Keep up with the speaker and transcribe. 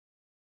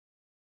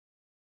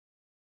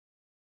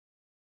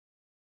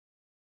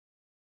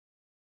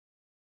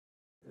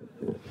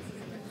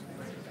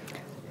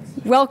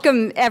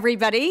Welcome,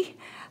 everybody.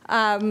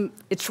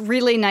 It's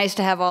really nice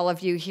to have all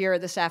of you here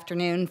this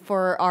afternoon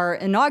for our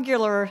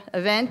inaugural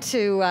event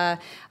to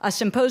a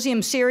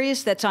symposium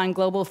series that's on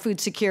global food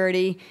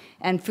security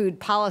and food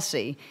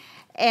policy.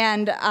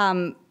 And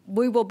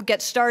we will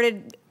get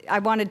started. I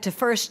wanted to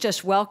first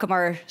just welcome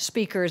our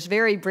speakers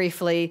very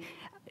briefly.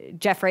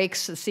 Jeff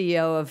Raikes, the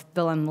CEO of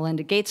Bill and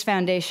Melinda Gates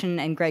Foundation,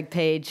 and Greg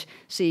Page,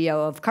 CEO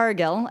of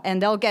Cargill.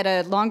 And they'll get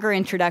a longer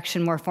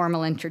introduction, more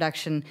formal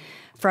introduction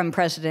from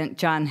President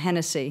John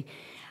Hennessy.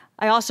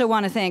 I also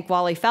want to thank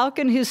Wally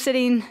Falcon, who's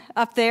sitting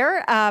up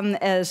there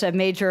as a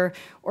major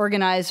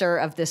organizer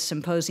of this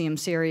symposium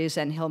series,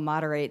 and he'll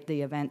moderate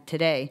the event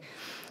today.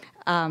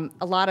 A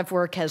lot of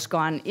work has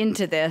gone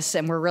into this,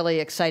 and we're really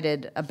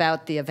excited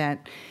about the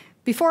event.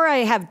 Before I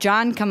have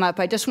John come up,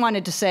 I just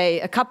wanted to say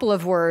a couple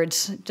of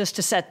words just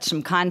to set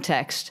some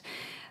context.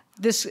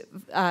 This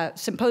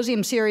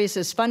symposium series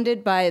is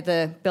funded by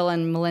the Bill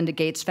and Melinda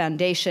Gates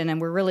Foundation, and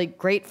we're really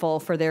grateful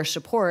for their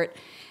support.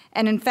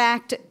 And in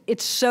fact,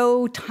 it's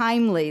so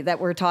timely that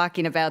we're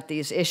talking about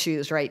these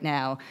issues right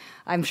now.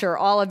 I'm sure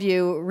all of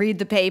you read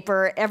the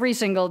paper. Every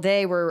single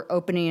day we're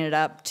opening it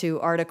up to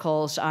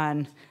articles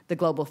on the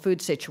global food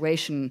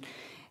situation.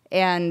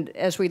 And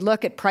as we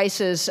look at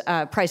prices,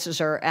 prices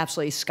are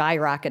absolutely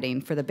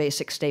skyrocketing for the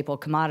basic staple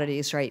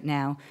commodities right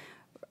now: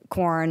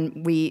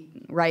 corn,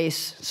 wheat,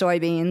 rice,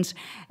 soybeans.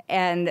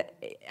 And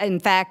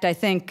in fact, I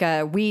think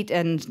wheat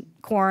and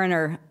corn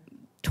are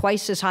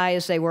twice as high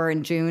as they were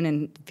in June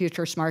in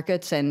futures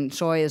markets, and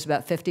soy is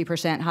about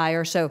 50%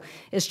 higher. So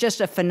it's just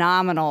a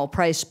phenomenal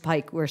price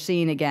spike we're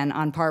seeing again,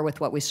 on par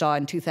with what we saw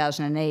in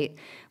 2008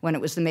 when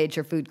it was the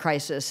major food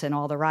crisis and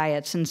all the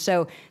riots. And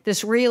so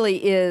this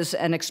really is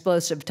an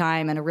explosive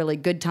time and a really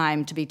good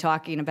time to be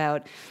talking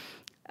about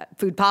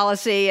food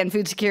policy and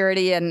food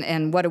security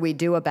and what do we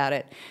do about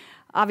it.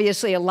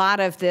 Obviously, a lot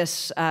of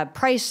this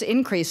price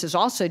increase is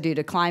also due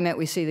to climate.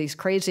 We see these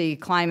crazy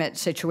climate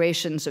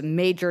situations, a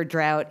major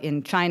drought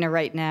in China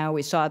right now.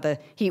 We saw the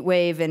heat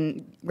wave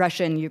in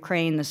Russia and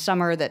Ukraine this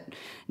summer that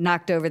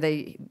knocked over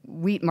the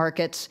wheat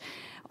markets.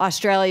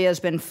 Australia has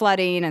been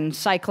flooding and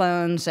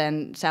cyclones,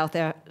 and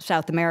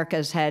South America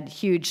has had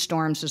huge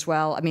storms as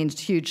well. I mean, it's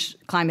huge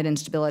climate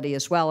instability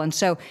as well. And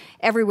so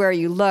everywhere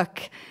you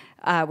look,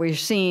 we're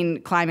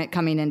seeing climate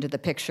coming into the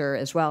picture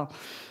as well.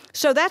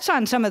 So that's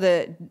on some of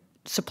the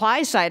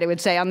supply side, I would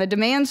say. On the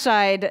demand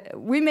side,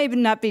 we may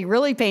not be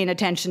really paying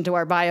attention to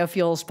our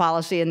biofuels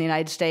policy in the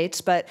United States,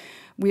 but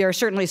we are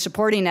certainly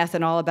supporting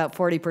ethanol. About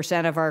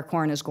 40% of our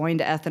corn is going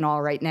to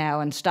ethanol right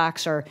now, and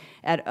stocks are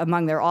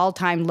among their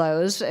all-time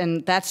lows,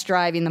 and that's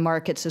driving the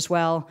markets as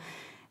well,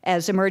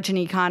 as emerging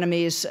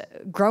economies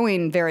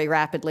growing very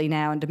rapidly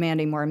now and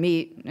demanding more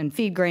meat and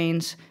feed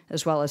grains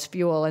as well as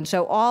fuel. And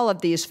so all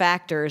of these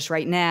factors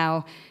right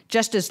now,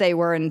 just as they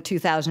were in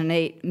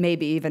 2008,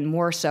 maybe even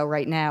more so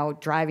right now,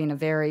 driving a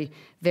very,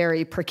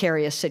 very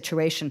precarious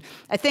situation.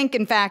 I think,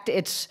 in fact,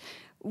 it's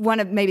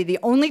one of maybe the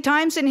only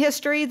times in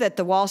history that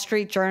the Wall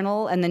Street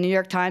Journal and the New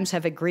York Times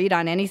have agreed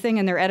on anything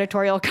in their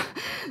editorial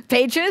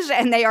pages,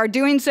 and they are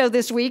doing so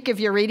this week if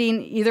you're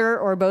reading either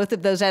or both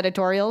of those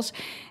editorials.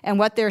 And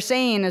what they're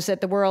saying is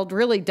that the world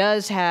really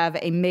does have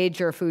a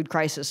major food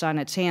crisis on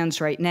its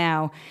hands right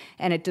now,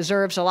 and it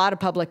deserves a lot of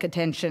public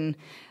attention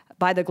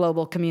by the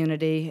global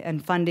community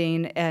and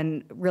funding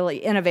and really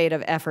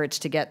innovative efforts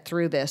to get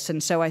through this.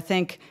 And so I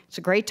think it's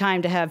a great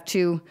time to have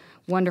two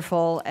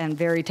wonderful and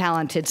very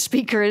talented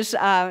speakers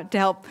to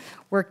help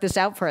work this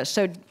out for us.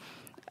 So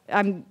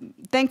I'm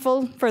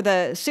thankful for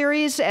the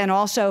series and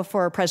also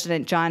for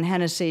President John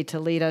Hennessy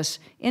to lead us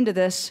into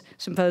this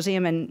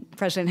symposium. And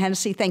President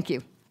Hennessy, thank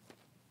you.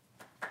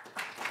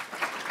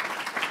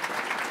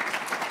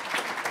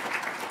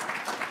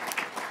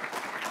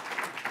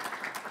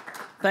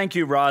 Thank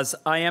you, Roz.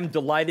 I am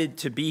delighted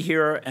to be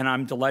here, and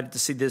I'm delighted to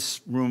see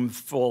this room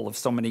full of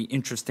so many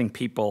interesting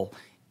people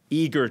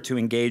eager to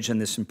engage in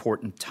this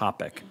important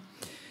topic.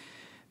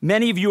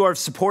 Many of you are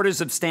supporters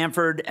of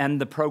Stanford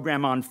and the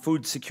program on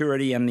food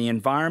security and the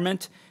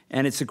environment,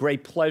 and it's a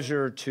great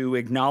pleasure to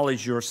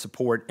acknowledge your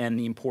support and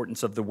the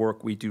importance of the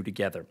work we do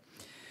together.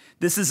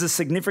 This is a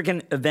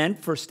significant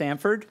event for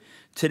Stanford.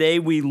 Today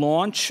we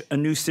launch a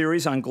new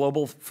series on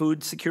global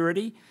food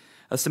security,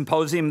 a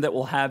symposium that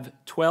will have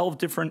 12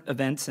 different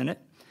events in it,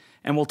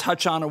 and will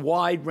touch on a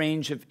wide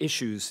range of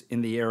issues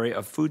in the area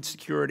of food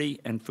security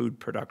and food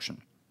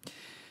production.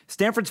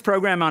 Stanford's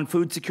program on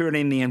food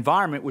security and the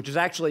environment, which is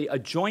actually a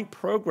joint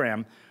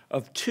program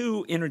of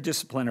two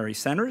interdisciplinary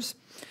centers,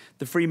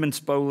 the Freeman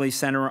Spogli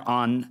Center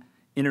on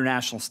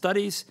International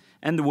Studies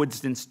and the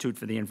Woods Institute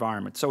for the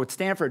Environment. So at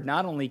Stanford,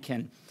 not only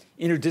can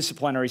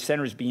interdisciplinary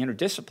centers be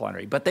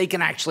interdisciplinary, but they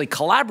can actually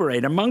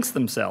collaborate amongst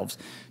themselves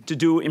to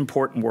do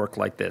important work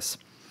like this.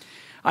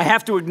 I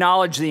have to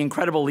acknowledge the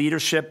incredible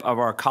leadership of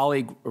our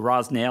colleague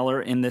Roz Naylor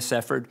in this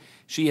effort.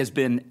 She has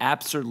been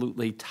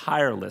absolutely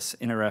tireless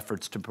in her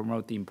efforts to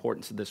promote the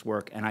importance of this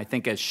work, and I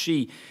think, as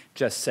she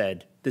just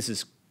said, this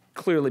is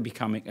clearly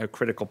becoming a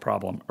critical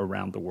problem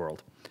around the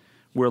world.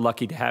 We're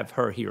lucky to have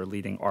her here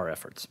leading our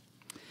efforts.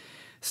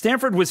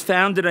 Stanford was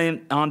founded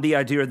on the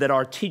idea that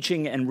our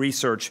teaching and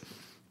research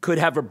could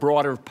have a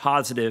broader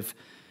positive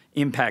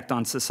impact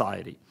on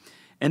society.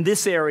 And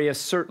this area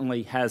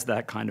certainly has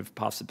that kind of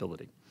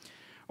possibility.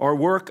 Our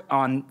work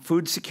on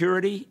food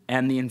security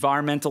and the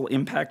environmental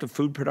impact of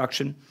food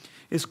production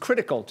is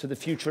critical to the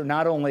future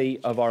not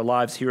only of our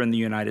lives here in the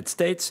United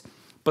States,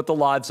 but the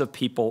lives of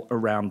people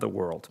around the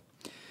world.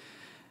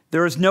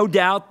 There is no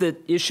doubt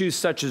that issues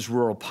such as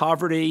rural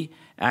poverty,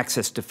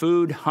 access to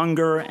food,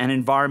 hunger, and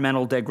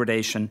environmental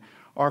degradation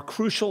are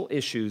crucial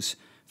issues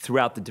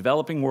throughout the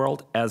developing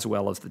world as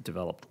well as the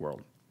developed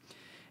world.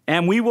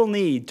 And we will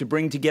need to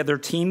bring together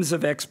teams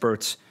of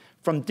experts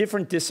from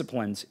different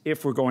disciplines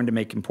if we're going to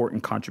make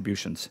important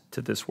contributions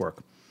to this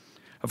work.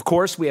 Of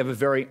course, we have a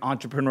very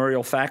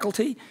entrepreneurial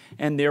faculty,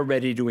 and they're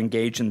ready to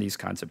engage in these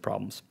kinds of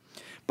problems.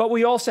 But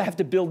we also have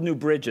to build new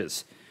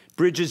bridges,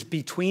 bridges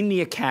between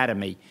the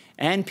academy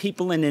and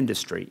people in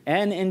industry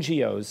and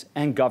NGOs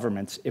and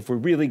governments if we're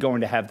really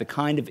going to have the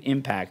kind of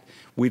impact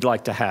we'd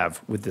like to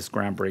have with this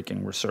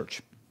groundbreaking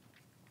research.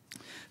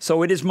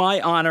 So it is my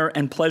honor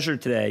and pleasure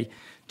today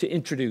to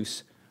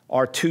introduce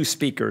our two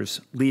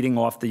speakers leading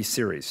off the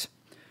series.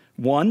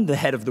 One, the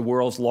head of the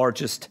world's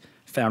largest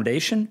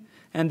foundation,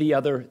 and the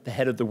other, the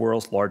head of the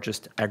world's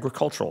largest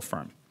agricultural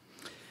firm.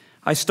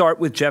 I start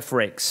with Jeff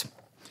Raikes.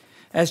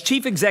 As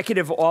Chief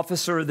Executive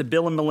Officer of the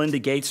Bill and Melinda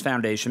Gates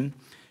Foundation,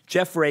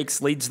 Jeff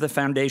Raikes leads the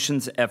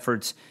foundation's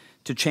efforts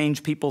to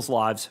change people's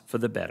lives for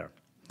the better.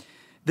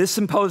 This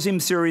symposium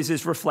series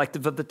is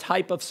reflective of the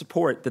type of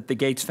support that the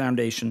Gates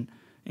Foundation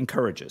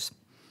encourages.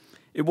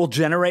 It will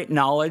generate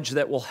knowledge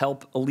that will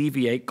help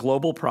alleviate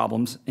global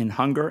problems in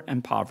hunger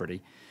and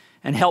poverty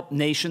and help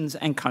nations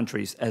and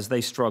countries as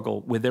they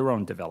struggle with their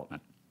own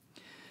development.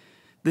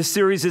 This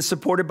series is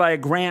supported by a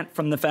grant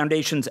from the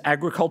Foundation's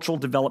Agricultural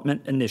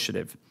Development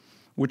Initiative,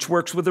 which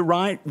works with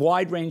a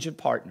wide range of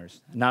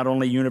partners, not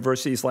only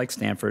universities like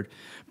Stanford,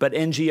 but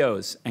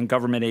NGOs and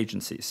government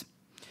agencies.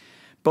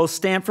 Both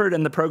Stanford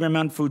and the Program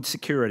on Food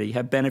Security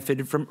have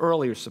benefited from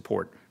earlier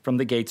support from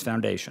the Gates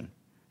Foundation,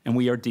 and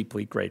we are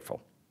deeply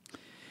grateful.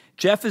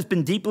 Jeff has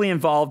been deeply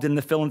involved in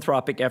the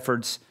philanthropic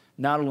efforts,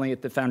 not only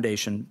at the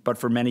foundation, but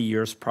for many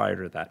years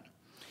prior to that.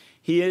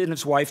 He and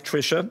his wife,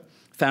 Tricia,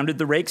 founded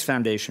the Raikes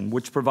Foundation,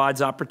 which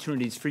provides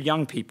opportunities for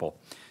young people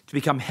to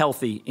become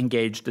healthy,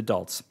 engaged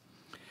adults.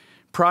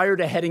 Prior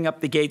to heading up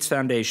the Gates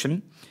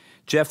Foundation,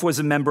 Jeff was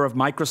a member of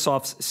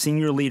Microsoft's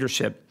senior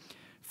leadership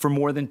for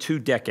more than 2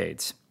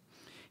 decades.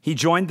 He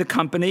joined the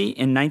company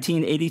in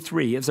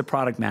 1983 as a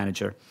product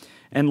manager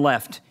and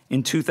left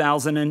in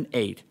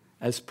 2008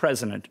 as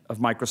president of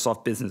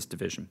Microsoft Business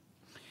Division.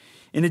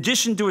 In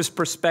addition to his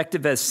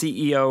perspective as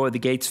CEO of the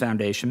Gates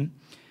Foundation,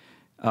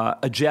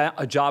 a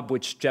job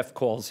which Jeff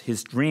calls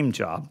his dream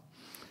job,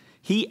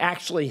 he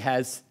actually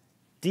has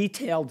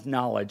detailed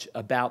knowledge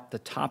about the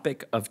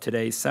topic of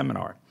today's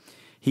seminar.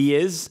 He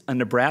is a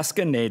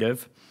Nebraska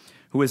native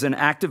who is an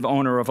active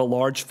owner of a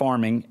large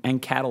farming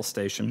and cattle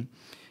station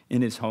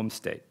in his home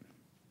state.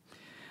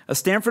 A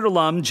Stanford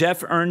alum,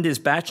 Jeff earned his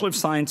Bachelor of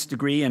Science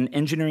degree in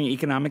Engineering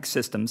Economic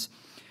Systems,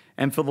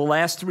 and for the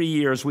last 3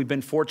 years, we've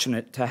been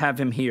fortunate to have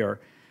him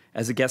here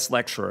as a guest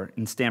lecturer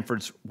in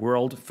Stanford's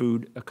World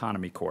Food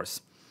Economy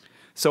course.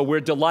 So we're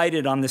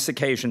delighted on this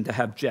occasion to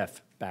have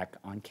Jeff back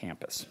on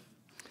campus.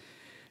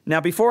 Now,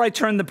 before I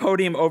turn the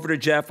podium over to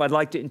Jeff, I'd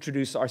like to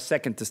introduce our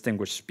second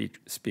distinguished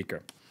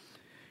speaker,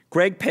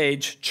 Greg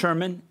Page,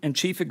 Chairman and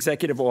Chief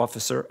Executive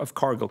Officer of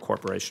Cargill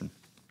Corporation.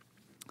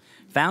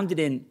 Founded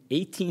in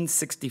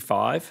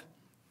 1865,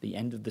 the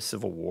end of the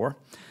Civil War,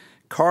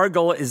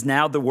 Cargill is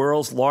now the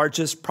world's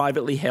largest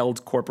privately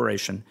held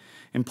corporation,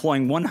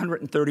 employing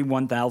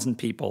 131,000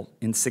 people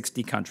in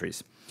 60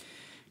 countries.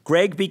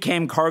 Greg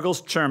became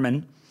Cargill's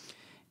chairman,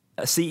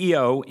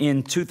 CEO,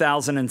 in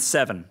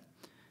 2007.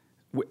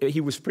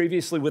 He was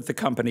previously with the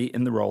company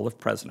in the role of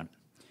president.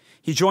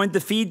 He joined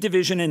the feed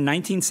division in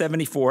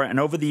 1974 and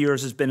over the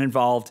years has been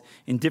involved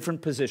in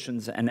different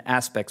positions and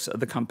aspects of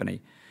the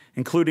company,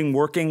 including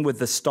working with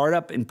the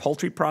startup in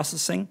poultry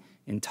processing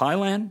in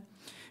Thailand,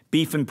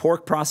 beef and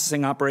pork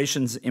processing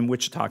operations in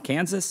Wichita,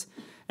 Kansas,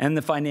 and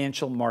the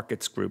financial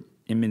markets group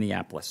in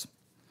Minneapolis.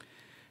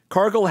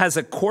 Cargill has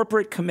a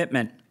corporate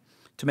commitment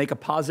to make a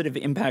positive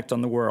impact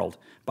on the world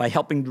by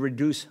helping to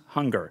reduce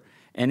hunger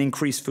and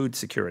increase food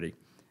security,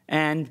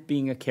 and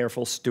being a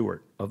careful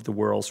steward of the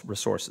world's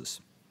resources.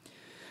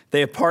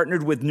 They have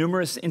partnered with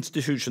numerous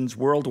institutions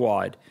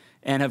worldwide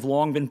and have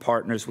long been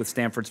partners with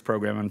Stanford's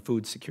program on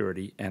food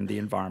security and the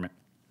environment.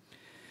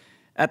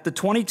 At the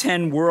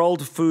 2010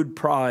 World Food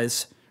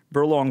Prize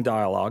Burlong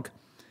Dialogue,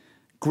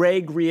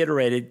 Greg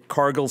reiterated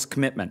Cargill's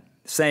commitment,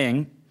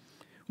 saying,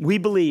 "We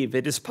believe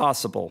it is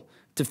possible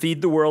to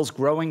feed the world's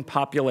growing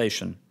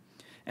population,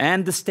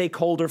 and the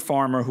stakeholder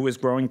farmer who is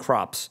growing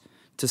crops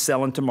to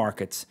sell into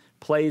markets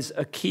plays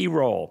a key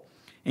role.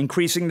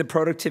 Increasing the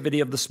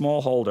productivity of the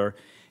smallholder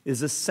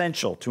is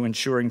essential to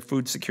ensuring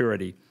food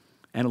security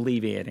and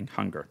alleviating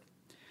hunger."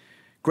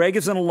 Greg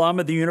is an alum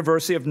of the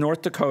University of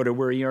North Dakota,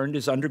 where he earned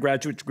his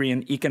undergraduate degree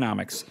in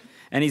economics,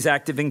 and he's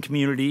active in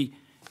community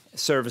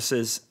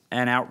services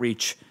and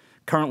Outreach,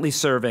 currently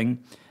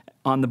serving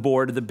on the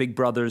board of the Big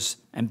Brothers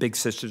and Big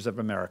Sisters of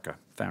America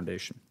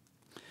Foundation.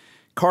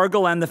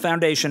 Cargill and the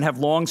Foundation have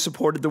long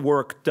supported the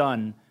work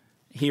done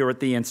here at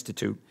the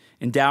Institute,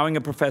 endowing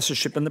a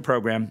professorship in the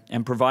program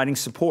and providing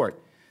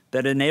support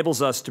that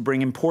enables us to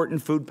bring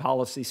important food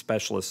policy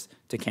specialists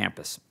to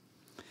campus.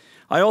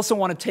 I also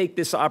want to take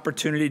this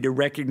opportunity to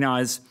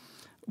recognize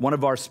one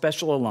of our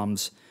special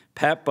alums,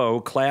 Pat Bowe,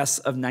 class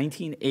of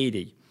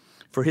 1980,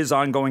 for his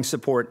ongoing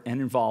support and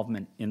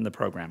involvement in the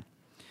program.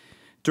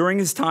 During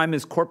his time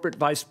as corporate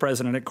vice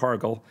president at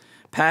Cargill,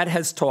 Pat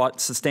has taught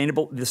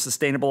the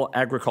sustainable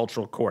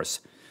agricultural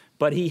course,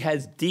 but he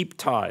has deep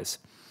ties.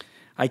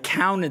 I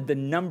counted the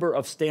number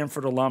of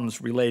Stanford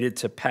alums related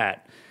to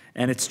Pat,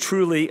 and it's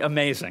truly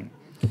amazing.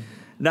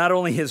 Not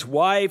only his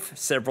wife,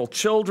 several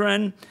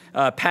children.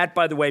 Pat,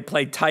 by the way,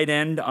 played tight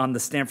end on the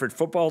Stanford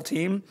football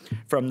team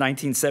from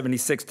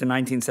 1976 to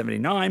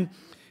 1979.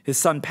 His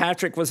son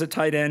Patrick was a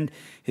tight end.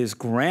 His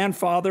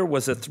grandfather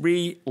was a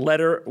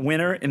 3-letter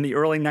winner in the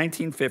early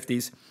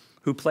 1950s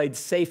who played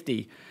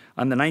safety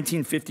on the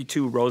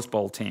 1952 Rose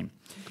Bowl team.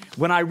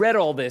 When I read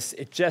all this,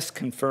 it just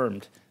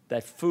confirmed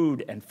that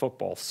food and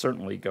football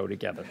certainly go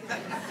together.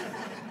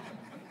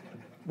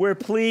 We're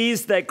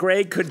pleased that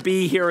Greg could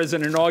be here as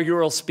an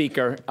inaugural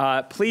speaker.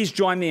 Please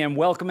join me in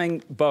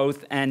welcoming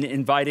both and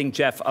inviting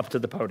Jeff up to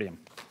the podium.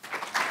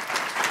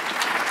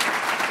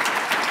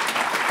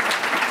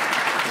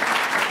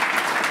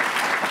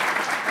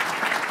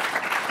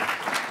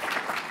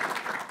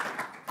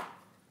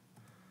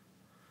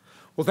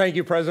 Well, thank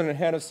you, President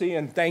Hennessy,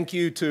 and thank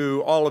you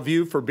to all of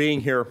you for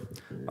being here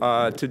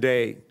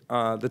today.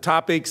 The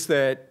topics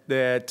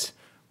that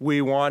we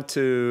want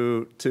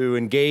to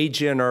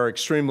engage in are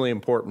extremely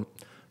important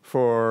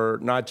for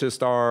not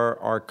just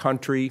our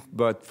country,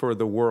 but for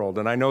the world.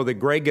 And I know that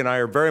Greg and I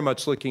are very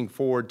much looking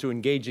forward to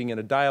engaging in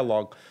a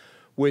dialogue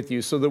with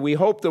you, so that we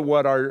hope that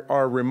what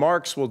our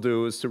remarks will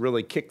do is to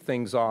really kick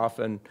things off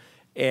and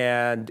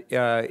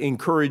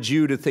encourage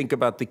you to think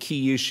about the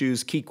key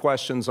issues, key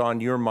questions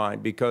on your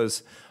mind,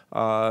 because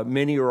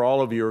many or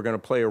all of you are going to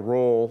play a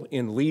role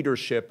in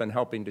leadership and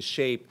helping to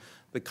shape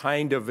the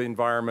kind of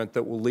environment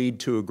that will lead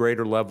to a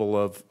greater level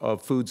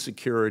of food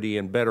security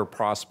and better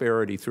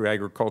prosperity through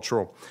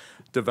agricultural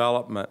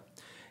development.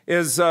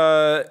 As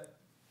I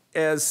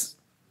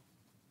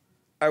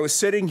was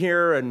sitting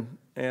here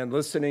and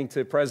listening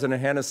to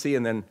President Hennessy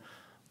and then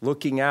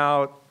looking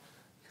out,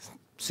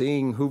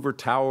 seeing Hoover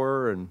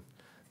Tower and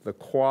the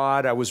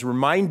quad, I was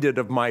reminded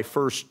of my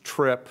first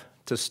trip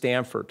to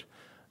Stanford.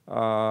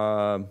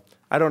 I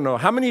don't know,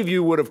 how many of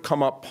you would have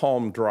come up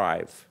Palm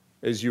Drive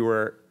as you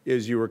were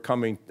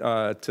coming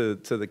to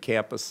the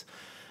campus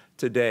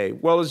today?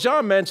 Well, as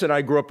John mentioned,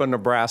 I grew up in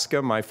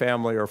Nebraska. My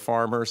family are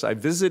farmers. I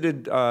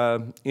visited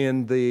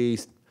in the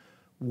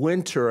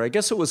winter, I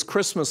guess it was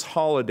Christmas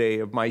holiday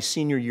of my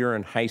senior year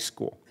in high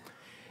school.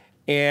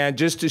 And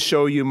just to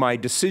show you my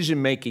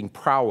decision-making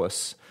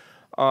prowess,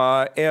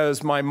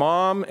 as my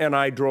mom and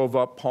I drove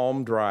up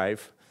Palm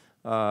Drive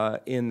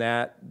in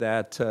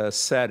that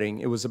setting,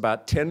 it was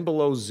about 10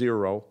 below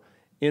zero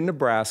in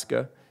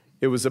Nebraska.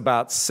 It was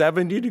about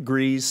 70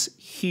 degrees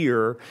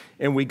here,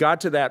 and we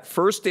got to that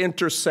first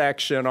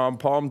intersection on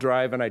Palm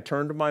Drive, and I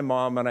turned to my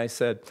mom and I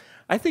said,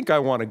 I think I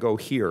want to go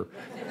here.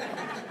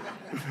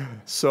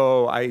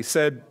 So I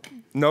said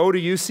no to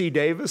UC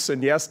Davis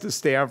and yes to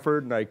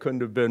Stanford, and I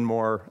couldn't have been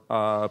more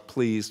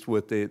pleased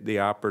with the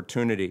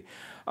opportunity.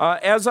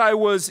 As I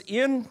was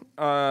in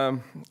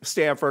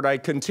Stanford, I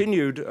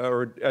continued,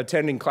 or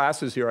attending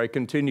classes here, I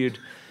continued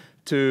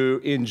to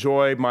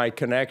enjoy my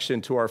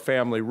connection to our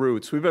family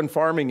roots. We've been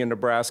farming in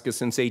Nebraska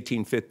since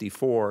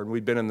 1854, and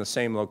we've been in the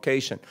same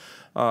location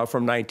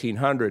from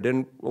 1900.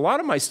 And a lot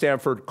of my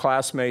Stanford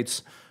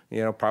classmates,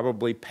 you know,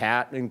 probably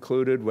Pat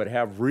included, would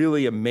have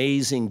really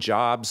amazing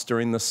jobs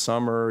during the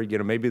summer. You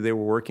know, maybe they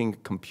were working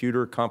at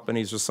computer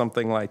companies or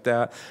something like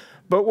that.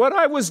 But what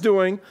I was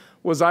doing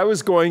was I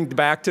was going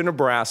back to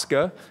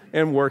Nebraska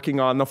and working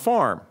on the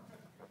farm.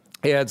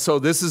 And so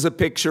this is a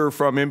picture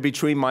from in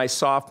between my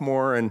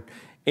sophomore and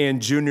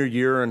junior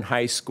year in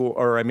high school,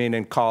 or I mean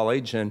in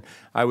college, and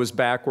I was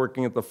back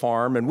working at the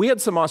farm, and we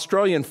had some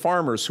Australian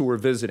farmers who were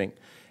visiting.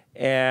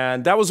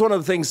 And that was one of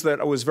the things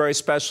that was very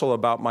special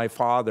about my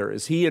father,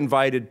 is he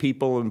invited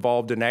people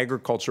involved in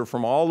agriculture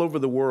from all over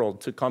the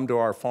world to come to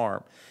our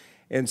farm.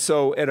 And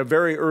so at a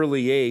very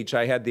early age,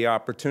 I had the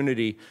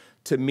opportunity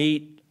to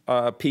meet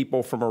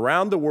people from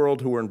around the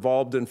world who were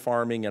involved in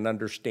farming and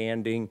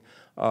understanding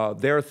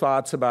their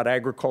thoughts about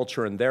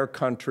agriculture in their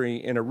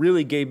country, and it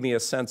really gave me a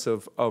sense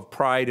of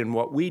pride in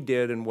what we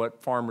did and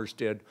what farmers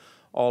did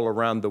all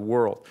around the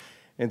world.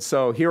 And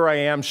so here I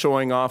am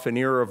showing off an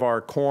ear of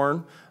our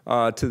corn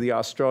to the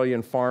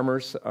Australian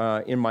farmers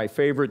in my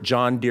favorite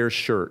John Deere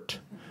shirt.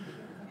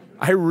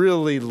 I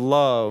really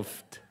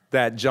loved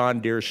that John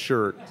Deere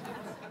shirt.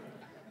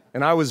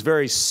 And I was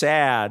very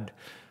sad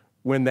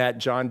when that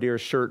John Deere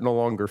shirt no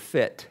longer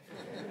fit.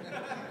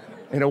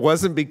 And it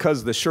wasn't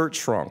because the shirt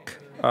shrunk.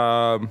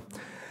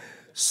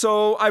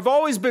 So I've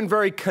always been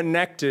very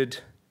connected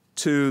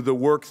to the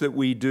work that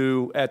we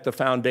do at the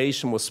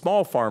foundation with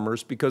small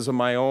farmers because of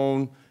my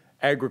own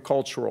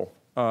agricultural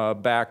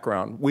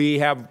background. We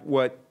have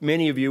what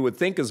many of you would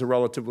think is a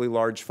relatively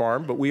large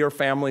farm, but we are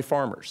family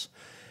farmers.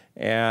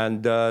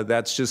 And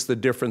that's just the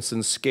difference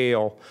in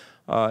scale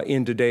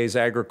in today's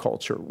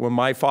agriculture. When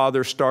my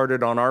father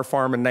started on our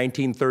farm in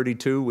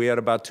 1932, we had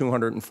about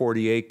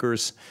 240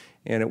 acres.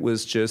 And it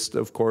was just,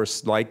 of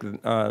course, like then,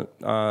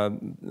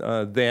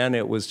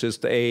 it was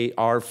just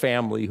our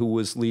family who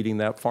was leading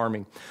that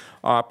farming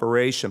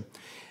operation.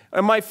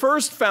 And my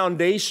first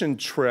foundation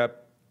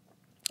trip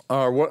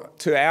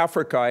to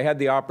Africa, I had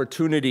the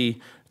opportunity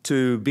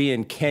to be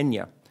in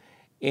Kenya.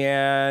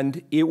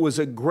 And it was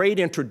a great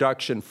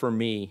introduction for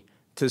me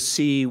to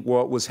see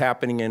what was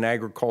happening in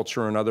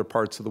agriculture in other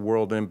parts of the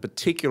world, and in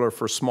particular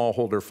for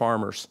smallholder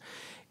farmers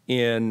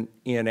in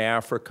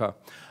Africa.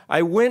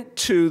 I went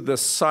to the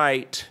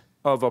site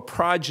of a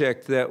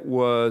project that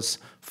was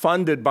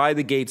funded by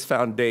the Gates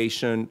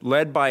Foundation,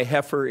 led by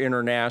Heifer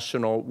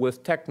International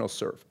with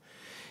TechnoServe.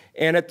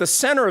 And at the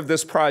center of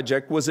this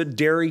project was a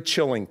dairy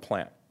chilling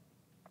plant.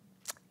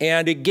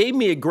 And it gave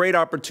me a great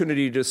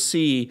opportunity to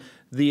see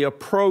the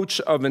approach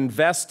of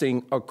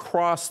investing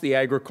across the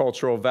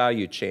agricultural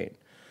value chain.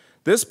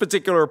 This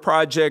particular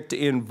project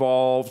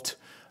involved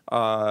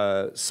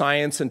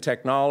science and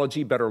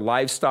technology, better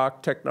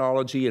livestock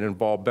technology. It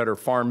involved better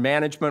farm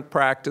management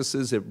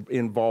practices. It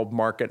involved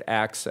market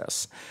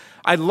access.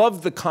 I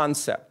loved the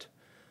concept.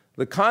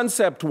 The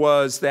concept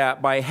was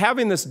that by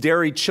having this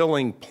dairy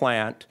chilling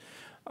plant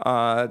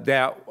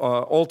that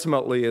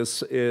ultimately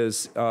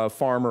is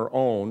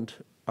farmer-owned,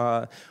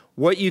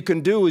 what you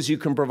can do is you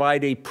can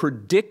provide a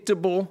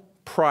predictable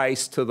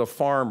price to the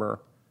farmer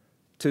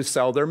to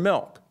sell their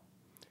milk.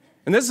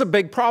 And this is a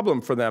big problem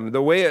for them.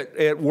 The way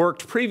it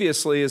worked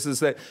previously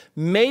is that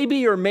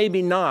maybe or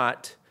maybe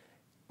not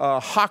a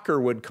hawker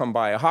would come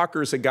by. A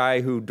hawker is a guy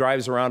who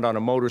drives around on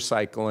a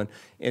motorcycle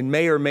and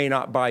may or may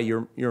not buy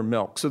your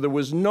milk. So there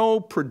was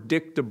no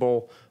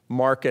predictable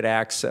market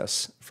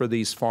access for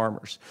these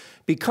farmers.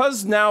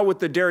 Because now with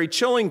the dairy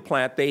chilling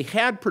plant, they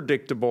had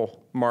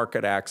predictable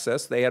market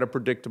access, they had a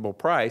predictable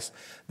price,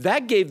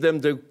 that gave them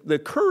the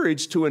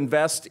courage to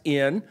invest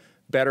in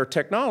better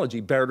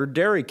technology, better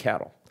dairy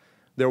cattle.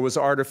 There was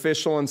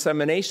artificial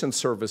insemination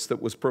service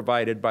that was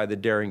provided by the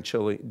dairy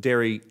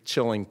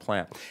chilling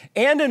plant.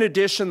 And in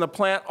addition, the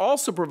plant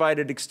also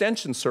provided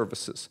extension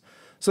services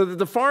so that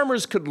the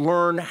farmers could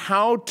learn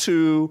how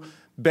to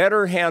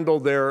better handle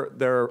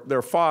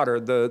their fodder,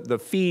 the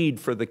feed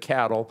for the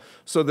cattle,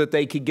 so that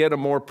they could get a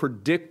more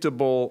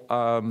predictable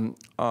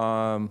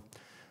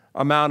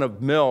amount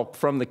of milk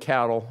from the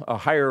cattle, a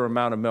higher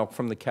amount of milk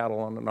from the cattle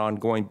on an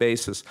ongoing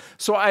basis.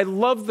 So I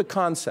love the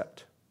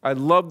concept. I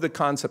love the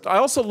concept. I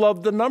also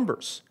love the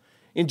numbers.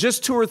 In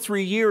just 2 or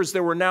 3 years,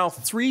 there were now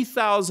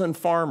 3,000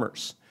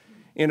 farmers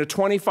in a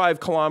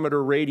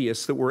 25-kilometer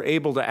radius that were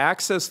able to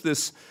access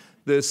this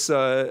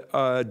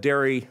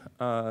dairy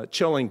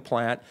chilling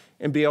plant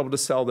and be able to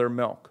sell their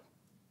milk.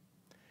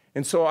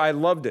 And so I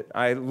loved it.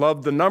 I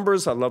loved the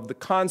numbers. I loved the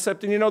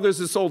concept. And you know, there's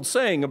this old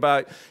saying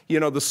about, you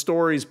know, the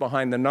stories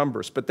behind the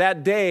numbers. But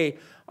that day,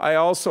 I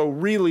also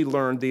really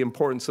learned the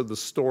importance of the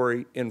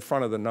story in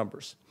front of the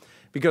numbers.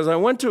 Because I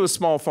went to a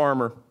small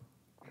farmer,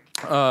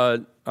 a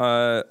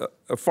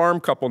farm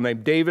couple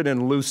named David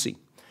and Lucy.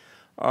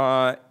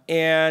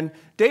 And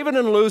David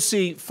and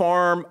Lucy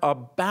farm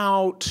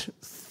about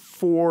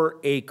 4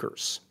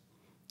 acres.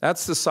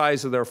 That's the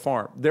size of their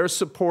farm. They're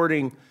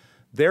supporting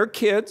their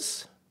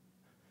kids.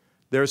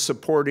 They're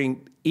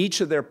supporting each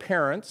of their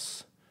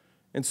parents.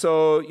 And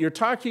so you're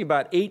talking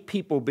about 8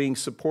 people being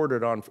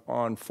supported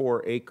on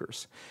 4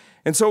 acres.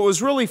 And so it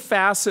was really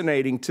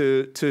fascinating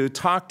to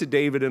talk to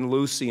David and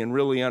Lucy and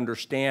really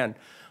understand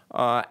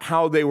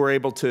how they were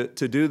able to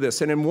do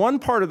this. And in one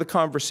part of the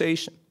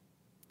conversation,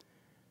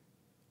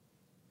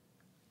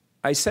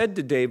 I said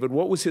to David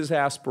what was his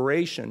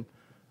aspiration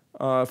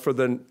for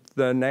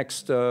the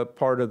next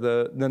part of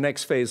the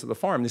next phase of the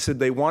farm. They said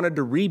they wanted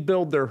to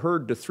rebuild their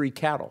herd to 3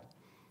 cattle.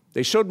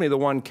 They showed me the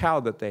 1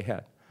 cow that they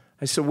had.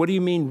 I said, what do you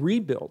mean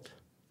rebuild?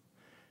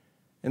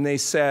 And they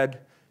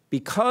said,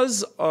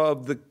 because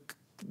of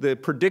the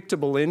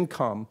predictable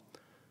income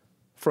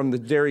from the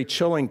dairy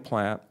chilling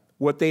plant,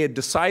 what they had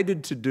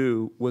decided to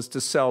do was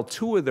to sell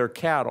 2 of their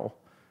cattle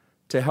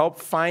to help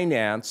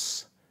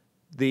finance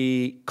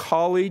the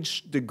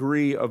college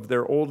degree of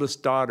their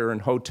oldest daughter in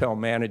hotel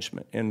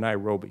management in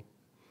Nairobi.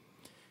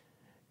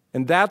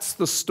 And that's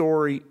the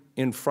story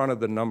in front of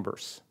the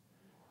numbers.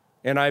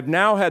 And I've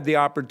now had the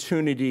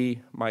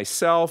opportunity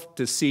myself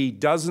to see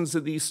dozens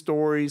of these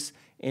stories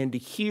and to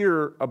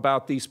hear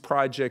about these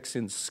projects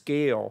in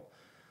scale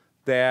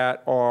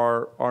that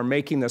are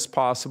making this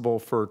possible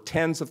for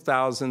tens of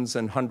thousands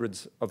and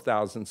hundreds of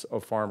thousands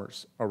of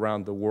farmers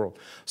around the world.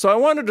 So I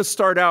wanted to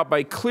start out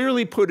by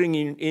clearly putting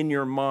in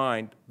your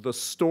mind the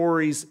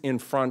stories in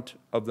front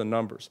of the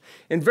numbers.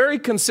 And very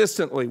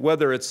consistently,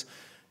 whether it's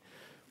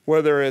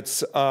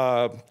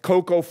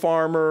cocoa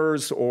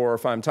farmers or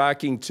if I'm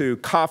talking to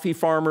coffee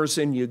farmers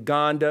in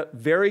Uganda,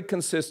 very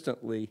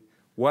consistently,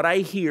 what I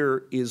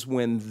hear is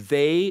when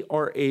they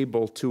are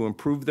able to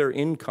improve their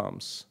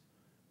incomes,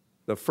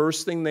 the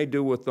first thing they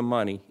do with the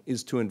money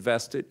is to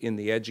invest it in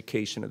the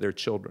education of their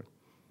children.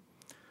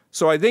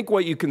 So I think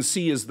what you can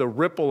see is the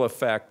ripple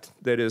effect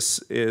that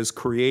is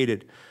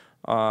created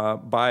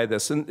by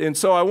this. And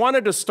so I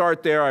wanted to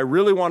start there. I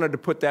really wanted to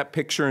put that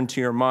picture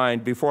into your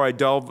mind before I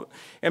delve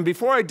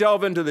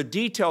into the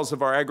details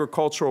of our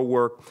agricultural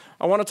work.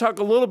 I want to talk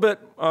a little bit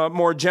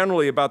more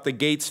generally about the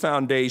Gates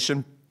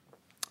Foundation.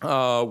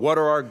 What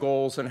are our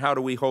goals and how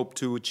do we hope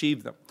to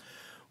achieve them?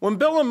 When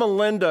Bill and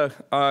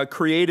Melinda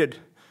created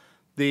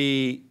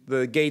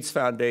the Gates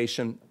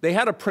Foundation, they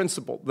had a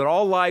principle that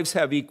all lives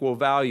have equal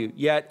value,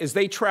 yet as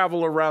they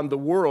travel around the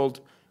world,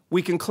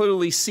 we can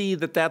clearly see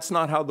that that's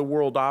not how the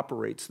world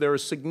operates. There are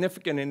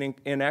significant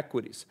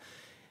inequities.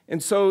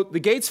 And so the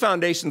Gates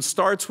Foundation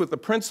starts with the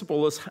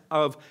principle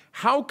of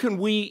how can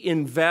we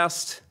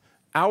invest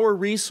our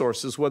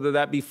resources, whether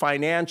that be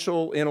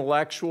financial,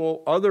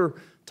 intellectual, other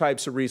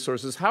types of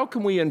resources, how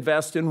can we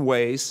invest in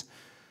ways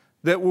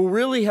that will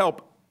really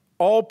help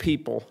all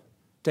people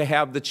to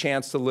have the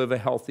chance to live a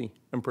healthy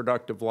and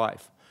productive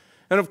life?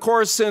 And of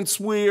course, since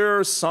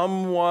we're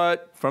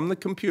somewhat, from the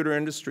computer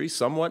industry,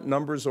 somewhat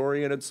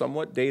numbers-oriented,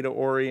 somewhat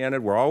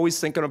data-oriented, we're always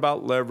thinking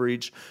about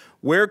leverage.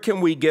 Where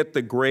can we get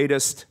the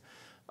greatest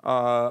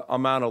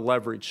amount of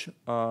leverage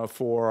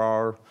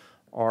for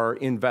our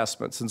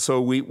investments? And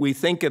so we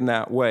think in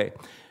that way.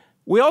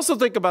 We also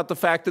think about the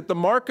fact that the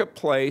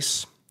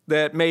marketplace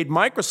that made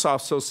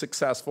Microsoft so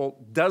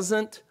successful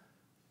doesn't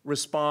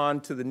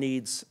respond to the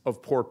needs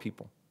of poor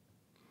people.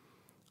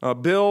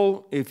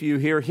 Bill, if you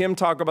hear him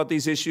talk about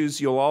these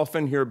issues, you'll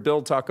often hear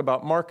Bill talk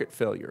about market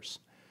failures.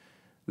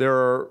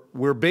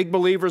 We're big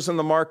believers in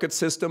the market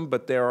system,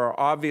 but there are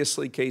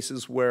obviously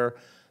cases where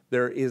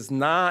there is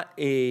not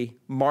a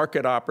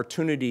market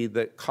opportunity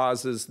that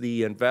causes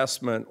the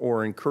investment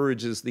or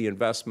encourages the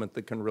investment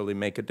that can really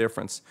make a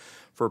difference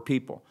for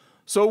people.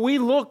 So we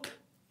look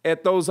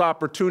at those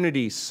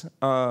opportunities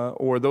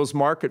or those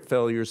market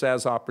failures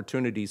as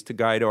opportunities to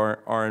guide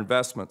our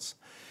investments.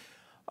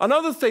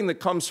 Another thing that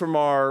comes from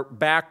our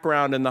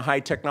background in the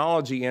high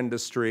technology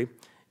industry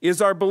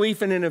is our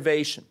belief in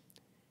innovation.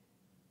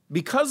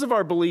 Because of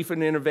our belief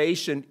in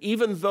innovation,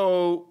 even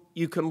though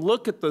you can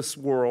look at this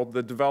world,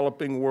 the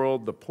developing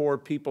world, the poor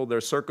people, their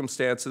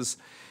circumstances,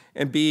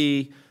 and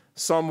be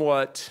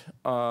somewhat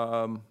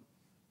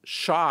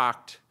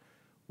shocked,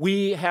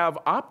 we have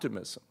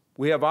optimism.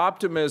 We have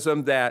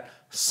optimism that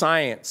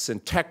science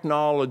and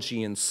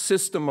technology and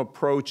system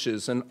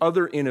approaches and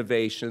other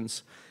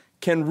innovations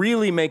can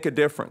really make a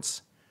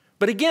difference.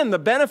 But again, the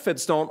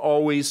benefits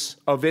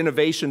of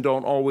innovation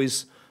don't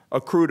always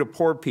accrue to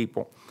poor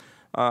people.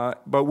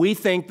 But we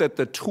think that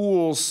the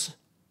tools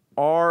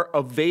are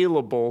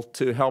available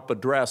to help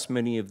address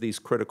many of these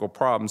critical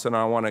problems, and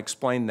I want to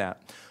explain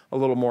that a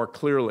little more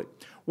clearly.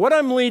 What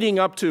I'm leading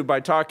up to by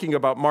talking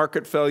about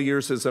market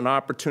failures as an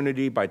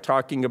opportunity, by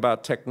talking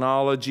about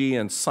technology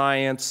and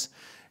science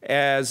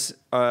as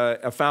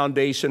a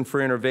foundation for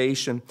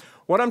innovation,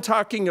 what I'm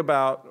talking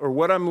about, or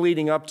what I'm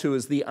leading up to,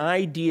 is the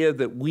idea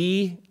that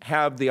we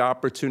have the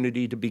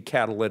opportunity to be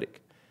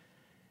catalytic.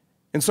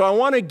 And so I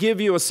want to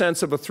give you a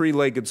sense of a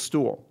three-legged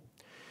stool.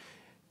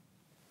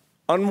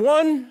 On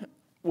one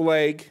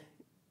leg,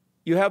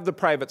 you have the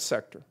private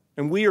sector,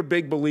 and we are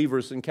big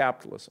believers in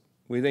capitalism.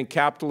 We think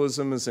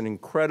capitalism is an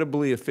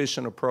incredibly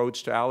efficient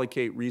approach to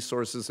allocate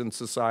resources in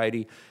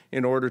society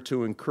in order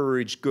to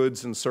encourage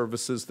goods and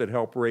services that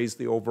help raise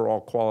the overall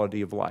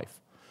quality of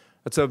life.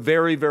 It's a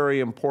very, very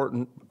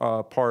important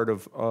part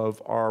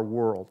of our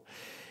world.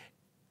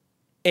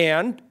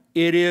 And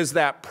it is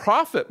that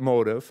profit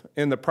motive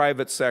in the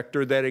private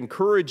sector that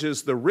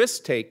encourages the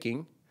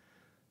risk-taking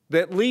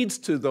that leads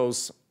to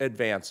those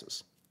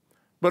advances.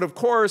 But of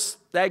course,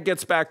 that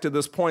gets back to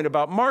this point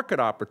about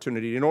market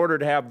opportunity. In order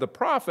to have the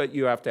profit,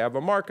 you have to have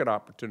a market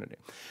opportunity.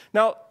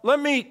 Now, let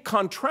me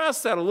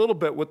contrast that a little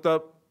bit with the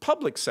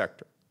public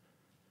sector.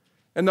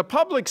 In the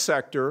public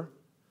sector,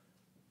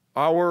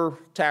 our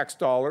tax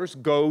dollars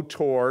go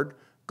toward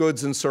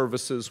goods and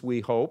services, we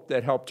hope,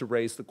 that help to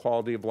raise the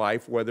quality of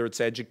life, whether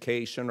it's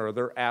education or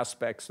other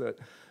aspects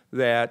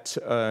that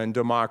in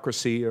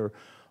democracy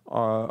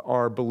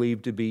are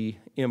believed to be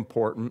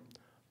important.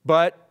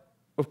 But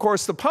of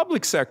course, the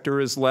public sector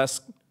is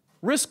less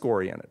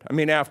risk-oriented. I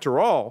mean, after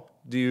all,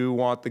 do you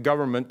want the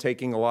government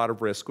taking a lot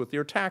of risk with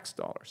your tax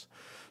dollars?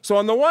 So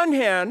on the one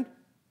hand,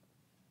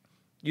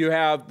 you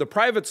have the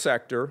private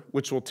sector,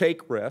 which will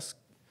take risk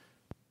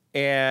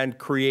and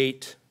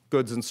create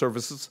goods and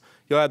services.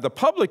 You'll have the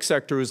public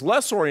sector, who's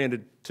less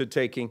oriented to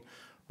taking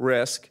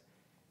risk.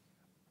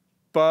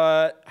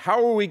 But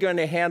how are we going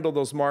to handle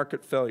those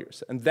market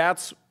failures? And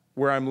that's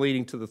where I'm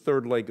leading to the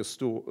third leg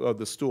of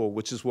the stool,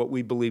 which is what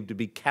we believe to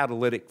be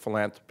catalytic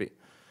philanthropy.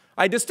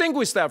 I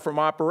distinguish that from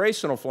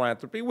operational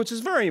philanthropy, which is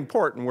very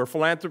important, where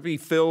philanthropy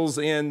fills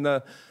in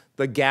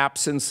the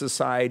gaps in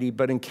society.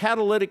 But in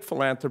catalytic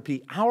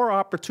philanthropy, our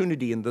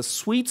opportunity and the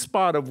sweet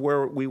spot of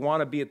where we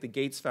want to be at the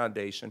Gates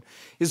Foundation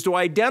is to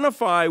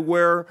identify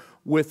where,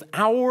 with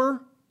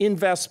our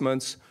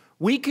investments,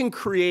 we can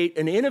create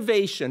an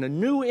innovation, a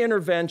new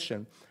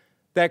intervention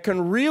that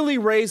can really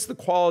raise the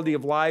quality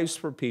of lives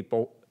for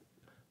people,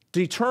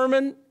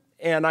 determine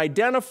and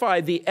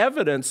identify the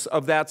evidence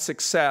of that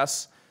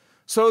success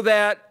so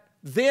that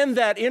then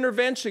that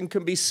intervention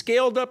can be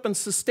scaled up and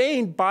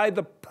sustained by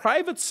the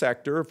private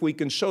sector if we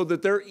can show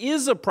that there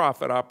is a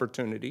profit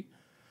opportunity,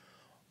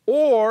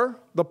 or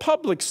the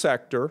public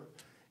sector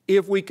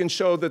if we can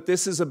show that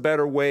this is a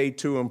better way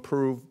to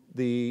improve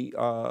the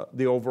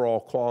overall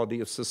quality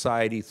of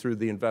society through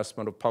the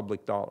investment of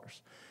public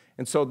dollars.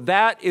 And so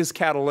that is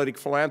catalytic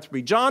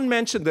philanthropy. John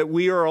mentioned that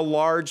we are a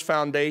large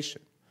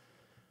foundation.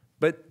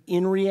 But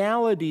in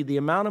reality, the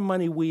amount of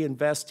money we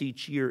invest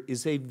each year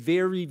is a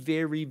very,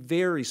 very,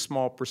 very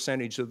small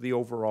percentage of the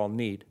overall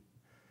need.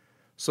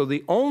 So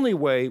the only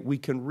way we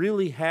can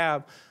really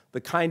have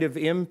the kind of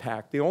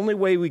impact, the only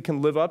way we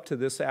can live up to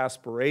this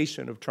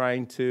aspiration of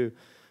trying to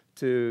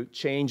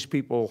change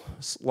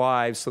people's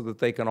lives so that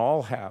they can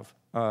all have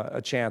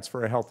a chance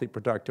for a healthy,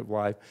 productive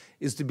life,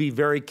 is to be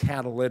very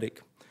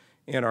catalytic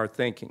in our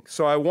thinking.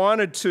 So I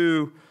wanted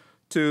to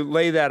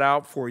lay that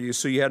out for you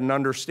so you had an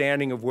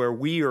understanding of where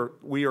we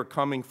are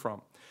coming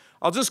from.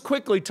 I'll just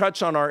quickly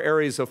touch on our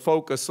areas of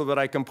focus so that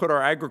I can put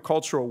our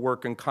agricultural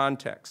work in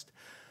context.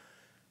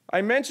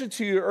 I mentioned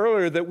to you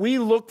earlier that we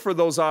look for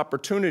those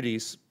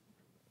opportunities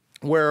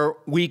where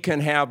we can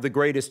have the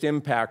greatest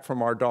impact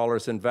from our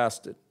dollars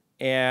invested.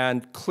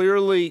 And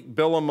clearly,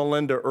 Bill and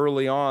Melinda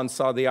early on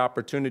saw the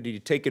opportunity to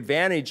take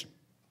advantage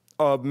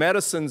of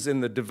medicines in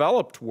the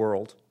developed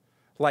world,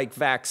 like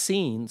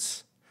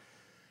vaccines,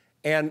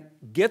 and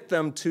get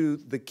them to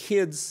the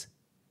kids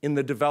in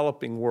the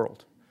developing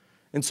world.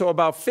 And so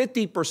about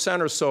 50%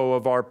 or so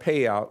of our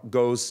payout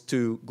goes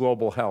to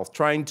global health,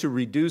 trying to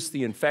reduce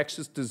the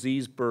infectious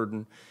disease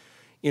burden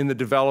in the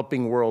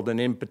developing world, and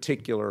in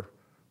particular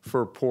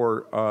for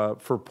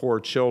poor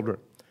children.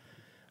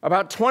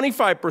 About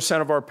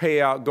 25% of our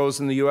payout goes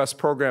in the U.S.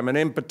 program, and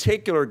in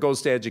particular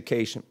goes to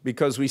education,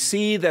 because we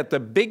see that the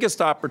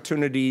biggest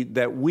opportunity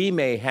that we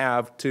may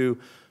have to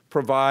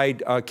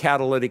provide a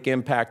catalytic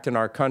impact in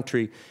our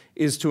country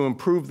is to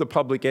improve the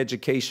public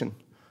education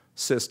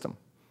system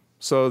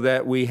so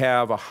that we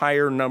have a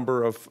higher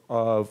number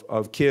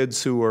of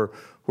kids who are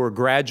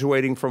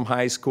graduating from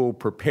high school,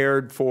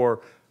 prepared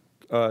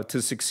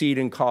to succeed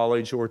in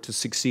college or to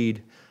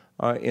succeed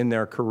in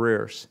their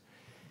careers.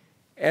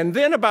 And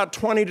then about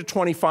 20 to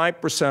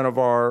 25% of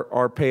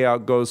our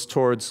payout goes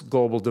towards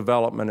global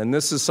development. And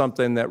this is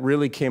something that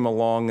really came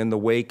along in the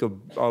wake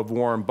of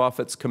Warren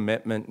Buffett's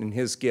commitment and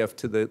his gift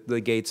to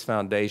the Gates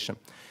Foundation.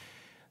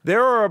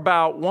 There are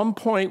about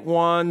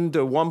 1.1 to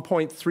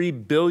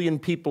 1.3 billion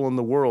people in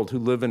the world who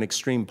live in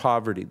extreme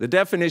poverty. The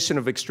definition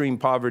of extreme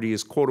poverty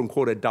is, quote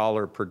unquote,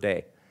 $1 per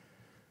day.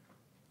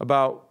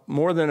 About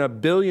more than 1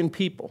 billion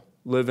people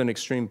live in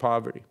extreme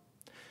poverty.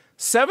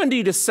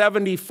 70 to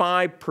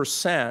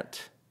 75%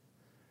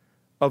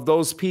 of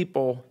those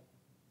people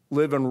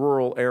live in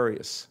rural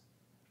areas.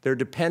 They're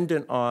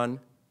dependent on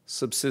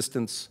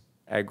subsistence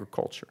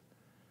agriculture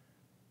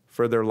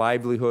for their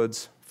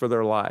livelihoods, for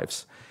their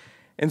lives.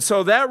 And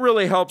so that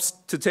really helps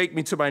to take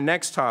me to my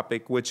next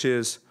topic, which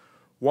is,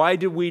 why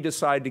did we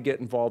decide to get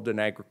involved in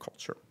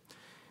agriculture?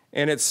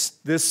 And it's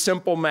this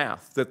simple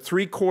math, that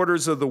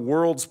 3/4 of the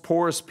world's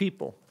poorest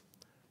people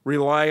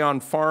rely on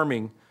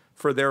farming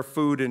for their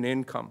food and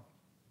income.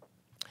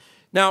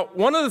 Now,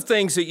 one of the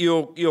things that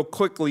you'll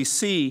quickly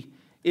see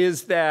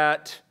is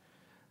that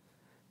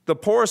the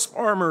poorest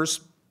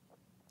farmers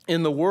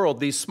in the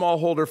world, these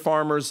smallholder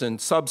farmers in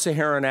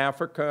sub-Saharan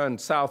Africa and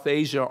South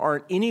Asia,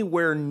 aren't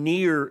anywhere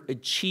near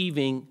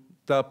achieving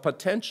the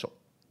potential.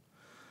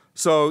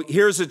 So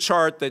here's a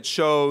chart that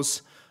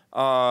shows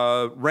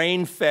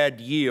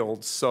rain-fed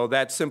yields, so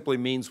that simply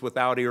means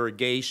without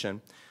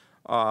irrigation,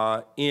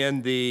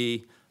 in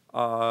the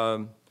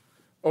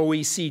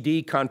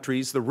OECD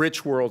countries, the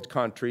rich world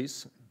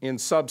countries, in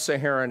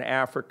sub-Saharan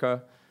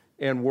Africa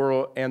and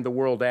the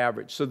world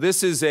average. So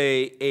this is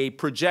a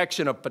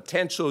projection of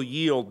potential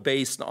yield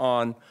based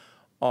on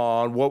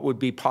what would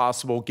be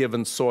possible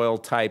given soil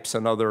types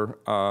and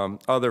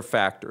other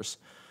factors.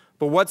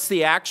 But what's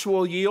the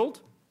actual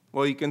yield?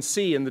 Well, you can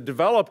see in the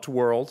developed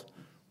world,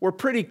 we're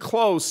pretty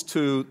close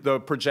to the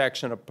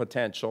projection of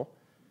potential.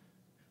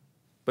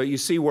 But you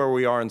see where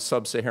we are in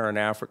sub-Saharan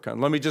Africa.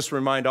 And let me just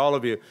remind all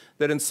of you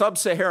that in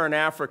sub-Saharan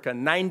Africa,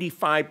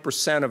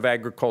 95% of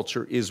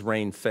agriculture is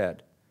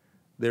rain-fed.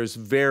 There's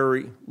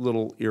very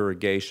little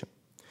irrigation.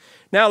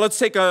 Now let's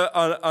take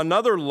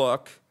another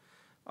look.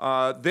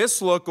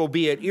 This look will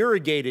be at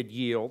irrigated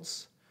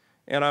yields.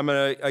 And I'm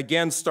going to,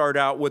 again, start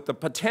out with the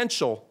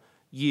potential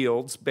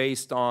yields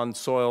based on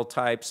soil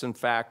types and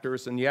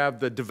factors. And you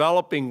have the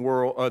developing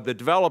world, the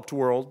developed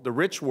world, the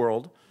rich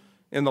world.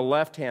 In the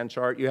left-hand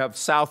chart, you have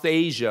South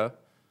Asia,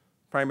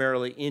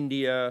 primarily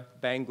India,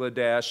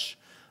 Bangladesh,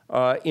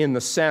 in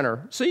the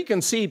center. So you can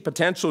see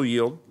potential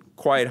yield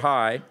quite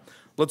high.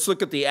 Let's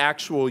look at the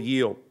actual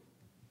yield.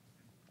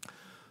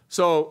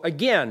 So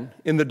again,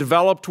 in the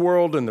developed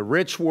world and the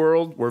rich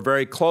world, we're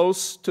very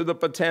close to the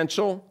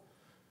potential.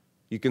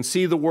 You can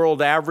see the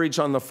world average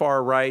on the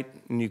far right,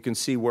 and you can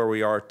see where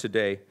we are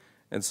today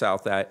in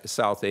South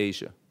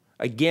Asia.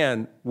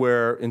 Again,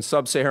 where in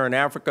sub-Saharan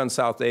Africa and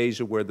South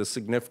Asia, where the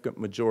significant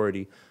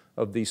majority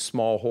of these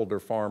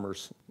smallholder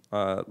farmers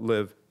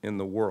live in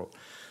the world.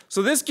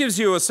 So this gives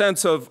you a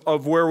sense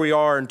of where we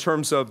are in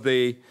terms of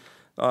the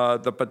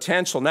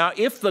potential. Now,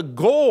 if the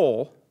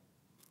goal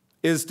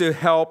is to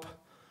help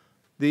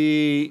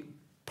the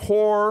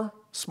poor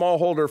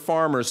smallholder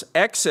farmers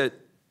exit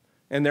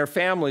and their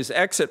families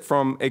exit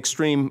from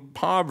extreme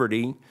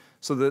poverty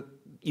so that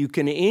you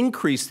can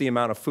increase the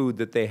amount of food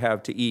that they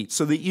have to eat,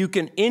 so that you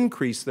can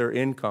increase their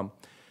income.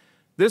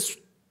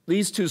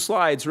 These two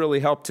slides really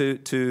help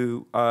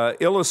to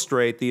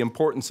illustrate the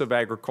importance of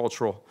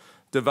agricultural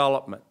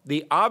development.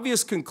 The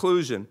obvious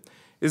conclusion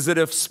is that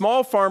if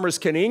small farmers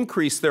can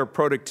increase their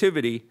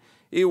productivity,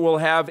 it will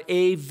have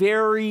a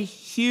very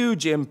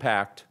huge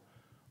impact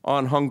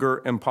on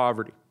hunger and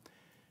poverty.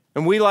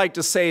 And we like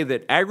to say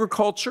that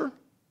agriculture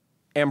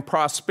and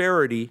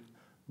prosperity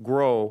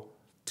grow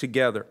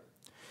together.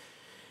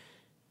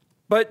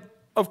 But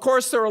of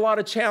course, there are a lot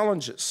of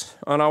challenges,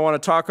 and I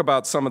want to talk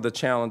about some of the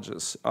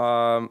challenges.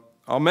 I'll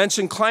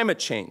mention climate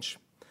change.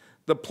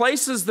 The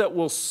places that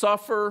will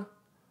suffer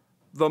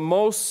the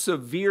most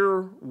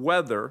severe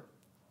weather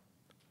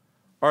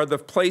are the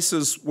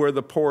places where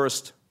the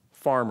poorest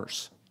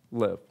farmers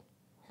live.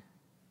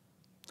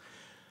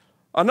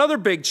 Another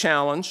big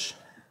challenge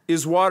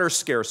is water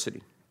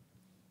scarcity.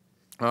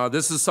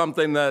 This is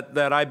something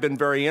that I've been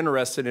very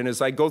interested in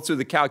as I go through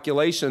the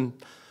calculation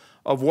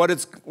of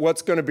what's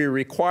going to be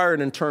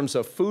required in terms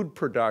of food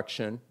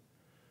production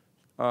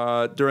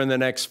during the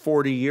next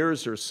 40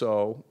 years or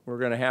so. We're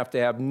going to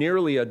have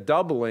nearly a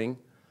doubling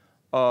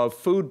of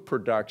food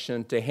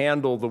production to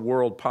handle the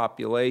world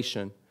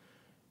population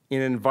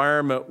in an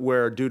environment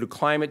where, due to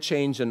climate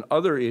change and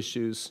other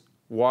issues,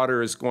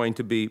 water is going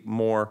to be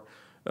more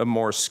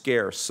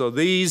scarce. So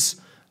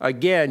these,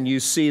 again, you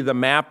see the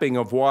mapping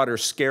of water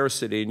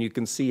scarcity, and you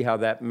can see how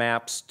that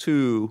maps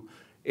to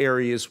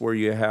areas where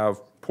you have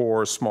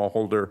poor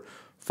smallholder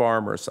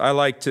farmers. I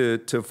like to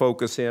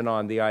focus in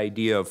on the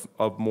idea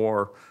of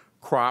more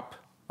crop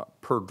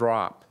per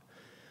drop.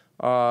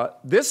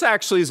 This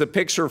actually is a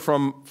picture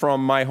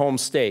from my home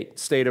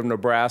state of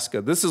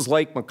Nebraska. This is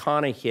Lake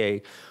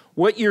McConaughey.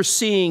 What you're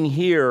seeing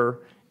here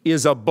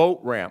is a boat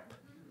ramp.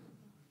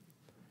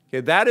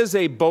 Okay, that is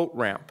a boat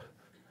ramp.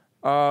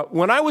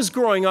 When I was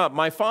growing up,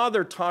 my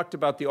father talked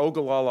about the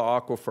Ogallala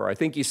Aquifer. I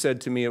think he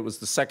said to me it was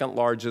the second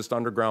largest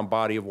underground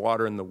body of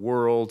water in the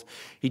world.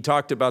 He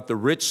talked about the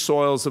rich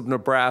soils of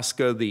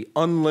Nebraska, the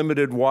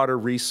unlimited water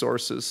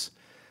resources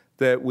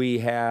that we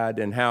had,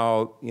 and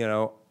how,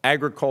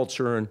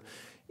 agriculture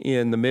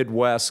in the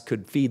Midwest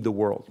could feed the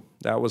world.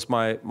 That was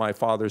my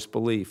father's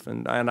belief,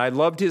 and I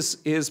loved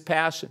his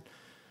passion.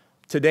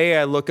 Today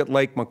I look at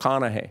Lake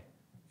McConaughey,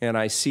 and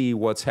I see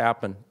what's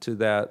happened to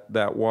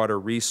that water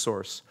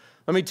resource.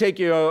 Let me take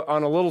you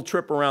on a little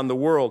trip around the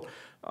world.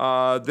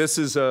 This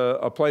is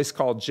a place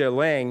called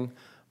Jiling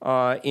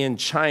in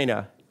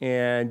China,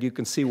 and you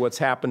can see what's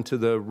happened to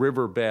the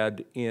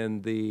riverbed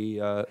in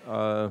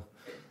the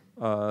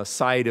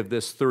site of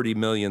this 30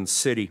 million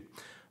city.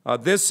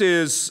 This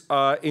is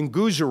in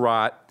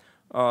Gujarat,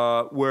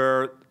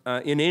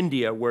 in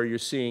India, where you're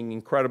seeing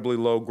incredibly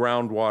low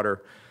groundwater.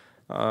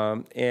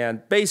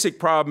 And basic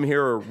problem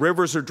here are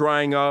rivers are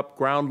drying up,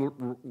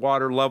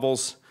 groundwater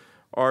levels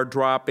are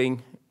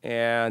dropping,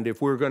 and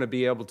if we're going to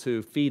be able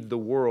to feed the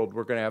world,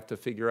 we're going to have to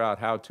figure out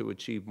how to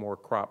achieve more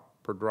crop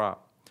per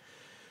drop.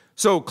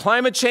 So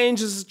climate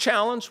change is a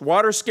challenge,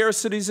 water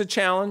scarcity is a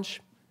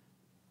challenge,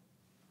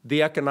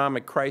 the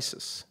economic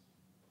crisis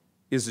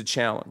is a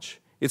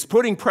challenge. It's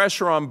putting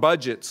pressure on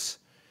budgets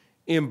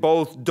in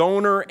both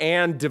donor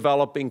and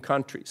developing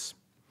countries.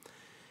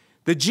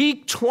 The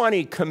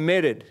G20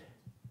 committed,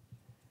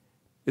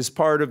 as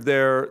part of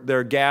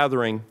their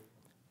gathering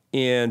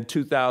in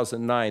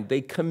 2009,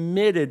 they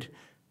committed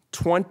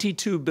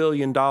 $22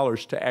 billion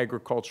to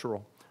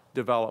agricultural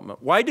development.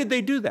 Why did they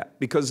do that?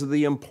 Because of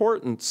the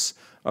importance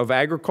of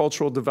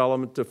agricultural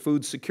development to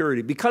food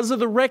security, because of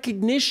the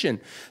recognition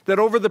that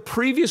over the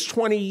previous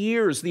 20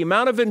 years, the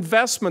amount of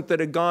investment that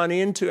had gone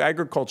into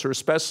agriculture,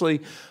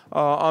 especially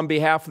on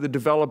behalf of the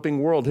developing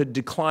world, had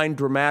declined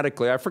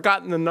dramatically. I've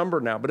forgotten the number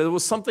now, but it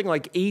was something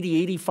like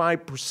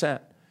 85%.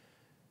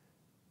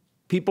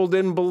 People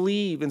didn't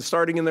believe, and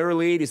starting in the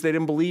early 80s, they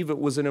didn't believe it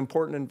was an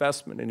important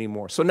investment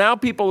anymore. So now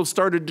people have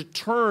started to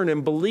turn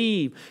and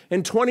believe,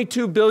 and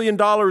 $22 billion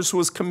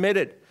was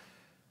committed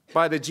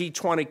by the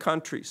G20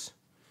 countries.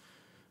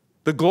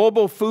 The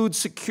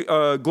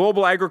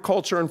Global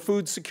Agriculture and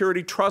Food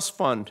Security Trust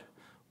Fund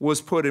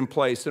was put in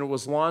place, and it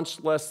was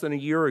launched less than a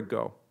year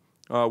ago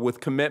with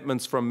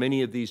commitments from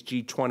many of these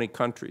G20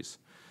 countries.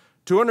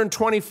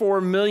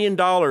 $224 million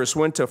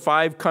went to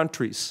 5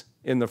 countries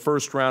in the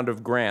first round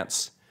of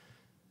grants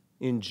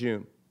in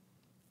June.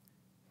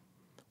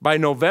 By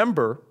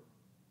November,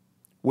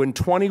 when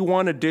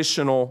 21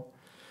 additional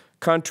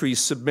countries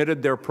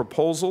submitted their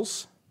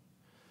proposals,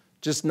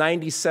 just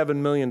 $97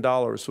 million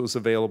was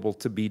available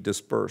to be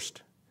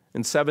dispersed.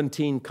 And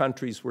 17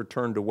 countries were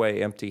turned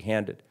away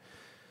empty-handed.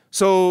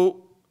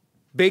 So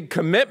big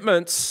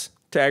commitments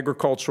to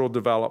agricultural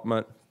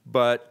development,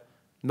 but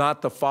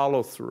not the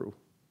follow-through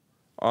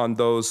on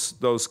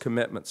those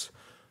commitments.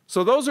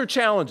 So those are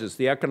challenges: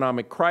 the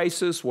economic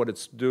crisis, what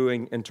it's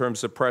doing in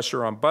terms of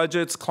pressure on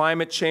budgets,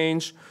 climate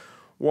change,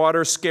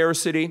 water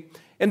scarcity.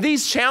 And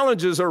these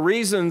challenges are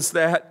reasons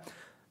that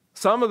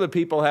some of the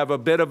people have a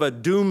bit of a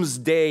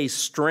doomsday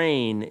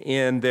strain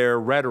in their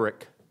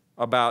rhetoric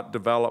about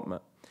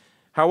development.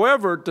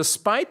 However,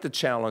 despite the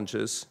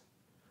challenges,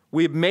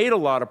 we've made a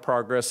lot of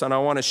progress, and I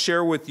want to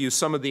share with you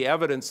some of the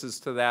evidences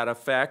to that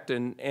effect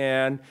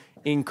and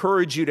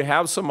encourage you to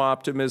have some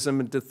optimism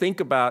and to think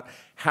about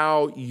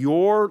how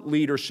your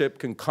leadership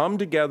can come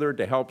together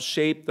to help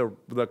shape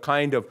the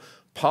kind of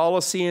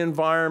policy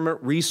environment,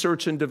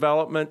 research and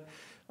development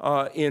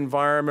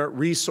environment,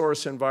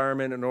 resource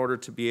environment in order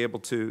to be able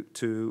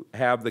to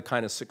have the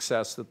kind of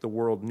success that the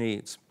world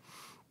needs.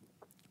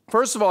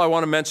 First of all, I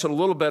want to mention a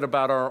little bit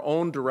about our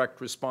own direct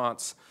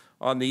response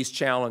on these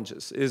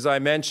challenges. As I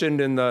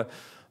mentioned in the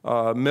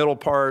middle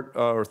part,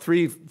 or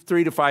three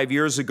to 5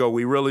 years ago,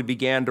 we really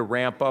began to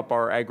ramp up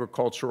our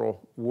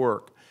agricultural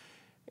work.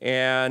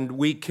 And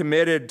we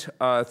committed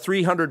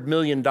 $300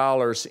 million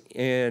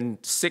in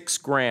 6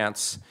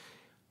 grants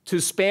to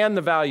span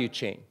the value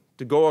chain,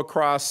 to go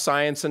across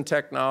science and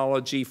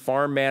technology,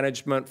 farm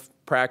management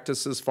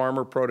practices,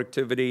 farmer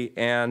productivity,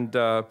 and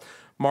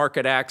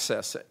market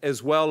access,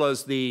 as well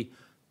as the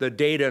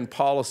data and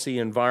policy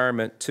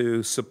environment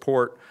to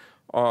support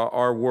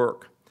our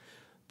work.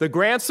 The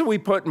grants that we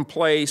put in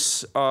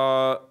place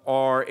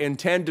are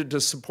intended to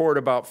support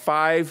about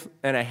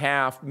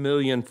 5.5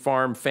 million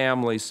farm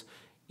families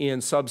in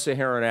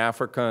sub-Saharan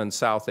Africa and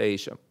South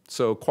Asia.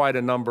 So quite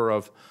a number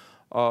of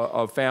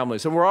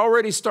families. And we're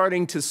already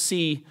starting to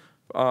see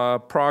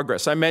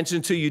progress. I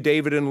mentioned to you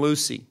David and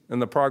Lucy and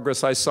the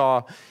progress I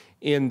saw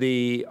in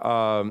the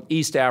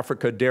East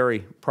Africa Dairy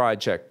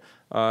Project.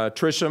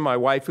 Tricia, my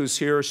wife who's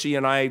here, she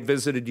and I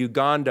visited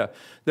Uganda.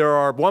 There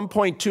are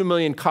 1.2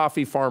 million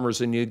coffee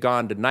farmers in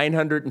Uganda.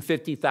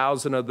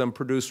 950,000 of them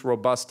produce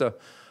Robusta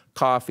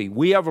coffee.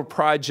 We have a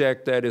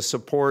project that is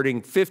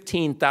supporting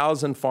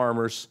 15,000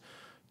 farmers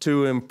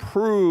to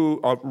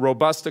improve,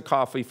 Robusta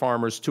coffee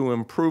farmers, to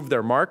improve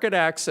their market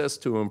access,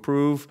 to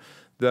improve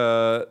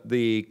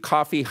the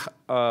coffee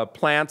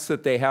plants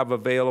that they have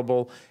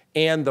available,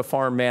 and the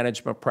farm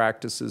management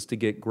practices to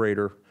get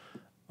greater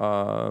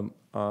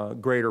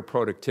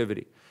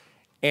productivity.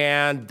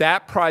 And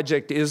that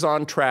project is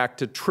on track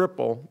to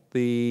triple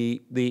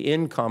the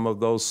income of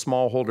those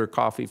smallholder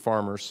coffee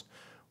farmers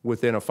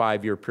within a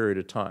 5-year period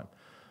of time.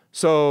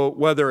 So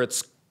whether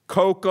it's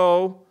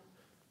cocoa,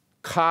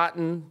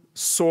 cotton,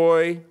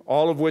 soy,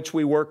 all of which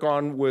we work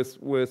on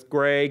with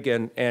Greg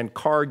and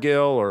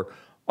Cargill, or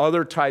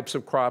other types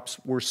of crops,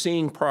 we're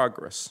seeing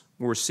progress.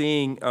 We're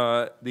seeing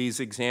these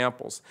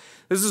examples.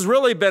 This has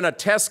really been a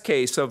test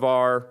case of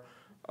our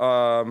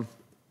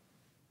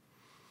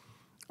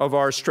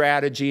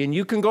strategy, and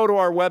you can go to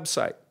our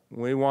website.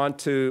 We want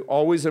to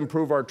always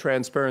improve our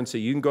transparency.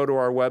 You can go to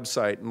our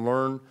website and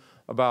learn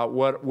about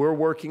what we're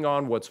working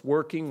on, what's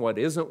working, what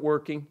isn't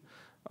working,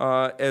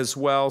 as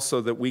well,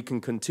 so that we can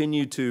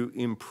continue to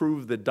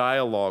improve the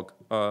dialogue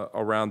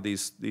around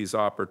these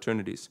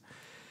opportunities.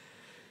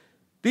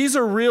 These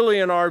are really,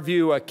 in our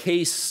view, a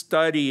case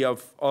study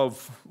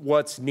of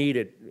what's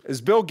needed.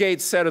 As Bill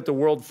Gates said at the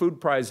World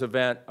Food Prize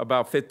event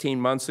about 15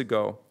 months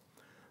ago,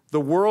 the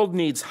world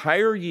needs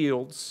higher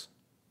yields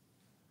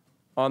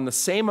on the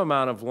same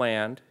amount of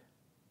land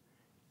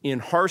in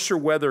harsher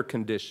weather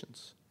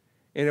conditions.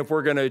 And if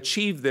we're going to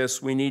achieve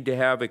this, we need to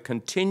have a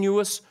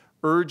continuous,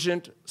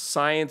 urgent,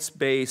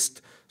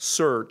 science-based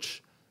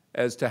search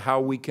as to how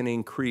we can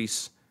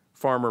increase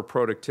farmer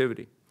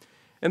productivity.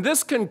 And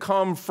this can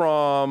come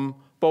from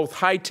both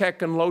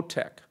high-tech and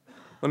low-tech.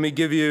 Let me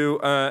give you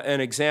an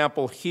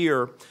example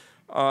here.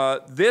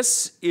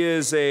 This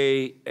is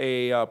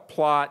a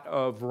plot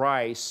of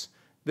rice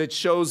that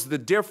shows the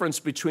difference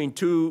between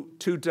two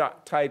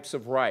types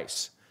of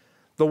rice.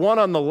 The one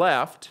on the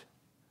left,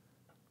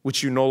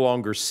 which you no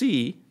longer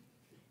see,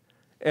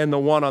 and the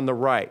one on the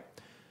right.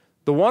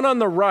 The one on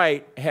the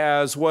right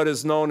has what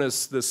is known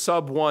as the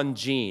sub-1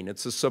 gene.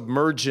 It's a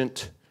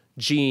submergent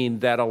gene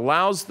that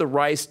allows the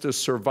rice to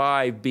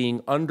survive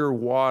being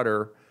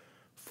underwater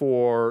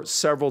for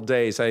several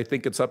days. I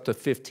think it's up to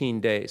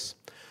 15 days.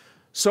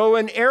 So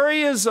in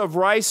areas of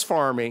rice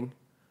farming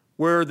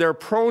where they're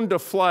prone to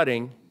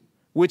flooding,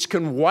 which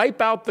can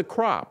wipe out the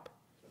crop,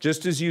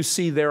 just as you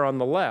see there on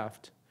the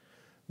left,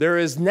 there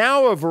is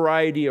now a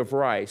variety of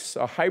rice,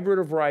 a hybrid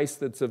of rice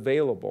that's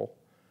available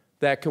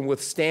that can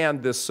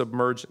withstand this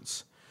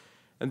submergence.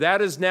 And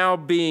that is now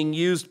being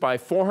used by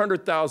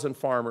 400,000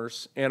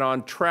 farmers and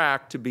on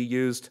track to be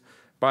used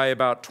by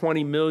about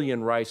 20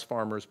 million rice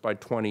farmers by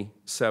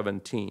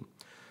 2017.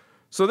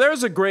 So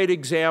there's a great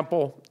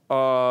example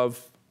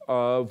of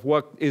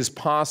what is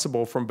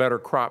possible from better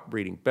crop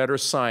breeding, better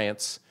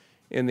science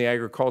in the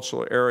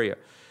agricultural area.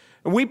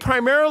 And we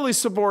primarily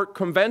support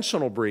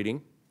conventional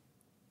breeding,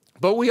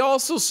 but we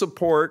also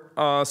support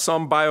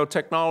some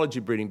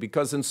biotechnology breeding,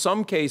 because in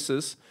some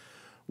cases,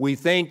 we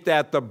think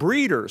that the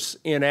breeders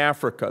in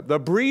Africa, the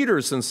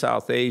breeders in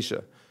South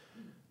Asia,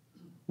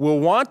 will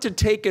want to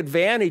take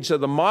advantage of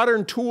the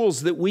modern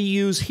tools that we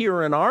use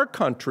here in our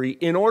country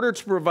in order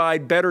to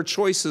provide better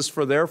choices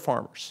for their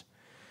farmers.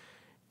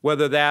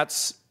 Whether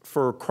that's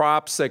for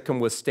crops that can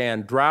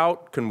withstand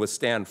drought, can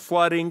withstand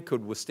flooding,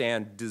 could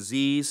withstand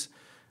disease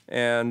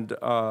and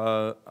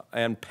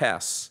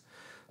pests.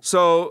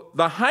 So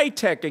the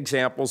high-tech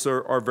examples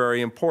are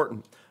very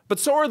important, but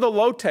so are the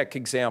low-tech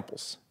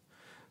examples.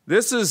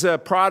 This is a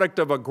product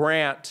of a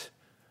grant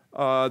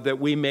that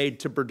we made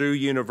to Purdue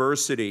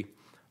University.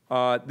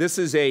 This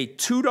is a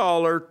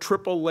 $2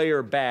 triple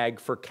layer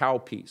bag for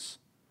cowpeas.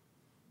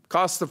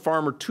 Costs the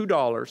farmer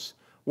 $2.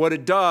 What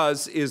it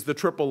does is the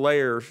triple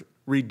layer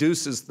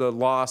reduces the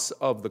loss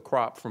of the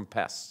crop from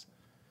pests.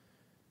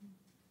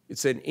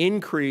 It's an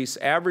increase,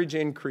 average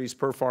increase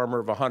per farmer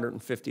of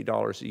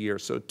 $150 a year.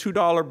 So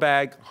 $2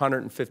 bag,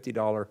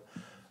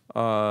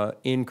 $150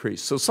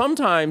 increase. So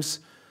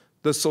sometimes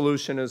the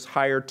solution is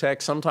higher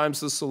tech, sometimes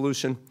the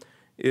solution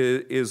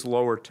is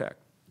lower tech.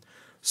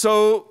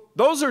 So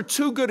those are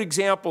two good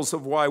examples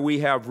of why we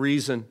have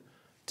reason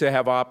to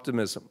have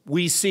optimism.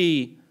 We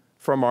see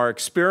from our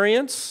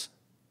experience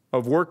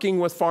of working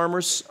with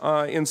farmers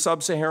in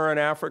sub-Saharan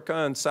Africa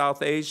and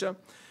South Asia,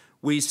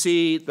 we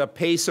see the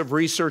pace of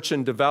research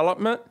and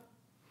development.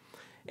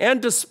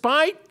 And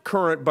despite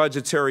current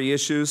budgetary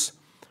issues,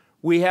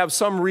 we have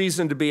some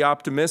reason to be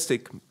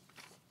optimistic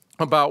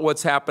about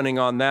what's happening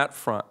on that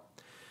front.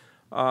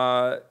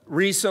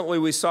 Recently,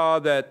 we saw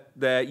that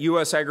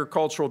U.S.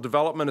 agricultural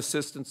development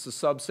assistance to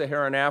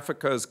sub-Saharan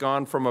Africa has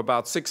gone from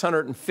about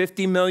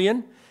 $650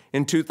 million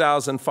in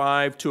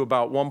 2005 to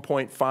about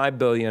 $1.5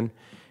 billion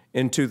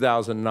in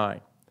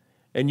 2009.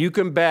 And you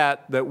can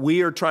bet that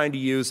we are trying to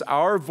use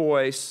our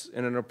voice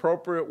in an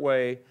appropriate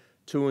way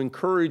to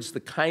encourage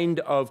the kind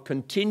of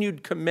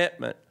continued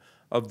commitment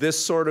of this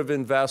sort of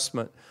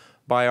investment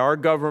by our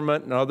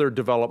government and other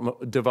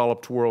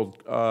developed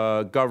world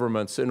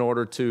governments in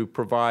order to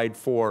provide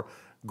for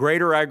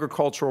greater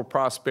agricultural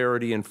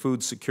prosperity and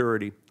food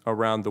security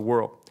around the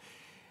world.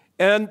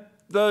 And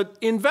the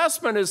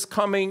investment is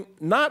coming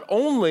not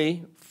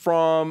only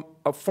from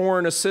a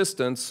foreign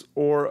assistance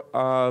or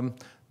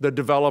the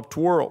developed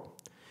world.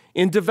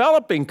 In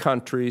developing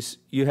countries,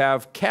 you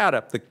have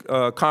CADP,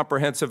 the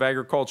Comprehensive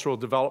Agricultural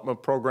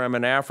Development Program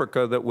in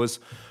Africa, that was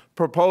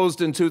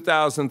proposed in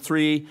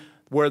 2003,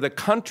 where the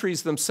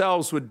countries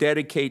themselves would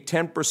dedicate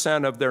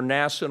 10% of their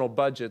national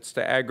budgets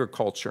to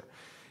agriculture,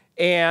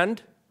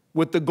 and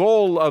with the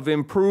goal of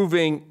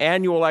improving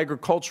annual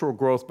agricultural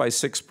growth by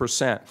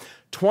 6%.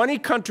 20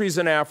 countries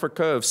in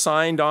Africa have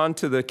signed on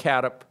to the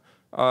CADP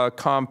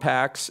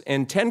compacts,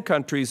 and 10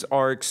 countries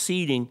are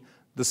exceeding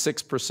the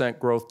 6%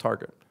 growth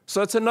target. So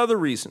that's another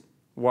reason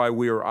why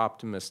we are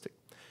optimistic.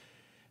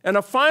 And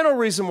a final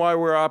reason why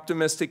we're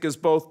optimistic is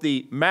both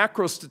the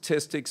macro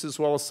statistics as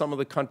well as some of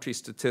the country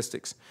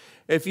statistics.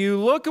 If you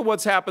look at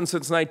what's happened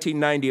since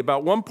 1990,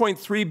 about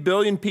 1.3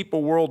 billion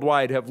people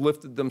worldwide have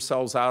lifted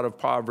themselves out of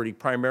poverty,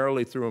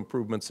 primarily through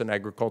improvements in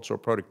agricultural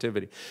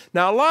productivity.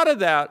 Now, a lot of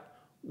that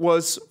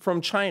was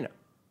from China,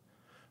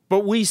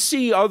 but we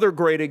see other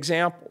great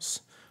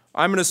examples.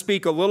 I'm going to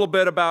speak a little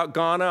bit about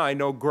Ghana. I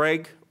know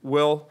Greg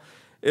will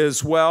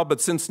as well,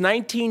 but since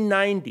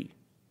 1990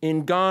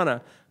 in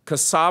Ghana,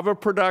 cassava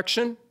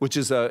production, which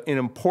is an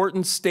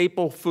important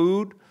staple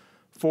food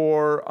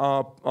for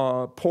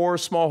poor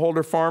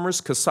smallholder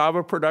farmers,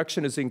 cassava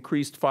production has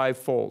increased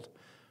 5-fold.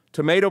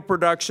 Tomato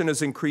production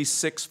has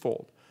increased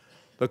 6-fold.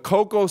 The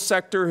cocoa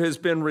sector has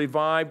been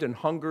revived and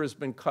hunger has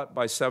been cut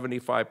by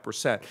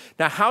 75%.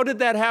 Now, how did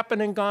that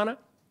happen in Ghana?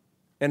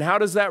 And how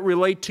does that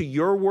relate to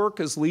your work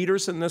as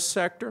leaders in this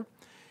sector?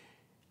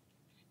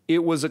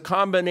 It was a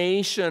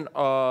combination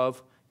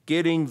of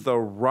getting the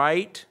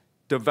right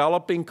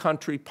developing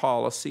country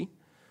policy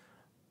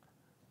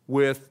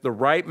with the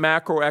right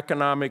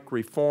macroeconomic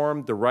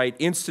reform, the right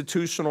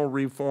institutional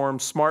reform,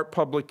 smart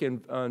public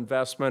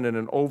investment, and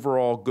an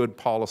overall good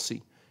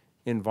policy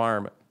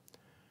environment.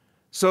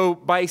 So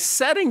by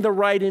setting the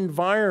right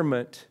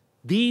environment,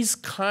 these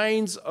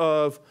kinds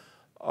of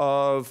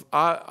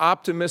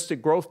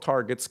optimistic growth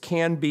targets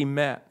can be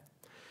met.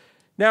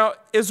 Now,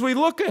 as we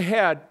look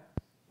ahead,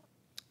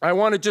 I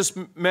want to just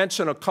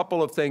mention a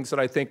couple of things that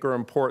I think are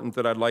important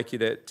that I'd like you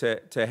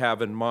to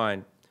have in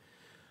mind.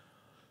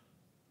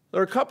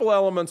 There are a couple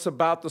elements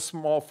about the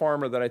small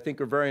farmer that I think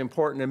are very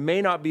important and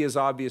may not be as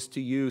obvious to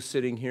you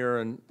sitting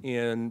here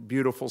in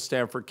beautiful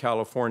Stanford,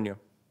 California.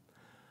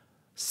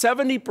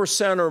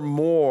 70% or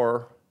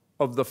more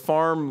of the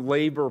farm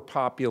labor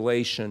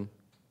population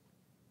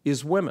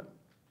is women.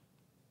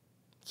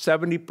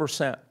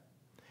 70%.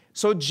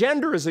 So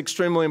gender is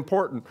extremely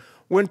important.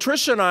 When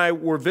Tricia and I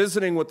were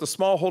visiting with the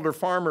smallholder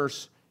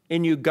farmers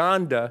in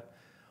Uganda,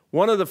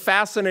 one of the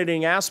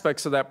fascinating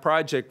aspects of that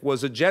project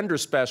was a gender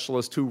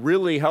specialist who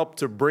really helped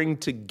to bring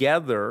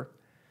together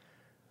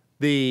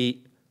the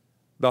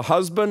the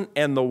husband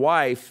and the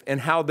wife, and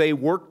how they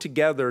work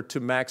together to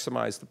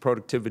maximize the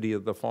productivity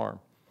of the farm,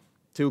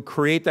 to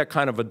create that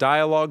kind of a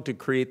dialogue, to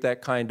create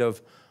that kind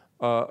of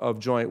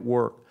joint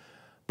work.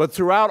 But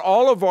throughout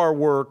all of our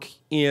work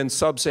in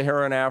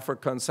sub-Saharan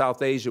Africa and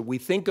South Asia, we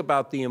think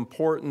about the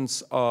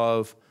importance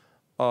of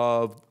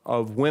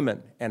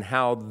women and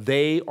how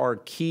they are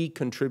key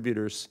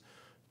contributors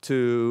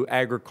to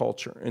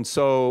agriculture. And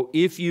so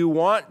if you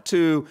want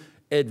to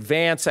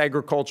advance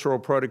agricultural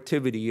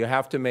productivity, you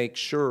have to make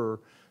sure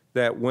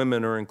that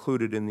women are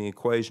included in the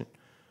equation.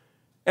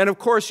 And of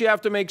course, you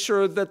have to make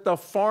sure that the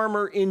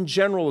farmer in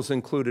general is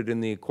included in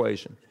the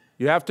equation.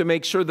 You have to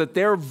make sure that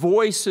their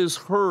voice is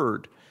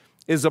heard,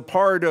 is a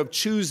part of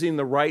choosing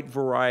the right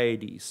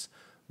varieties,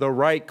 the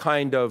right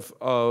kind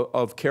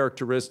of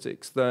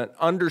characteristics, the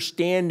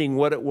understanding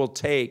what it will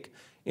take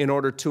in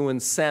order to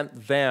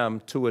incent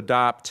them to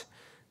adopt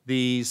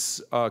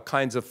these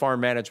kinds of farm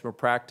management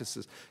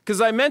practices.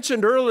 Because as I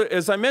mentioned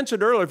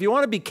earlier, if you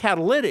want to be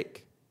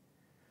catalytic,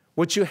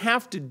 what you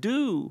have to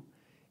do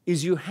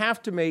is you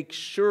have to make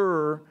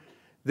sure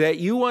that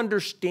you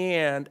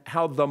understand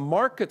how the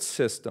market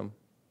system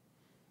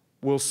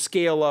will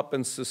scale up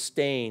and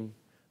sustain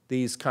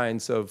these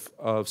kinds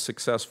of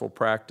successful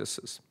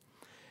practices.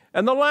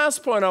 And the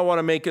last point I want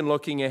to make in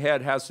looking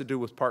ahead has to do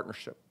with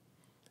partnership.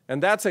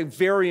 And that's a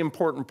very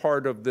important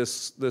part of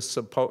this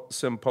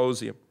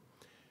symposium.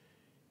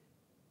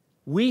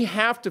 We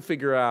have to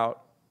figure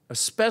out,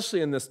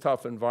 especially in this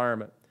tough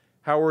environment,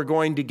 how we're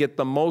going to get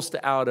the most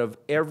out of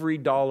every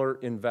dollar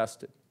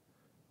invested.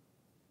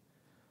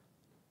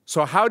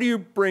 So how do you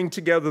bring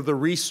together the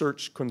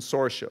research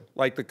consortia,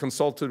 like the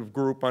Consultative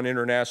Group on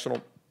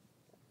International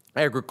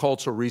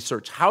Agricultural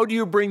Research? How do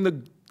you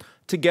bring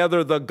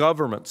together the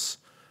governments,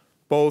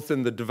 both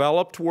in the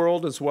developed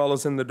world as well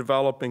as in the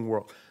developing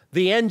world?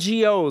 The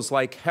NGOs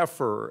like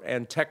Heifer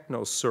and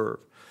TechnoServe,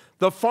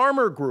 the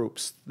farmer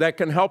groups that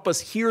can help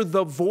us hear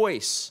the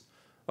voice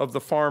of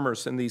the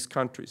farmers in these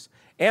countries,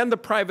 and the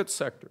private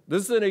sector.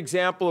 This is an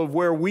example of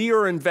where we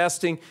are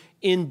investing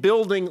in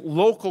building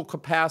local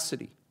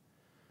capacity.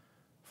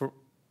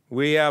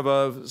 We have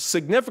a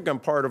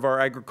significant part of our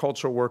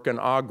agricultural work in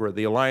AGRA,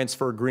 the Alliance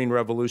for a Green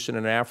Revolution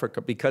in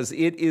Africa, because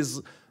it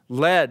is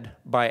led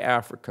by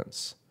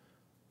Africans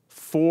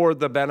for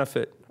the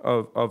benefit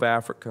of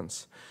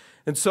Africans.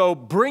 And so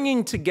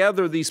bringing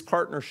together these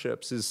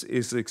partnerships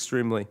is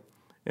extremely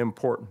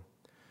important.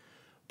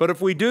 But if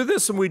we do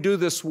this and we do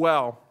this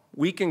well,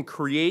 we can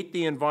create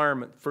the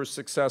environment for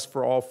success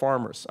for all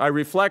farmers. I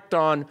reflect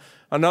on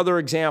another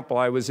example.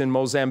 I was in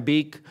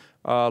Mozambique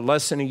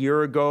less than a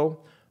year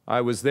ago.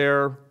 I was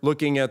there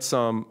looking at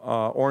some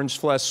orange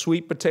flesh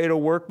sweet potato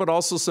work, but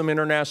also some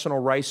International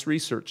Rice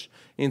Research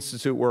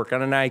Institute work.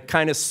 And I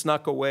kind of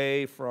snuck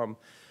away from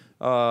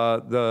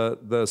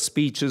the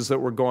speeches that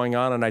were going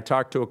on, and I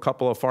talked to a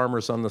couple of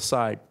farmers on the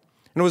side.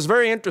 And it was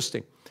very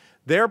interesting.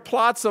 Their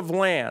plots of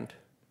land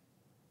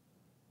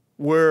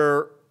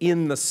were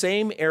in the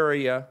same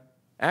area,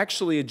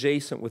 actually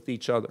adjacent with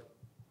each other.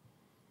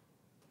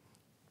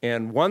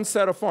 And one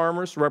set of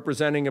farmers,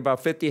 representing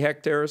about 50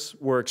 hectares,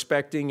 were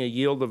expecting a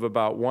yield of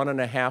about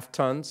 1.5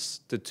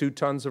 tons to 2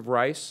 tons of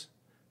rice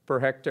per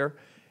hectare.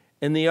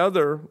 And the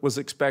other was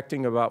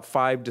expecting about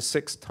 5 to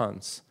 6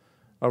 tons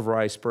of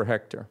rice per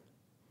hectare,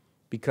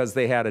 because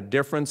they had a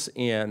difference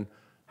in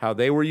how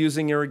they were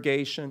using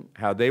irrigation,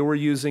 how they were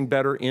using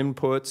better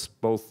inputs,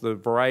 both the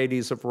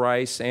varieties of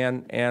rice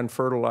and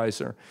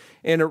fertilizer.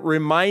 And it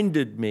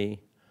reminded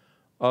me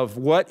of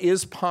what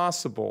is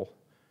possible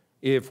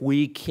if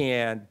we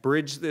can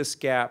bridge this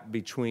gap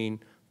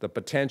between the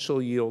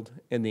potential yield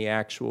and the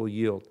actual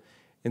yield.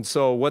 And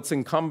so what's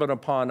incumbent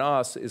upon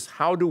us is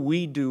how do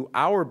we do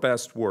our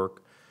best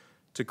work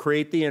to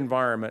create the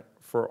environment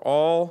for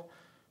all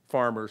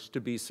farmers to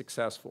be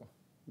successful,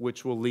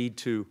 which will lead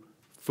to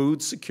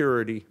food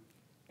security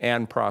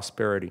and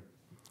prosperity.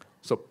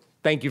 So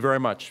thank you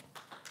very much.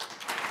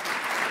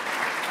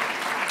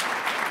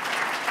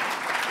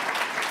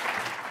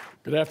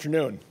 Good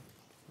afternoon.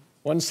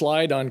 One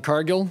slide on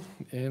Cargill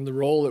and the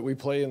role that we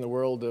play in the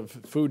world of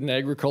food and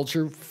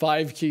agriculture.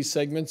 5 key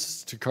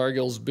segments to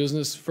Cargill's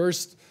business.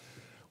 First,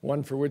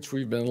 one for which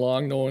we've been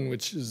long known,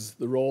 which is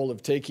the role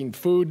of taking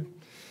food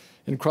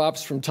and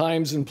crops from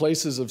times and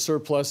places of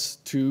surplus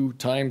to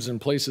times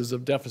and places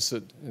of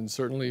deficit. And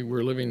certainly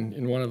we're living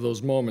in one of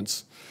those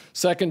moments.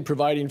 Second,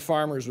 providing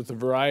farmers with a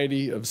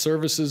variety of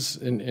services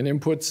and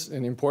inputs,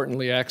 and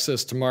importantly,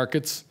 access to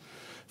markets.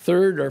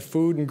 Third, our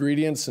food,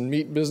 ingredients, and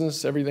meat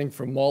business, everything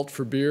from malt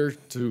for beer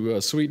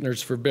to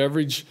sweeteners for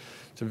beverage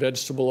to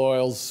vegetable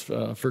oils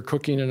for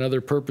cooking and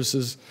other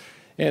purposes,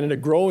 and a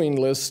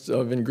growing list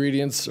of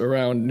ingredients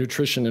around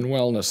nutrition and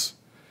wellness.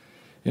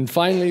 And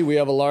finally, we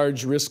have a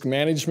large risk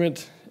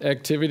management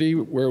activity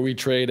where we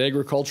trade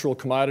agricultural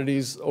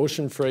commodities,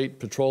 ocean freight,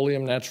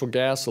 petroleum, natural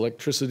gas,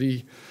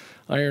 electricity,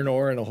 iron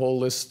ore, and a whole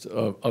list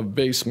of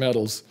base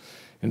metals.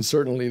 And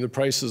certainly the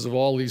prices of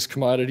all these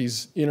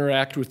commodities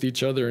interact with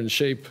each other and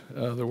shape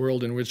the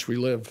world in which we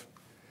live.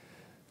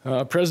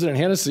 President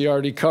Hennessy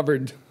already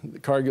covered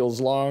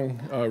Cargill's long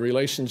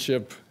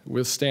relationship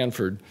with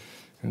Stanford,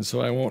 and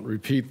so I won't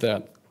repeat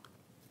that.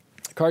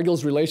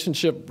 Cargill's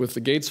relationship with the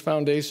Gates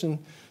Foundation,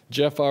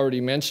 Jeff already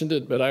mentioned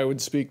it, but I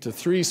would speak to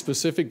 3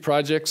 specific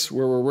projects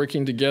where we're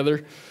working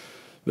together.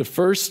 The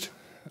first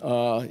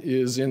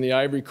is in the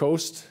Ivory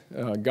Coast,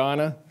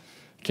 Ghana,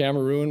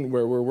 Cameroon,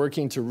 where we're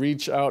working to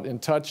reach out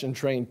and touch and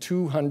train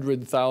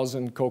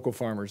 200,000 cocoa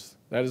farmers.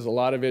 That is a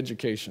lot of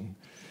education.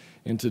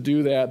 And to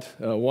do that,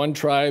 one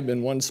tribe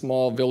and one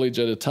small village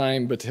at a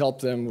time, but to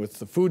help them with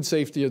the food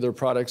safety of their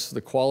products,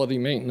 the quality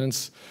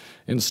maintenance,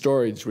 and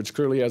storage, which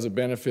clearly has a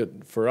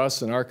benefit for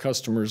us and our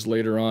customers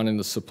later on in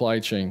the supply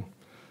chain.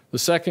 The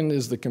second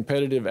is the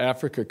Competitive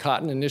Africa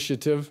Cotton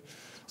Initiative.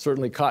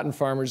 Certainly cotton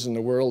farmers in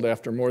the world,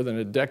 after more than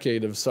a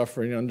decade of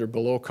suffering under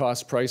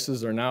below-cost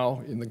prices, are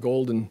now in the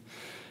golden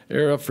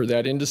era for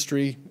that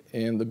industry,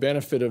 and the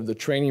benefit of the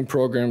training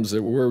programs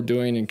that we're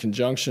doing in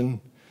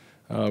conjunction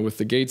with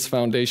the Gates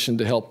Foundation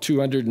to help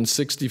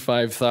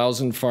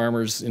 265,000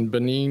 farmers in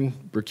Benin,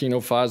 Burkina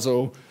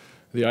Faso,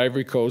 the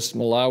Ivory Coast,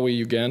 Malawi,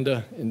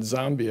 Uganda, and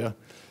Zambia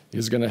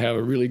is going to have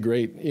a really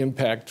great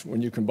impact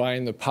when you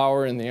combine the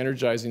power and the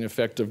energizing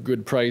effect of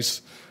good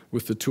price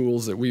with the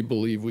tools that we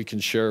believe we can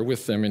share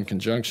with them in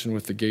conjunction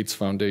with the Gates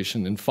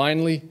Foundation. And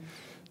finally,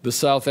 the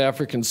South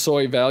African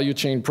Soy Value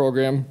Chain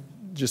Program,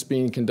 just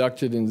being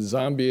conducted in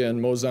Zambia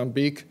and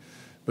Mozambique.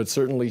 But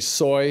certainly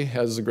soy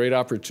has a great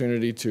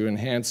opportunity to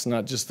enhance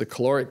not just the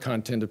caloric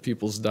content of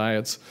people's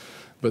diets,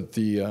 but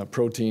the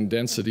protein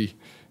density.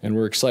 And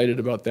we're excited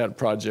about that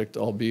project,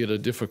 albeit a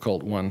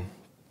difficult one.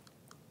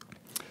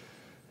 I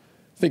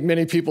think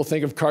many people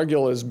think of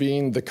Cargill as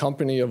being the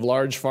company of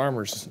large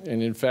farmers.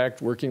 And in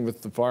fact, working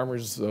with the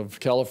farmers of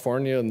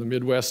California and the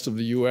Midwest of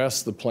the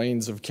US, the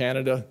plains of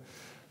Canada,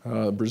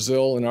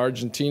 Brazil and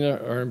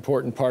Argentina are an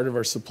important part of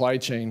our supply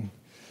chain.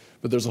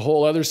 But there's a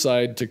whole other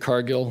side to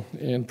Cargill,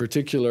 and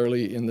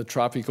particularly in the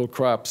tropical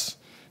crops.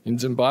 In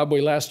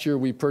Zimbabwe last year,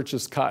 we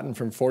purchased cotton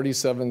from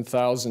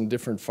 47,000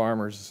 different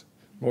farmers,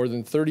 more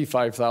than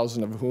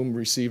 35,000 of whom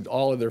received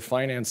all of their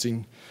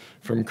financing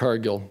from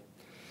Cargill.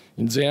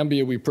 In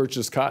Zambia, we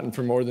purchased cotton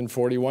from more than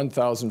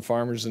 41,000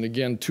 farmers, and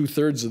again,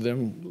 2/3 of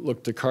them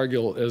looked to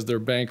Cargill as their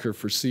banker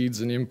for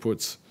seeds and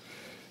inputs.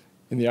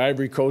 In the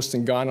Ivory Coast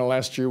and Ghana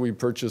last year, we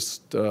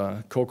purchased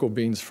cocoa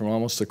beans from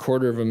almost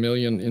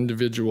 250,000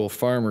 individual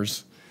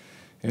farmers.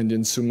 And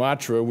in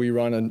Sumatra, we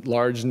run a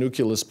large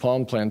nucleus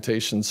palm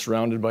plantation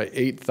surrounded by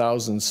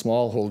 8,000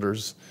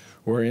 smallholders,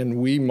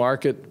 wherein we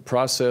market,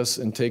 process,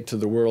 and take to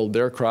the world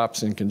their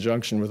crops in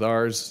conjunction with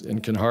ours,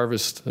 and can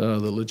harvest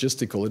the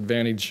logistical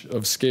advantage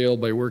of scale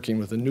by working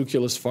with a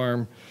nucleus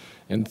farm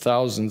and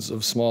thousands of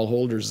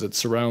smallholders that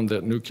surround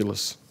that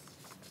nucleus.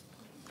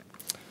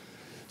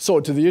 So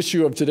to the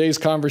issue of today's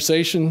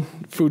conversation,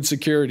 food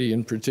security,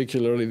 and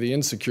particularly the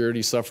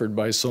insecurity suffered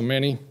by so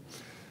many.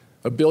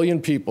 1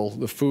 billion people,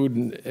 the Food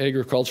and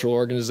Agricultural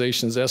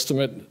Organization's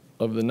estimate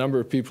of the number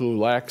of people who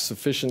lack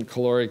sufficient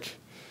caloric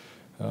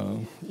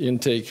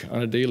intake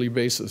on a daily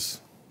basis.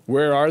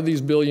 Where are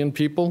these billion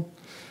people?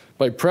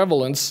 By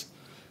prevalence,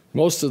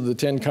 most of the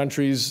 10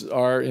 countries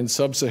are in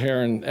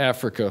sub-Saharan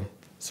Africa.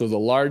 So the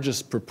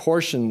largest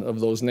proportion of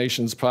those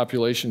nations'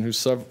 population who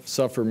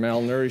suffer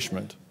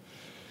malnourishment.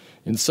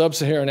 In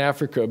sub-Saharan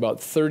Africa,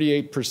 about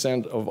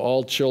 38% of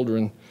all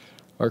children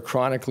are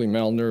chronically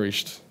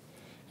malnourished.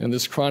 And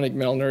this chronic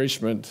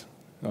malnourishment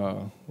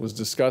was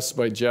discussed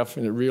by Jeff,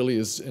 and it really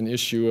is an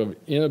issue of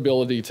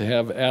inability to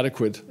have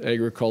adequate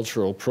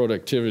agricultural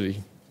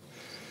productivity.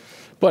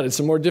 But it's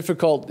a more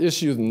difficult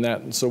issue than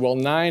that. And so while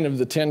 9 of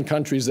the 10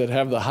 countries that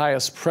have the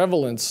highest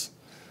prevalence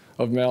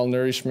of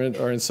malnourishment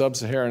are in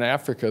sub-Saharan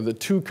Africa, the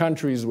 2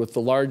 countries with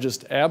the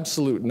largest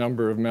absolute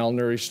number of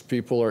malnourished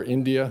people are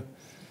India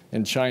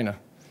and China.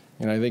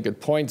 And I think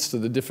it points to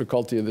the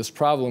difficulty of this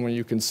problem when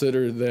you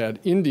consider that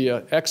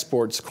India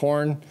exports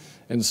corn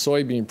and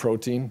soybean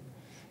protein,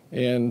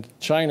 and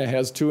China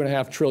has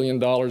 $2.5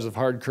 trillion of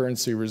hard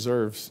currency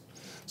reserves.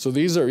 So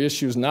these are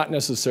issues not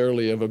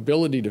necessarily of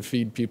ability to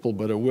feed people,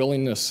 but a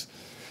willingness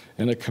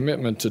and a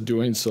commitment to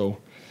doing so.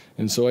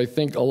 And so I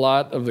think a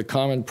lot of the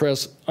common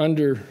press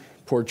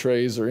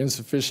under-portrays or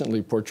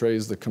insufficiently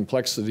portrays the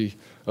complexity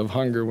of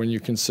hunger when you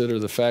consider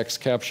the facts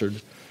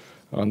captured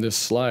on this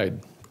slide.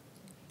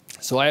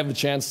 So I have a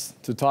chance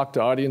to talk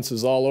to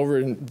audiences all over.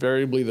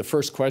 Invariably, the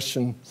first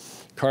question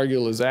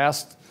Cargill is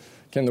asked,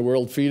 can the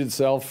world feed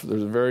itself?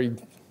 There's a very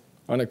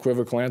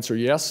unequivocal answer,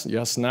 yes.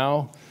 Yes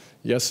now,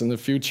 yes in the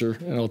future.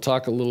 And I'll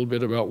talk a little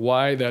bit about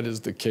why that is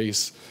the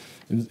case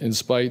in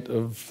spite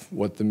of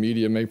what the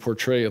media may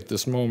portray at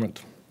this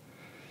moment.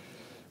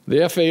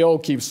 The FAO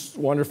keeps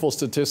wonderful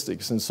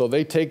statistics, and so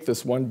they take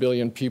this 1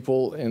 billion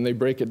people and they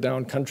break it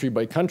down country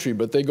by country,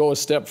 but they go a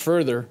step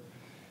further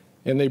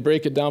and they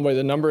break it down by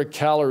the number of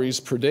calories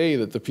per day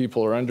that the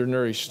people are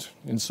undernourished.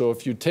 And so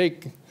if you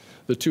take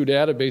the 2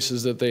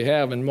 databases that they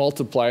have and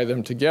multiply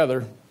them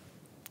together,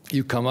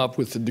 you come up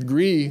with the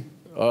degree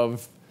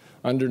of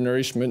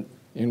undernourishment,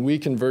 and we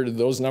converted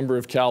those number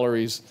of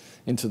calories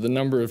into the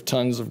number of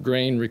tons of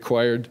grain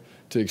required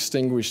to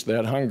extinguish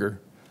that hunger.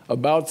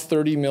 About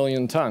 30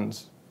 million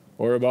tons,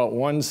 or about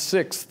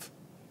 1/6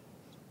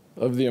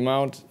 of the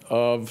amount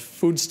of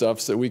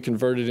foodstuffs that we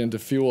converted into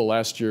fuel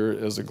last year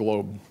as a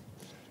globe.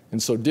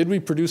 And so did we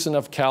produce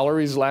enough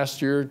calories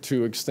last year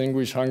to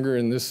extinguish hunger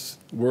in this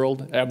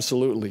world?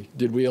 Absolutely.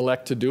 Did we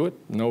elect to do it?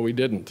 No, we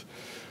didn't.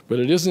 But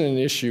it isn't an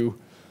issue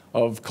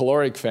of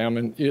caloric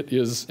famine, it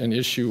is an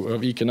issue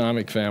of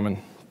economic famine.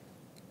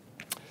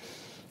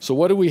 So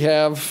what do we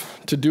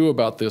have to do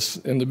about this?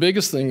 And the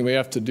biggest thing we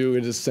have to do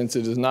is, since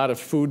it is not a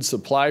food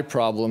supply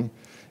problem,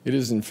 it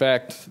is in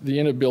fact the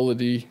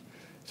inability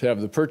to have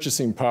the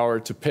purchasing power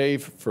to pay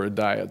for a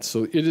diet.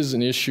 So it is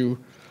an issue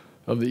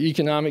of the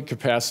economic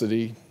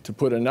capacity to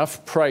put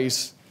enough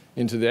price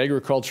into the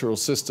agricultural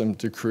system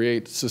to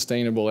create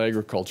sustainable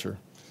agriculture.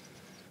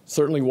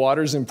 Certainly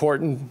water is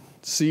important,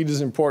 seed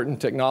is important,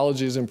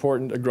 technology is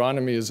important,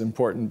 agronomy is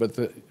important, but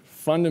the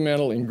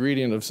fundamental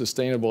ingredient of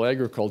sustainable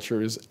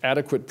agriculture is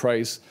adequate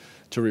price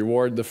to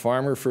reward the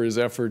farmer for his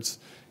efforts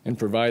and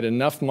provide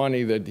enough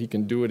money that he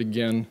can do it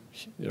again,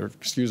 or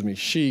excuse me,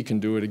 she can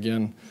do it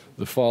again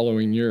the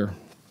following year.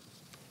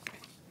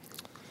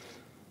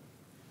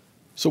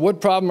 So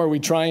what problem are we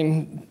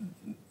trying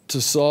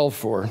to solve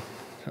for?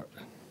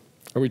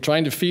 Are we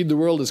trying to feed the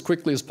world as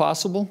quickly as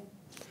possible?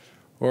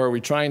 Or are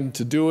we trying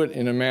to do it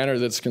in a manner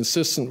that's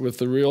consistent with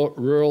the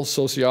rural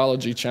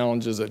sociology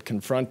challenges that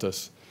confront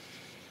us?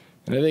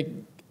 And I think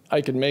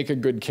I could make a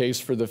good case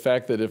for the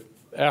fact that if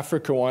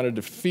Africa wanted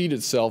to feed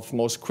itself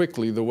most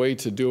quickly, the way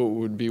to do it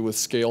would be with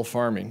scale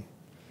farming.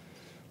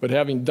 But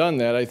having done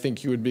that, I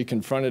think you would be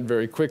confronted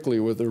very quickly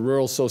with a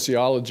rural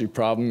sociology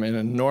problem and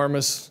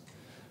enormous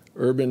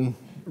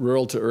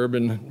rural to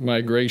urban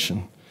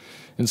migration.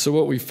 And so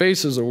what we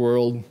face as a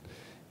world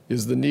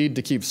is the need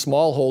to keep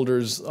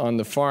smallholders on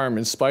the farm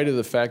in spite of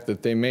the fact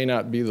that they may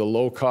not be the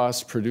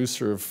low-cost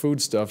producer of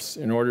foodstuffs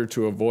in order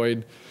to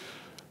avoid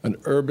an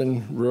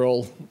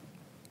urban-rural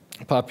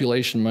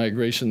population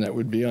migration that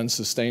would be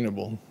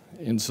unsustainable.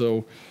 And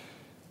so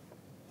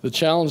the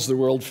challenge the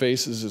world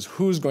faces is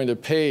who's going to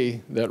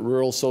pay that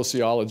rural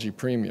sociology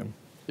premium?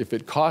 If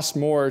it costs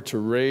more to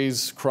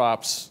raise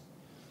crops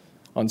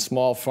on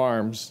small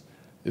farms,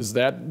 is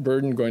that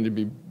burden going to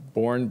be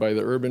borne by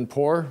the urban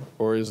poor,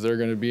 or is there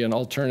going to be an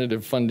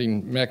alternative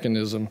funding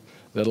mechanism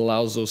that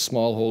allows those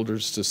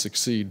smallholders to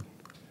succeed?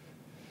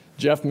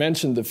 Jeff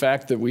mentioned the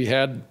fact that we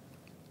had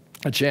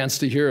a chance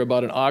to hear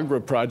about an agra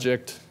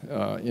project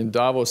in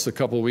Davos a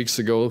couple of weeks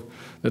ago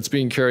that's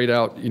being carried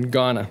out in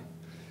Ghana.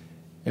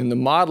 And the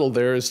model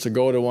there is to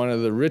go to one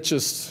of the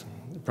richest,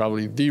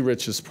 probably the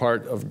richest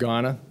part of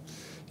Ghana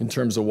in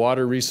terms of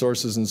water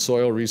resources and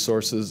soil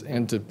resources,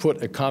 and to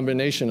put a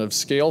combination of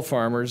scale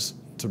farmers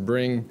to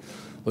bring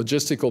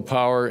logistical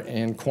power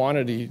and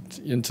quantity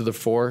into the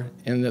fore,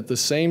 and at the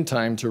same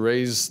time to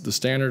raise the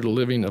standard of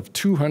living of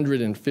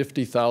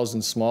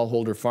 250,000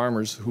 smallholder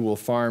farmers who will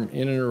farm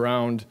in and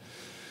around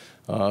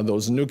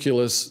those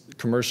nucleus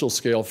commercial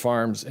scale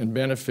farms and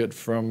benefit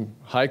from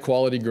high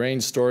quality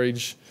grain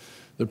storage,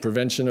 the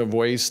prevention of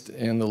waste,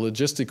 and the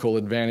logistical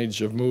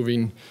advantage of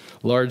moving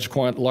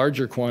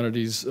larger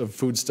quantities of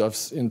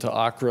foodstuffs into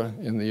Accra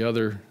and the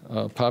other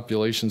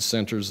population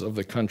centers of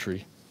the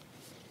country.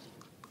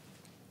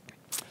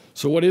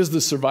 So what is the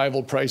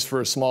survival price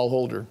for a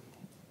smallholder?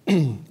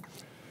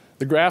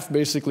 The graph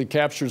basically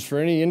captures for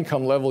any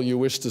income level you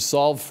wish to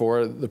solve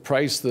for the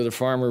price that a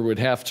farmer would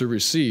have to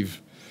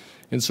receive.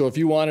 And so if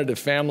you wanted a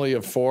family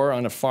of 4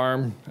 on a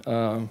farm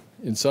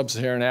in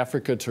sub-Saharan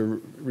Africa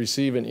to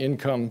receive an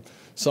income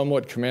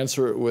somewhat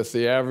commensurate with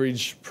the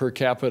average per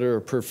capita or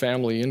per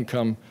family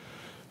income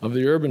of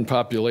the urban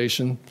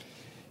population,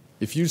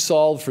 if you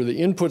solved for the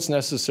inputs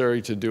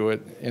necessary to do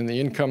it and the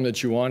income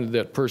that you wanted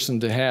that person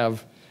to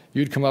have,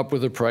 you'd come up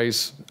with a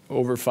price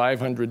over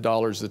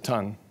 $500 a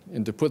ton.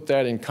 And to put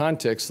that in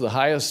context, the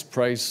highest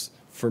price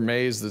for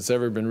maize that's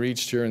ever been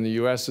reached here in the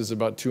US is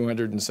about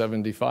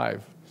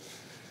 $275.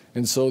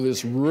 And so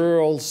this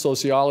rural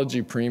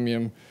sociology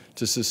premium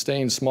to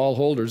sustain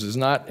smallholders is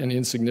not an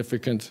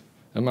insignificant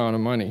amount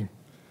of money.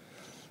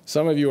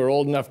 Some of you are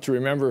old enough to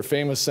remember a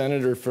famous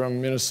senator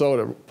from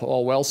Minnesota,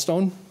 Paul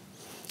Wellstone,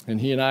 and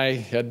he and I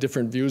had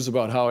different views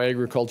about how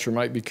agriculture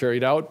might be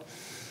carried out,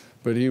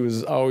 but he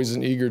was always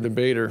an eager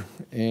debater.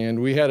 And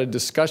we had a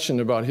discussion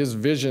about his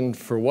vision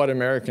for what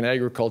American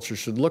agriculture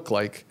should look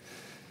like.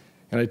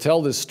 And I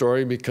tell this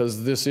story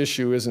because this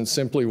issue isn't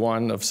simply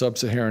one of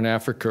sub-Saharan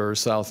Africa or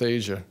South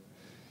Asia.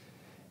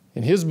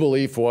 And his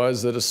belief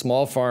was that a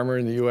small farmer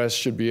in the US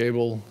should be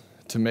able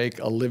to make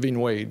a living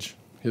wage,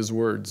 his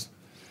words.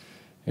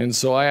 And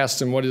so I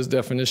asked him what his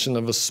definition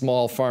of a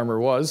small farmer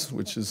was,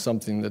 which is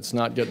something that's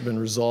not yet been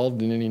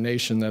resolved in any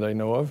nation that I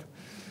know of.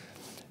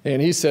 And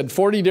he said,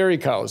 40 dairy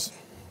cows.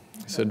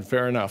 I said,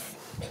 fair enough.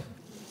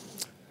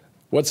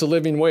 What's a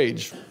living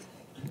wage?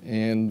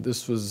 And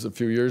this was a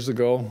few years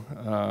ago.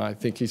 I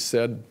think he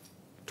said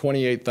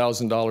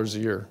 $28,000 a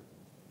year.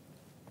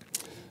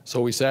 So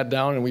we sat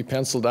down and we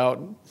penciled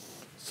out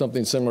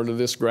something similar to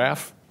this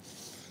graph.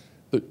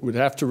 that would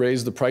have to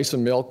raise the price of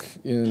milk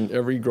in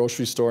every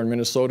grocery store in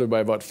Minnesota by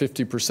about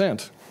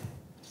 50%.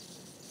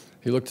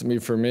 He looked at me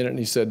for a minute and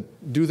he said,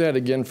 "Do that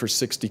again for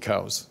 60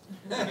 cows."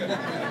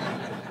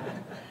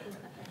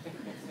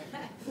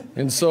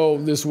 And so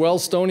this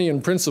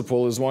Wellstonian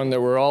principle is one that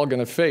we're all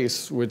going to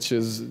face, which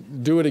is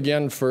do it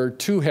again for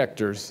 2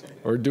 hectares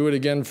or do it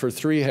again for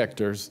 3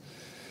 hectares.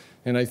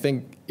 And I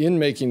think in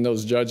making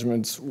those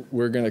judgments,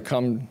 we're going to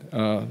come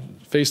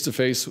face to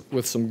face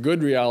with some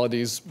good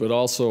realities, but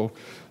also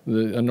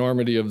the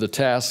enormity of the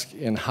task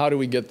and how do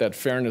we get that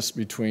fairness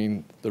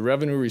between the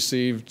revenue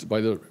received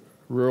by the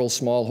rural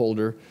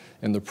smallholder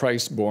and the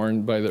price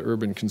borne by the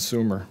urban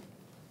consumer.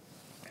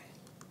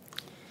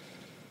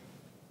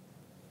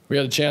 We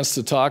had a chance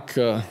to talk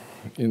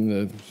in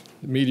the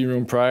meeting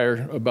room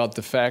prior about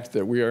the fact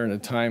that we are in a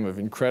time of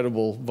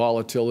incredible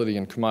volatility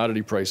in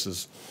commodity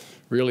prices,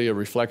 really a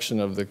reflection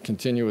of the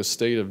continuous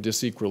state of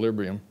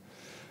disequilibrium.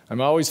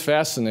 I'm always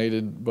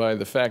fascinated by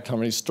the fact how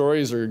many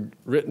stories are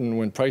written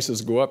when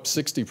prices go up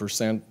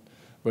 60%,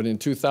 but in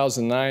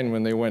 2009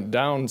 when they went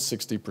down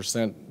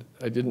 60%,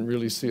 I didn't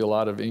really see a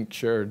lot of ink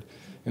shared.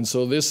 And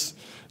so this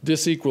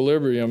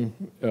disequilibrium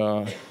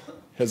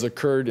has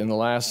occurred in the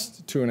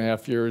last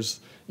 2.5 years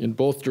in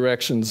both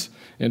directions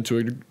and to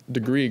a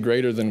degree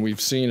greater than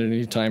we've seen at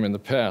any time in the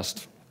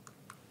past.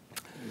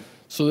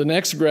 So the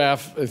next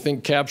graph, I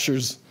think,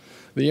 captures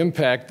the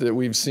impact that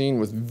we've seen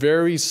with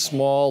very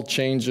small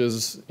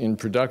changes in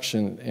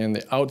production and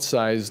the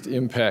outsized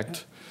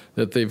impact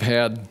that they've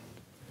had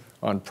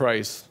on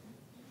price.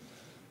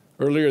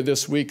 Earlier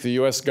this week, the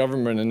US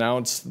government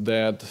announced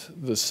that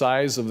the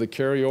size of the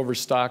carryover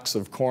stocks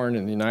of corn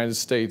in the United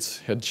States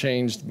had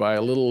changed by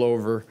a little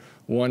over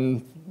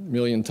 1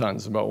 million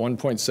tons, about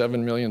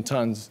 1.7 million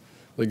tons.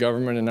 The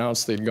government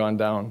announced they'd gone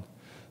down.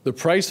 The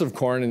price of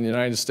corn in the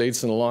United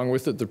States, and along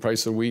with it, the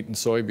price of wheat and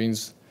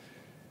soybeans,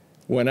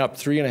 went up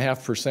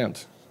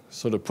 3.5%.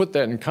 So to put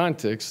that in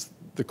context,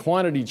 the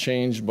quantity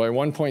changed by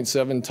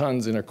 1.7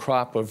 tons in a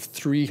crop of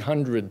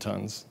 300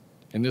 tons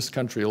in this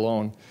country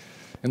alone.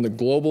 And the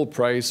global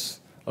price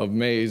of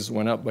maize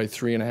went up by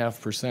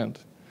 3.5%.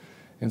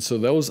 And so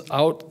those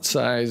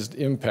outsized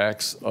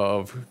impacts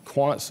of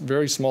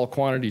very small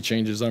quantity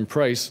changes on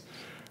price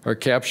are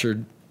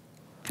captured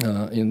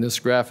in this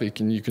graphic.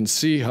 And you can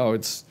see how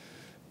it's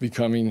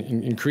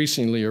becoming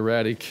increasingly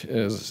erratic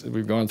as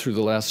we've gone through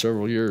the last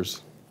several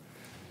years.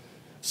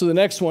 So the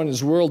next one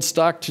is world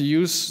stock to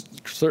use.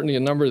 Certainly a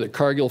number that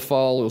Cargill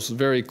follows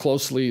very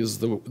closely is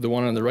the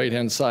one on the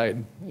right-hand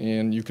side.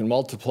 And you can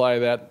multiply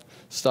that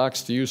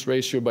stocks to use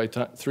ratio by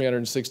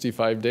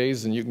 365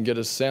 days, and you can get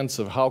a sense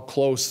of how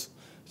close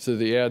to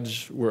the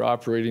edge we're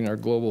operating our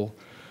global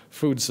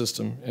food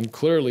system. And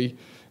clearly,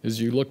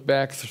 as you look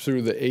back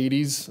through the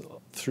 80s,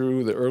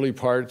 through the early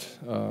part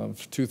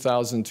of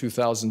 2000,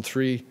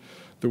 2003,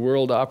 the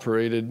world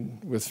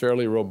operated with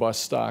fairly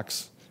robust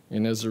stocks.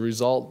 And as a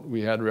result,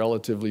 we had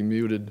relatively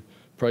muted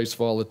price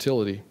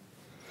volatility.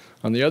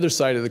 On the other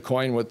side of the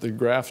coin, what the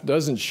graph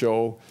doesn't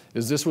show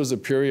is this was a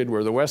period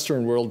where the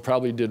Western world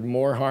probably did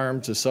more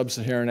harm to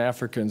sub-Saharan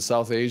Africa and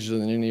South Asia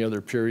than any other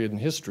period in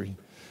history,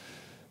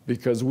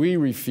 because we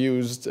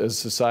refused as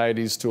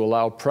societies to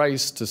allow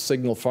price to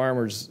signal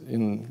farmers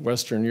in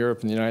Western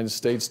Europe and the United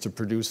States to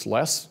produce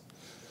less.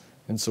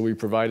 And so we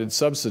provided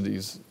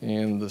subsidies.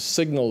 And the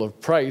signal of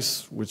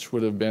price, which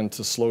would have been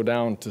to slow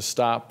down, to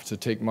stop, to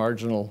take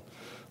marginal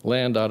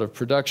land out of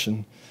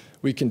production,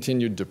 we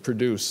continued to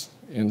produce.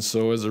 And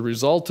so as a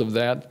result of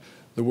that,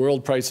 the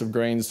world price of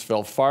grains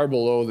fell far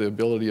below the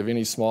ability of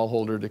any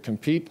smallholder to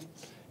compete,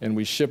 and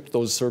we shipped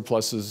those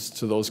surpluses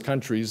to those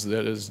countries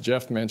that, as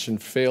Jeff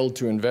mentioned, failed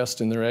to invest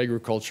in their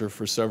agriculture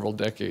for several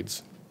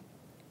decades.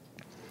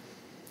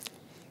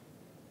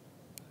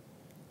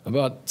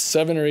 About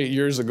 7 or 8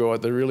 years ago,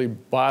 at the really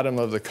bottom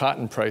of the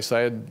cotton price, I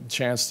had a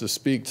chance to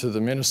speak to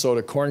the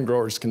Minnesota Corn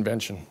Growers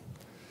Convention.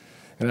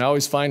 And I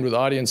always find with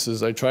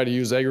audiences, I try to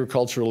use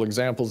agricultural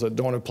examples that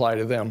don't apply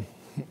to them.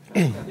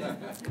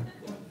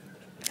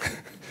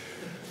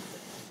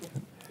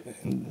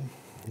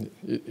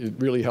 It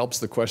really helps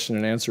the question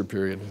and answer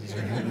period,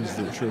 is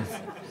the truth.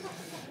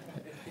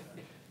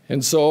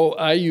 And so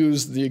I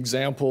used the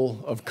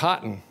example of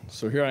cotton.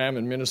 So here I am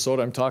in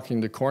Minnesota, I'm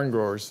talking to corn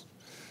growers.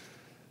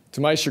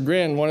 To my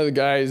chagrin, one of the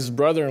guy's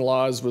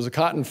brother-in-laws was a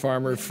cotton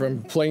farmer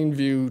from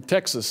Plainview,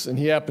 Texas, and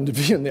he happened to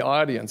be in the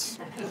audience.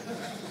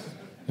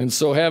 And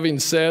so having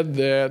said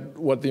that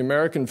what the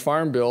American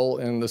Farm Bill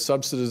and the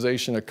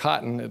subsidization of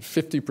cotton at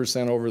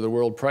 50% over the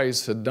world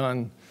price had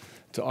done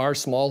to our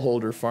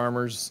smallholder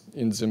farmers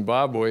in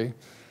Zimbabwe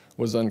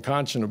was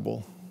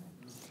unconscionable.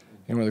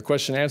 And when the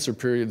question and answer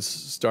period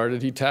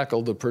started, he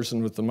tackled the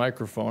person with the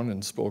microphone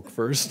and spoke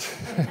first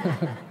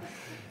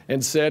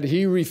and said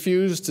he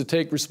refused to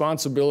take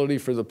responsibility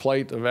for the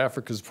plight of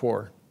Africa's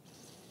poor.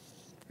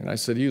 And I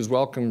said he was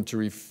welcome to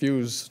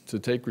refuse to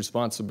take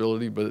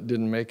responsibility, but it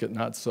didn't make it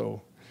not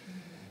so.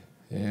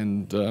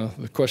 And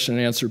the question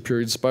and answer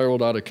period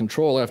spiraled out of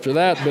control after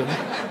that.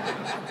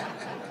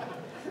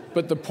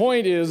 But the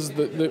point is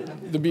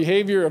that the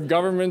behavior of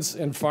governments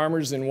and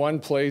farmers in one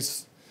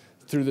place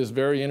through this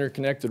very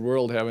interconnected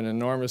world, have an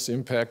enormous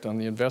impact on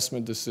the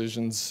investment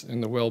decisions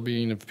and the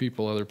well-being of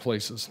people other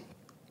places.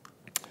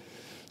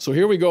 So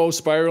here we go,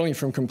 spiraling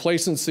from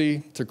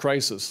complacency to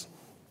crisis.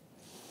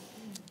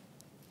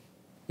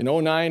 In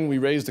 2009, we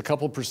raised a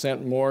couple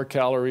 % more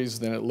calories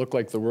than it looked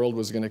like the world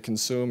was going to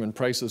consume, and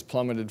prices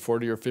plummeted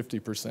 40 or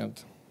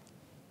 50%.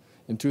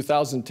 In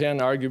 2010,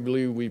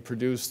 arguably, we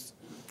produced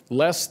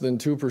less than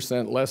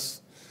 2%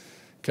 less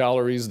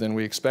calories than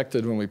we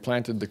expected when we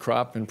planted the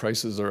crop, and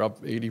prices are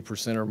up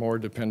 80% or more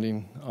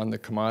depending on the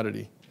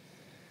commodity.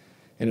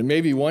 And in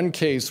maybe one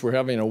case where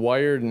having a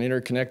wired and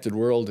interconnected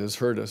world has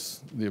hurt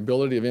us, the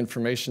ability of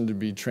information to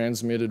be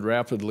transmitted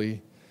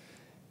rapidly,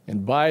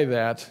 and by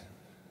that,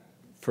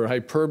 for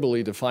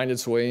hyperbole to find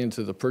its way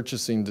into the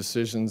purchasing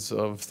decisions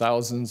of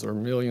thousands or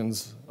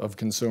millions of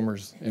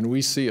consumers. And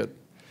we see it.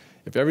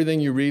 If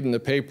everything you read in the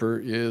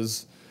paper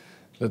is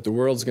that the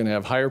world's going to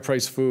have higher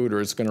priced food or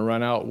it's going to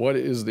run out, what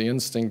is the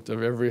instinct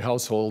of every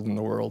household in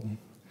the world?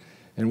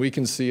 And we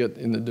can see it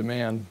in the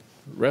demand.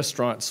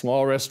 Restaurants,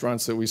 small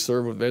restaurants that we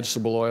serve with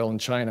vegetable oil in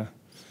China.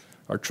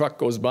 Our truck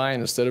goes by,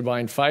 and instead of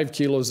buying 5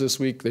 kilos this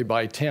week, they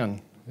buy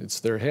 10. It's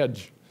their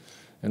hedge,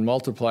 and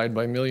multiplied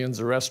by millions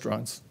of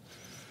restaurants.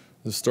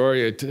 The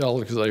story I tell,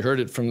 because I heard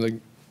it from the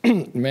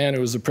man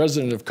who was the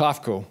president of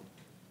COFCO,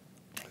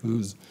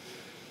 who's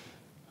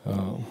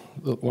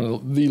one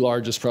of the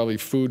largest, probably,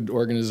 food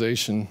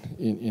organization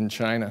in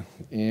China.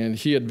 And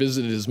he had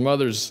visited his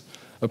mother's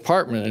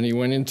apartment, and he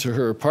went into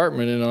her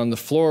apartment, and on the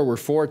floor were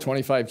 4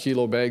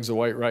 25-kilo bags of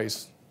white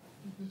rice.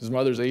 His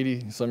mother's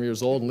 80-some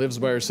years old and lives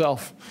by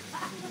herself.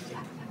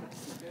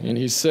 And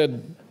he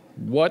said,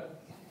 what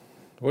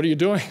are you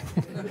doing?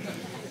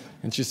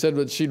 And she said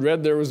that she'd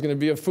read there was going to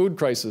be a food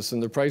crisis,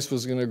 and the price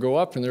was going to go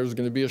up, and there was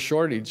going to be a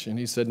shortage. And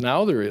he said,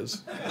 now there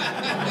is.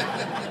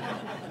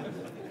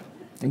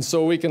 And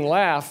so we can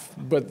laugh,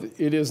 but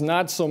it is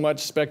not so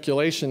much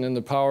speculation and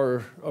the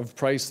power of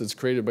price that's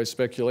created by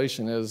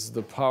speculation as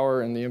the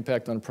power and the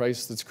impact on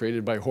price that's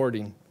created by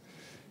hoarding.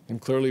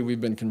 And clearly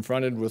we've been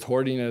confronted with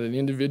hoarding at an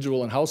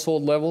individual and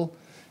household level,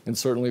 and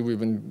certainly we've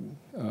been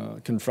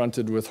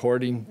confronted with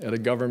hoarding at a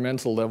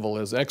governmental level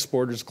as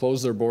exporters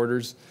close their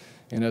borders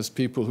and as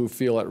people who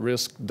feel at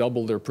risk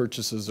double their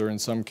purchases or in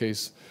some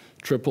case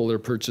triple their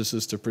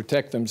purchases to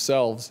protect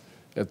themselves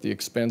at the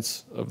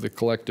expense of the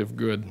collective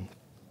good.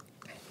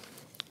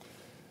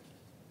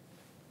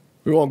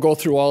 We won't go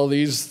through all of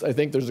these. I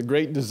think there's a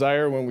great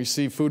desire when we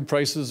see food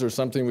prices or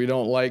something we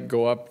don't like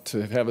go up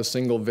to have a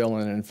single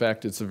villain. In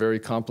fact, it's a very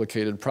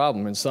complicated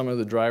problem. And some of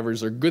the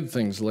drivers are good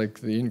things like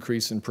the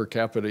increase in per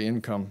capita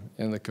income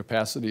and the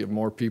capacity of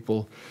more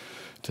people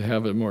to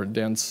have a more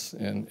dense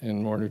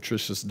and more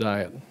nutritious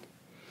diet.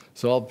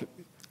 So I'll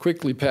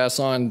quickly pass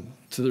on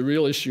to the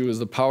real issue is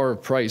the power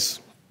of price.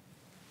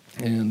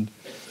 And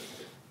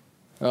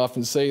I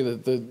often say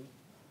that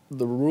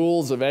the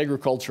rules of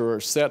agriculture are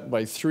set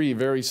by 3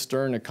 very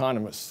stern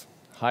economists,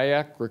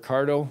 Hayek,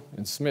 Ricardo,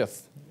 and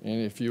Smith. And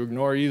if you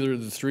ignore either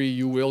of the 3,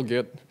 you will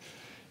get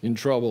in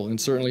trouble. And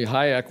certainly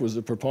Hayek was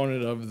a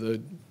proponent of the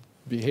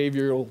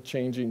behavioral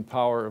changing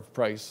power of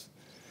price.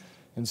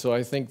 And so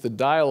I think the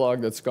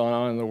dialogue that's gone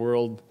on in the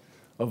world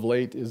of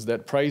late is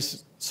that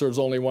price serves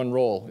only one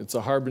role. It's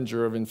a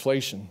harbinger of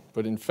inflation.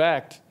 But in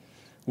fact,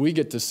 we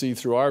get to see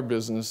through our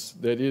business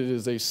that it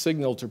is a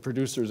signal to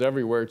producers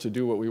everywhere to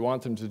do what we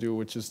want them to do,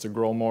 which is to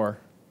grow more.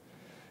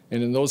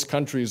 And in those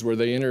countries where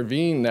they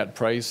intervene that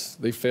price,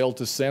 they fail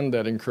to send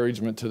that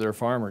encouragement to their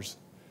farmers.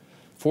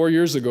 4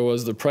 years ago,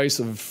 as the price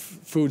of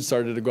food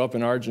started to go up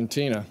in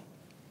Argentina,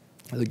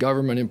 the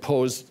government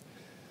imposed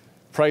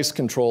price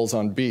controls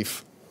on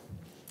beef.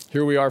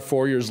 Here we are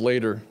 4 years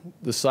later.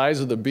 The size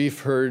of the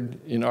beef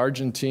herd in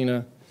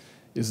Argentina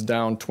is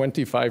down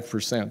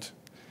 25%.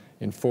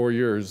 In 4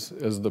 years,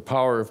 as the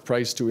power of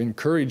price to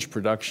encourage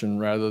production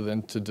rather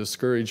than to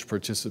discourage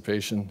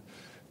participation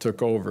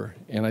took over.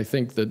 And I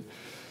think that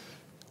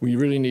we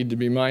really need to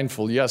be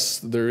mindful. Yes,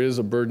 there is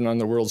a burden on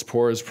the world's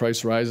poor as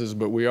price rises,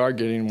 but we are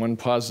getting one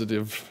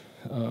positive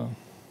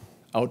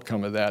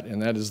outcome of that, and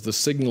that is the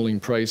signaling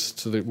price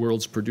to the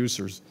world's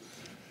producers.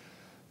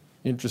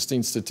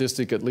 Interesting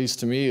statistic, at least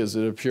to me, is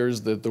it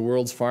appears that the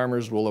world's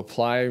farmers will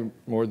apply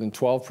more than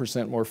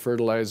 12% more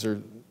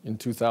fertilizer in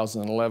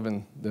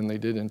 2011 than they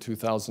did in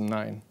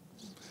 2009.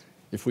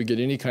 If we get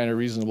any kind of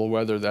reasonable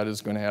weather, that is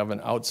going to have an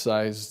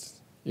outsized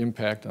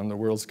impact on the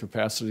world's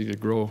capacity to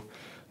grow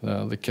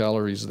the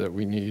calories that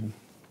we need.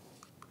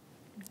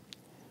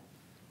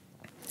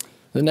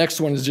 The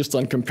next one is just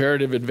on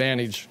comparative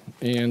advantage.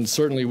 And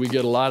certainly we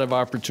get a lot of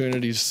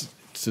opportunities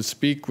to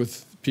speak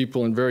with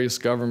people in various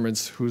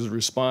governments whose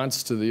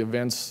response to the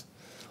events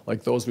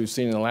like those we've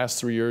seen in the last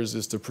 3 years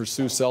is to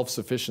pursue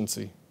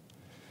self-sufficiency.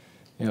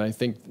 And I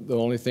think the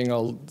only thing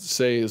I'll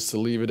say is to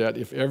leave it at,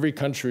 if every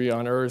country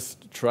on earth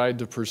tried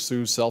to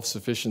pursue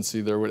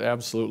self-sufficiency, there would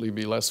absolutely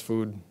be less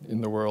food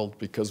in the world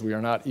because we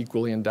are not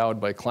equally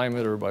endowed by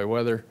climate or by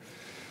weather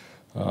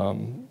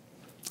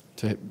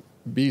to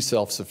be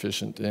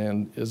self-sufficient.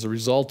 And as a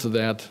result of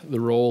that, the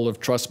role of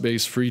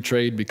trust-based free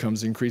trade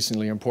becomes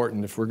increasingly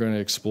important if we're going to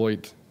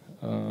exploit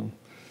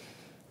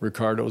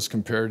Ricardo's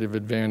comparative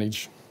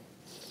advantage.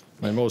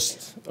 My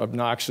most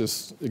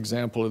obnoxious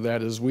example of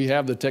that is we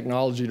have the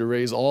technology to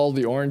raise all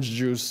the orange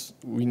juice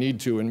we need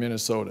to in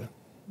Minnesota.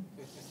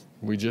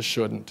 We just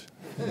shouldn't.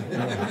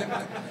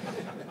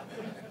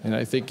 And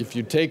I think if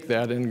you take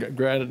that, and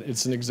granted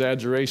it's an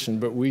exaggeration,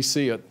 but we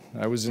see it.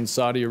 I was in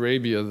Saudi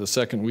Arabia the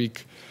second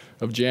week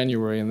of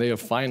January, and they have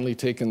finally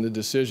taken the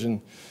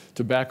decision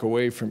to back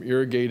away from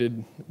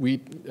irrigated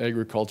wheat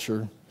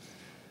agriculture.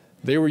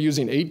 They were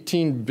using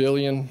 18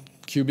 billion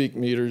cubic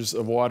meters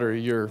of water a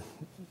year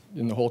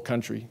in the whole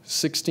country,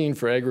 16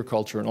 for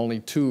agriculture and only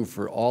 2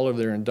 for all of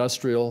their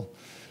industrial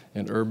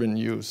and urban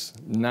use,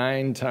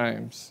 9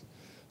 times.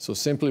 So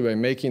simply by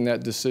making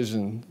that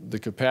decision, the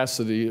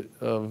capacity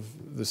of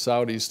the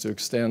Saudis to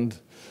extend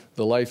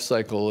the life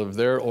cycle of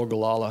their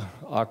Ogallala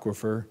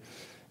aquifer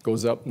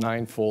goes up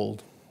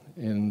 9-fold.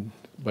 And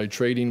by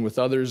trading with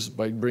others,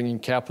 by bringing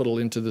capital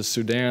into the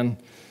Sudan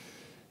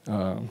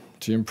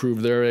to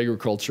improve their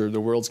agriculture, the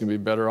world's going to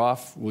be better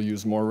off. We'll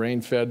use more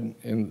rain-fed,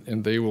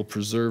 and they will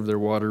preserve their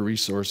water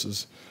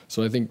resources.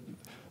 So I think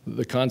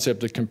the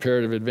concept of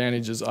comparative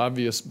advantage is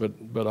obvious,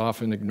 but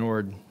often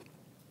ignored.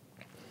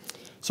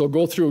 So I'll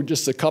go through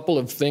just a couple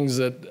of things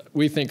that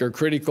we think are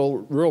critical.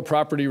 Rural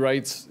property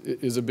rights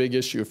is a big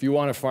issue. If you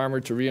want a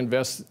farmer to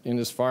reinvest in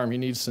his farm, he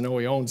needs to know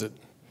he owns it.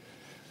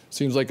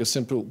 Seems like a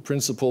simple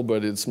principle,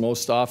 but it's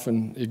most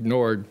often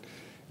ignored.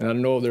 And I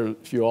don't know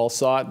if you all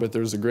saw it, but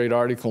there's a great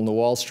article in the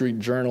Wall Street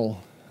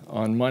Journal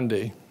on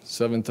Monday,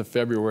 7th of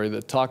February,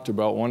 that talked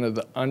about one of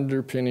the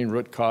underpinning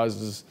root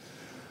causes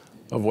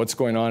of what's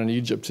going on in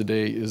Egypt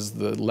today is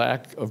the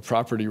lack of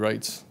property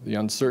rights, the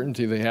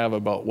uncertainty they have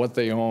about what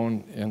they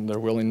own and their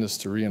willingness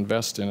to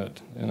reinvest in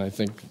it. And I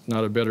think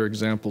not a better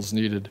example is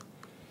needed.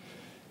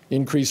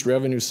 Increased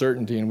revenue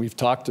certainty, and we've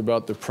talked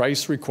about the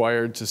price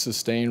required to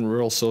sustain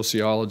rural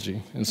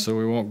sociology, and so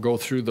we won't go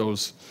through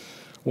those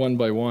one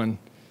by one.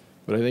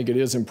 But I think it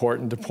is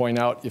important to point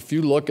out, if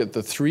you look at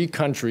the 3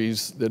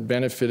 countries that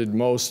benefited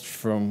most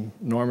from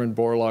Norman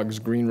Borlaug's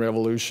Green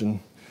Revolution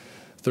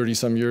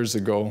 30-some years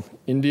ago,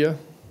 India,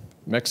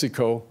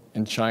 Mexico,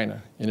 and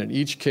China. And in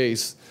each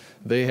case,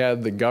 they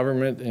had the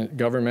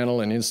governmental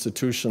and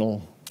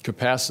institutional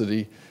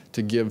capacity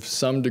to give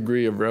some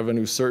degree of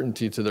revenue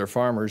certainty to their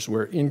farmers,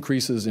 where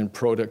increases in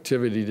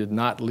productivity did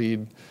not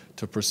lead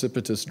to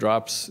precipitous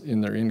drops in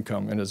their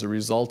income. And as a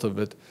result of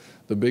it,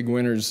 the big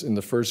winners in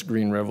the first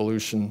Green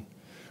Revolution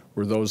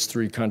were those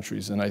 3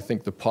 countries. And I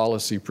think the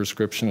policy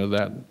prescription of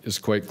that is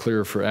quite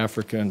clear for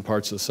Africa and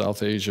parts of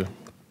South Asia.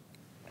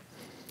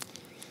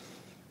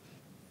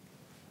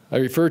 I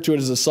refer to it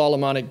as a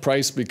Solomonic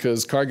price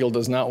because Cargill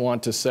does not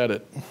want to set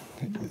it.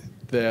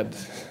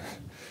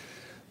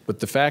 But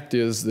the fact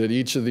is that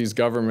each of these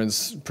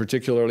governments,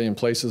 particularly in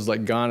places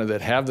like Ghana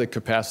that have the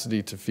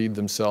capacity to feed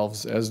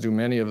themselves, as do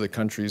many of the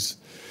countries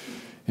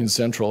in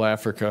Central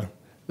Africa,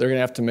 they're going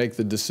to have to make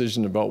the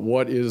decision about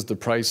what is the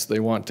price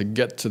they want to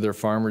get to their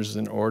farmers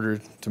in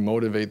order to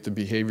motivate the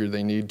behavior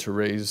they need to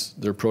raise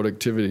their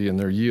productivity and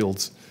their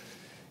yields.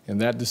 And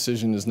that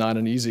decision is not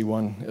an easy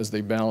one as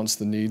they balance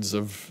the needs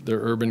of their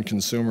urban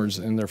consumers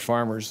and their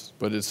farmers,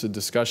 but it's a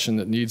discussion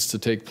that needs to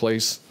take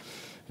place,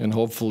 and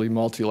hopefully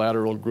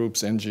multilateral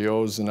groups,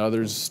 NGOs, and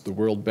others, the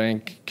World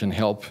Bank, can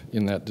help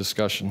in that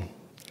discussion.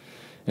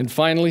 And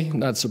finally,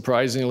 not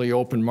surprisingly,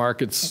 open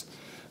markets,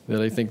 that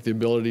I think the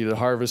ability to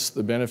harvest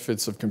the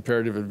benefits of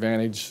comparative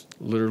advantage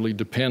literally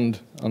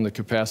depend on the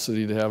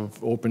capacity to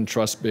have open,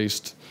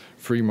 trust-based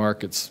free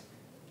markets.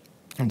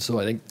 And so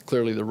I think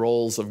clearly the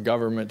roles of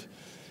government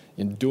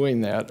in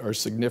doing that are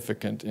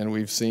significant, and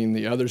we've seen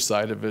the other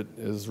side of it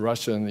as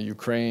Russia and the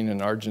Ukraine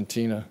and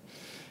Argentina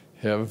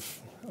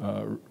have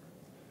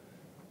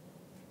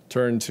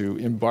turned to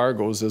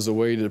embargoes as a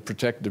way to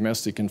protect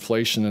domestic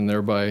inflation and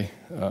thereby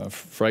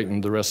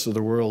frighten the rest of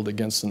the world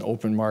against an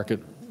open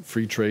market,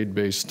 free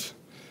trade-based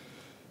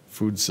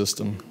food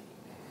system.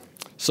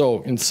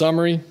 So in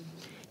summary,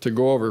 to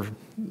go over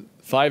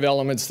 5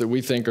 elements that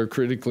we think are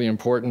critically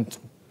important,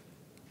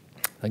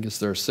 I guess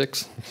there are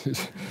 6.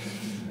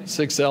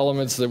 6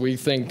 elements that we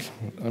think,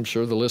 I'm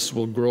sure the list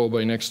will grow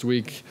by next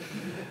week,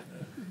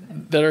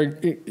 that are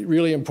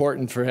really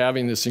important for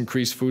having this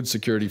increased food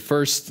security.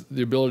 First,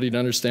 the ability to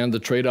understand the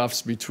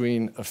trade-offs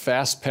between a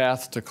fast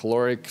path to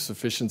caloric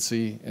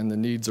sufficiency and the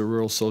needs of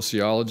rural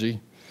sociology.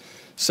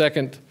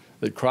 Second,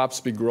 that crops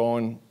be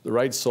grown the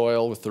right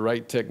soil with the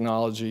right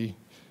technology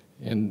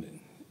and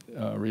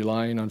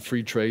relying on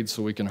free trade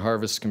so we can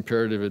harvest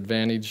comparative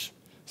advantage.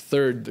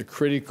 Third, the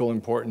critical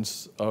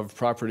importance of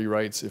property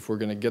rights if we're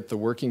going to get the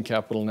working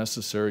capital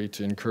necessary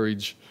to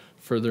encourage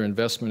further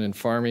investment in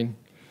farming.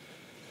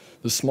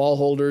 The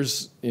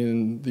smallholders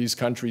in these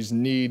countries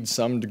need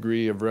some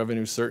degree of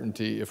revenue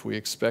certainty if we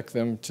expect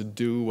them to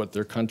do what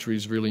their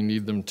countries really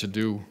need them to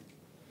do.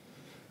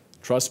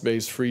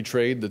 Trust-based free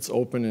trade that's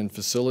open and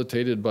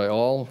facilitated by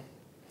all,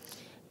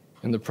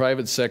 and the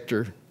private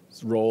sector's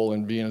role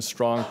in being a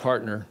strong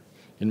partner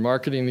in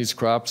marketing these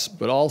crops,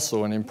 but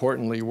also, and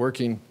importantly,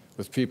 working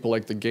with people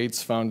like the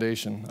Gates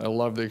Foundation. I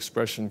love the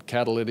expression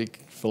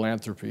catalytic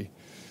philanthropy,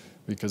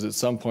 because at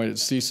some point it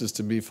ceases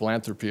to be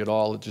philanthropy at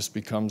all. It just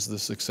becomes the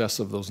success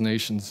of those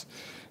nations.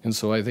 And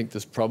so I think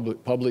this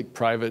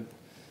public-private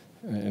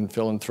and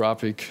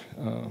philanthropic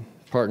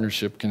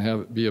partnership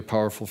can be a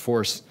powerful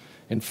force.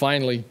 And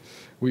finally,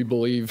 we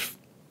believe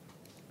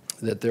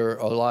that there are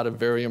a lot of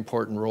very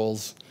important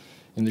roles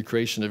in the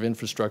creation of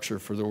infrastructure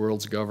for the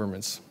world's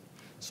governments.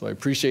 So I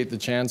appreciate the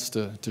chance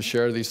to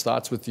share these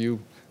thoughts with you.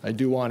 I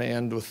do want to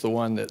end with the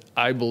one that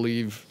I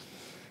believe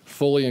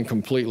fully and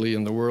completely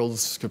in the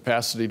world's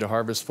capacity to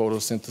harvest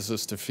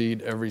photosynthesis to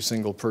feed every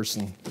single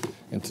person,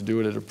 and to do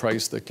it at a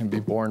price that can be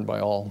borne by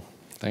all.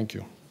 Thank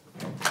you.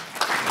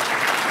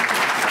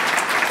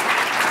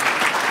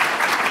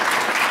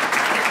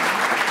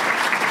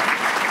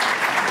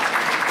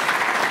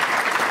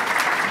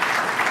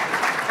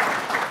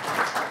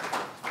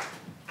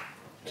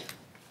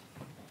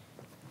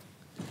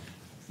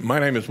 My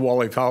name is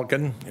Wally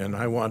Falcon, and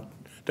I want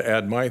to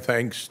add my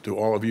thanks to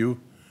all of you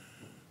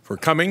for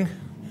coming.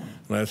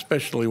 And I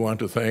especially want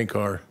to thank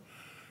our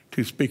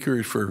two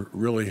speakers for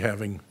really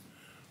having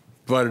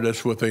provided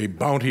us with a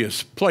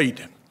bounteous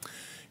plate.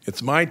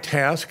 It's my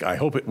task, I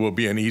hope it will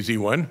be an easy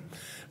one,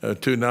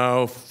 to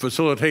now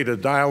facilitate a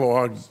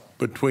dialogue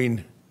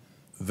between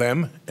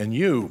them and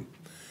you.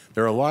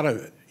 There are a lot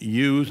of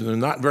yous and there are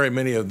not very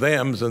many of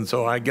thems, and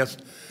so I guess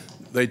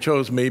they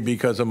chose me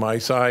because of my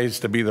size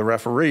to be the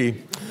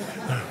referee.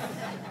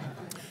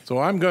 So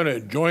I'm going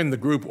to join the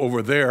group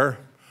over there,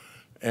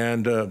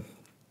 and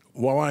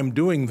while I'm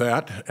doing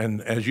that,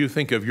 and as you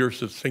think of your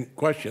succinct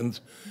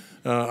questions,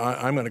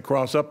 I'm going to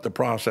cross up the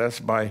process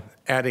by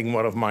adding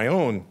one of my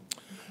own.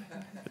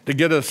 To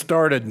get us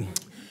started,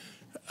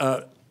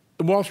 the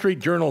Wall Street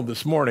Journal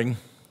this morning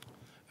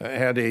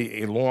had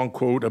a long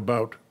quote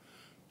about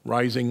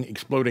rising,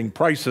 exploding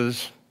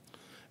prices,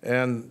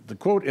 and the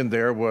quote in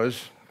there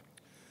was,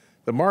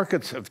 "The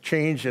markets have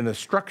changed in a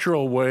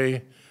structural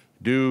way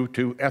due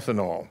to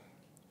ethanol."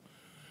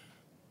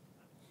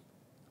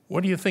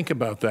 What do you think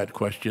about that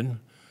question?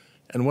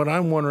 And what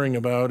I'm wondering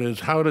about is,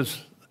 how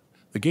does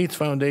the Gates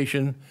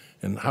Foundation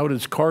and how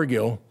does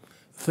Cargill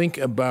think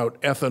about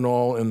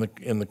ethanol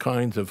in the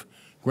kinds of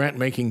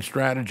grant-making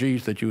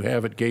strategies that you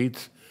have at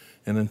Gates,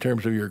 and in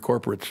terms of your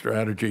corporate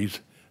strategies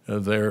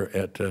there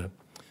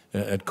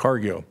at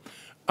Cargill?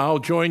 I'll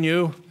join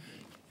you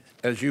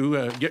as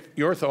you get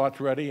your thoughts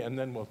ready, and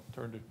then we'll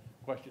turn to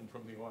questions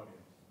from the audience.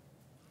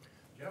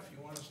 Jeff,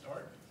 you want to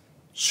start?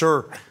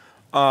 Sure.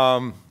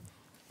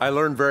 I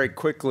learned very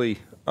quickly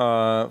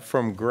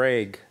from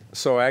Greg.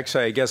 So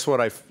actually, I guess what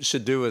I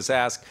should do is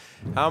ask,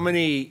 how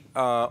many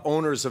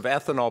owners of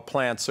ethanol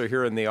plants are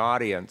here in the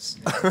audience?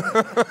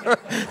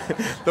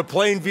 The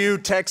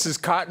Plainview, Texas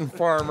cotton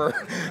farmer.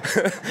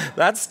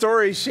 That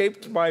story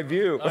shaped my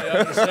view. I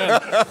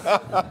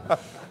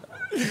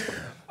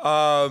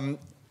understand.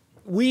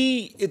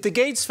 We, at the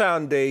Gates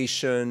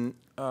Foundation,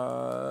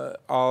 I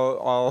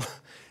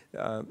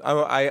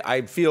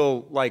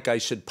feel like I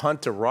should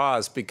punt to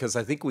Roz, because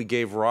I think we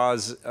gave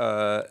Roz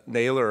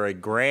Naylor a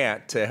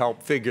grant to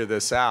help figure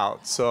this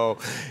out. So,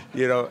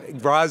 you know,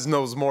 Roz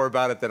knows more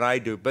about it than I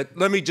do. But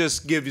let me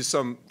just give you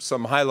some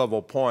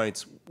high-level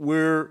points.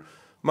 We're,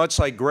 much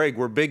like Greg,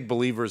 we're big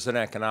believers in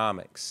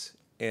economics.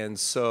 And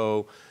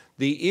so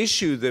the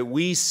issue that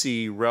we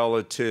see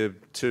relative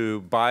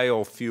to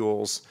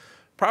biofuels,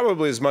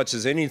 probably as much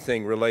as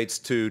anything, relates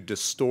to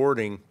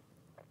distorting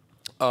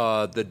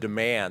the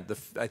demand.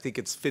 I think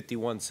it's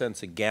 51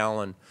 cents a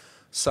gallon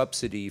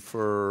subsidy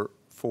for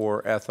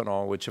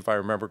ethanol, which, if I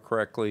remember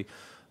correctly,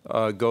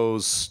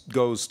 goes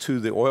to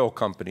the oil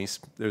companies.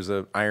 There's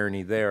an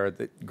irony there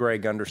that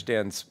Greg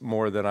understands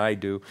more than I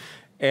do.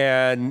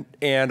 And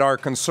our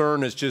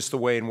concern is just the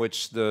way in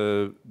which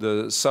the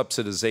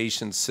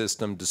subsidization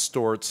system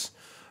distorts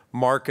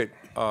market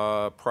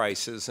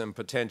prices and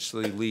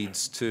potentially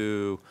leads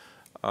to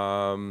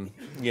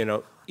you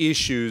know,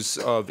 issues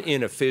of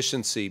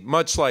inefficiency,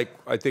 much like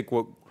I think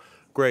what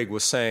Greg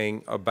was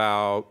saying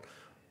about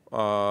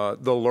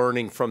the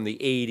learning from the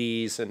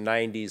 80s and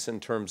 90s in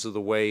terms of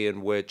the way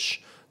in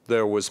which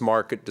there was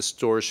market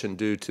distortion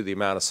due to the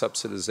amount of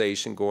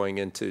subsidization going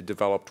into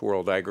developed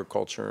world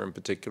agriculture, in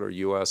particular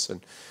U.S.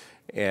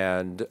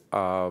 and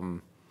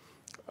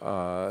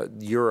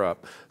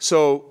Europe.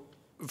 So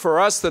for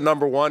us, the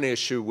number one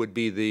issue would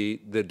be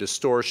the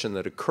distortion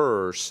that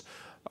occurs.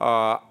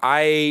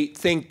 I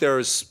think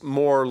there's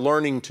more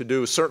learning to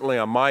do, certainly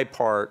on my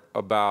part,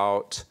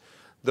 about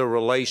the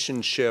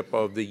relationship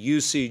of the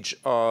usage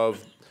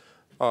of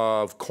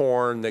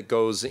corn that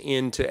goes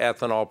into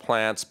ethanol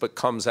plants but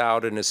comes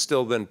out and is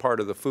still then part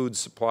of the food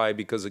supply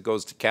because it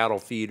goes to cattle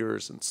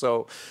feeders. And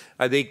so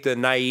I think the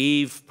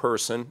naive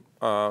person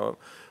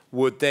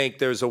would think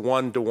there's a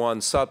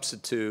one-to-one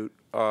substitute,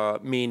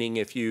 meaning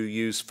if you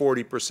use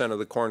 40% of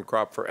the corn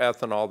crop for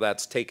ethanol,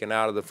 that's taken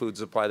out of the food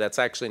supply. That's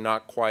actually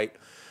not quite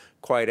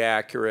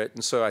accurate.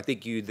 And so I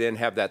think you then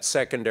have that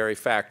secondary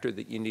factor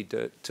that you need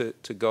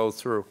to go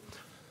through.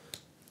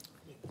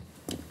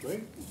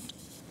 Great.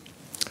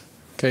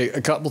 Okay,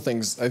 a couple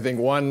things. I think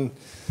one,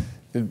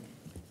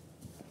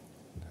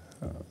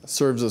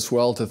 serves us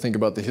well to think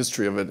about the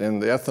history of it.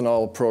 And the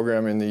ethanol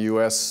program in the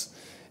US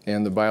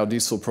and the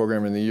biodiesel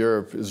program in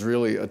Europe is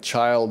really a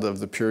child of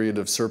the period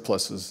of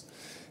surpluses.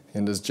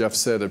 And as Jeff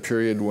said, a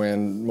period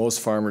when most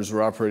farmers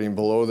were operating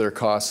below their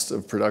cost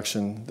of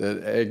production,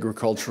 that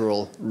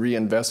agricultural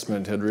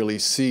reinvestment had really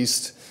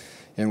ceased,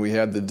 and we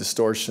had the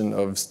distortion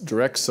of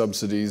direct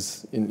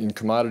subsidies in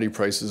commodity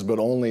prices, but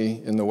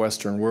only in the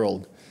Western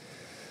world.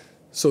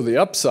 So the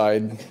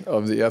upside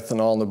of the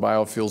ethanol and the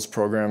biofuels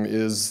program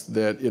is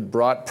that it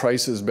brought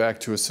prices back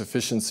to a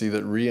sufficiency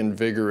that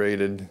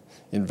reinvigorated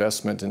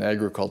investment in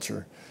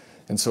agriculture.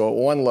 And so at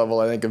one level,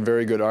 I think a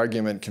very good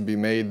argument can be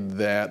made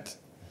that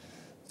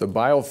the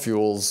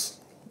biofuels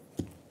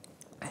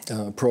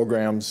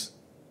programs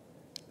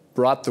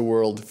brought the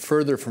world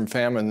further from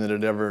famine than it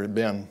had ever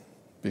been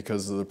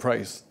because of the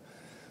price.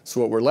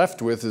 So what we're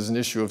left with is an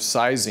issue of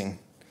sizing.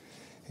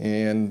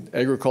 And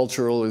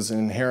agricultural is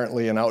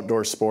inherently an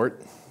outdoor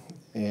sport.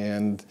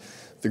 And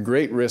the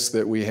great risk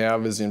that we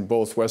have is in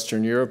both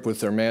Western Europe with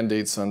their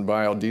mandates on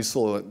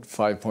biodiesel at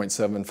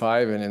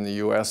 5.75 and in the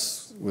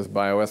US with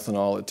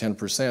bioethanol at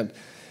 10%,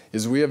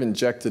 is we have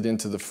injected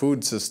into the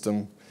food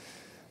system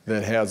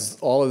that has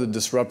all of the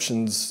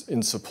disruptions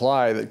in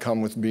supply that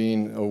come with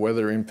being a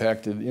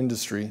weather-impacted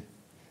industry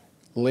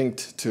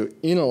linked to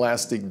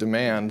inelastic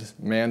demand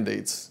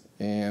mandates.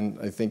 And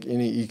I think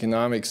any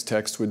economics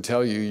text would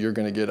tell you you're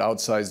going to get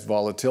outsized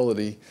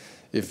volatility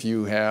if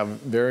you have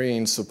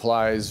varying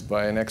supplies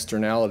by an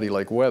externality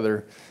like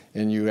weather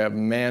and you have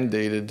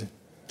mandated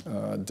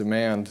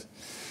demand.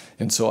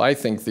 And so I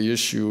think the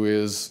issue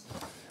is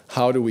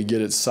how do we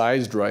get it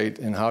sized right,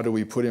 and how do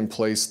we put in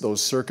place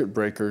those circuit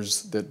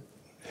breakers that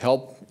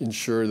help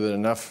ensure that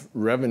enough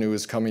revenue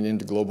is coming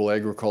into global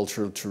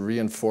agriculture to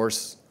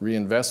reinforce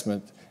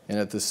reinvestment and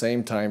at the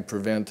same time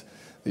prevent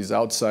these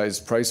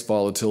outsized price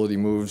volatility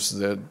moves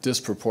that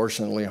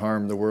disproportionately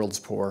harm the world's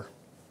poor.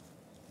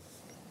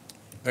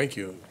 Thank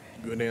you.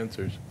 Good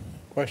answers.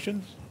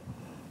 Questions?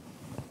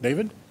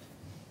 David?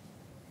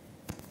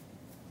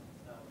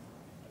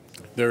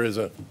 There is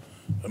a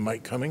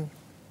mic coming.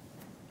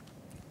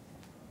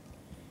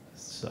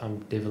 So I'm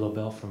David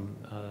Lobel from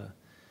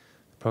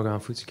Program on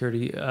Food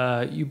Security.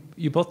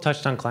 You both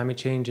touched on climate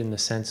change in the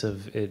sense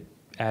of it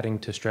adding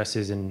to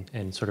stresses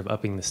and sort of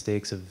upping the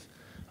stakes of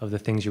the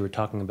things you were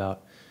talking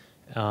about.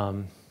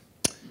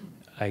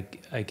 I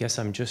guess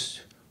I'm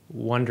just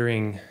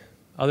wondering,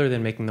 other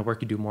than making the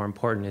work you do more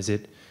important, is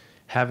it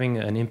having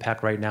an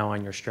impact right now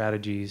on your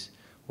strategies,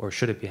 or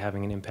should it be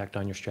having an impact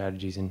on your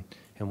strategies, and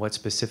what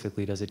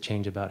specifically does it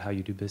change about how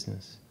you do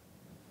business?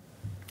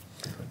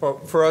 Well,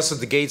 for us at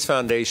the Gates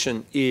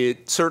Foundation,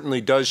 it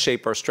certainly does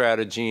shape our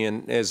strategy.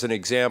 And as an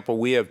example,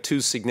 we have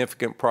two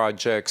significant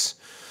projects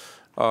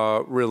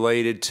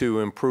related to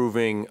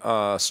improving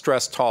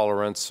stress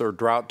tolerance or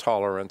drought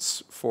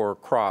tolerance for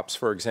crops.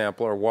 For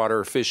example, our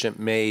water-efficient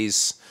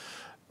maize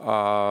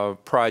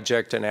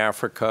project in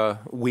Africa,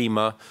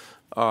 WEMA,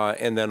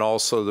 and then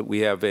also that we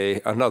have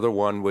another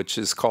one which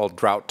is called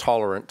drought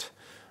tolerant.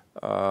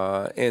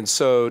 And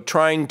so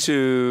trying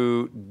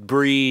to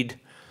breed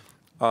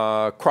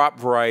crop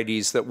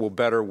varieties that will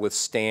better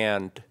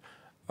withstand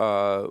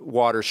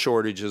water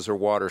shortages or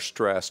water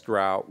stress,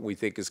 drought, we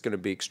think is going to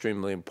be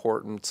extremely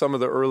important. Some of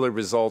the early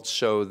results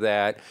show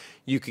that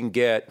you can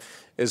get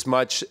as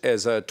much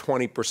as a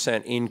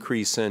 20%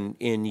 increase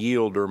in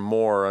yield or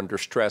more under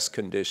stress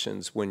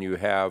conditions when you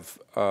have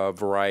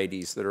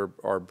varieties that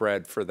are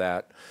bred for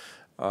that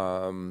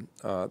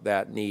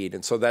need.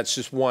 And so that's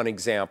just one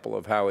example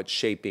of how it's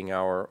shaping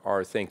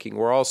our thinking.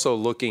 We're also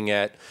looking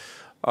at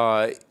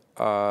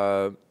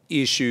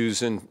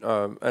issues and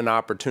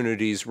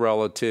opportunities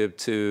relative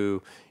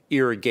to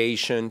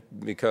irrigation,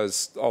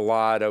 because a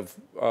lot of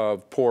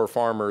poor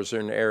farmers are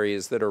in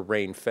areas that are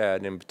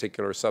rain-fed, in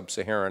particular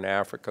sub-Saharan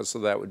Africa. So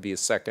that would be a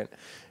second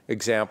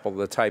example of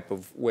the type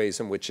of ways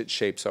in which it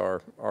shapes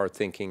our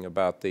thinking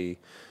about the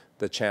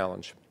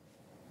challenge.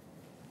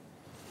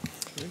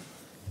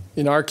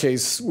 In our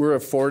case, we're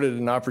afforded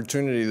an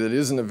opportunity that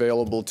isn't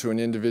available to an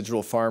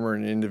individual farmer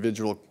in an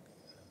individual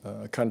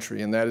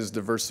country, and that is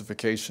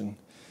diversification.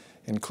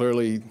 And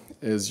clearly,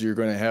 as you're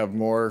going to have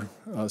more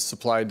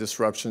supply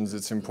disruptions,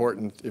 it's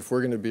important, if we're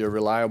going to be a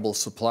reliable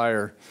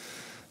supplier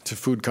to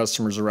food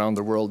customers around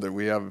the world, that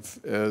we have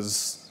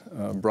as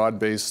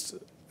broad-based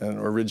an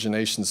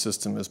origination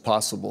system as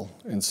possible.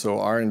 And so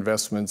our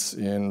investments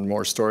in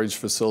more storage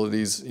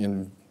facilities,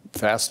 in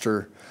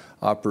faster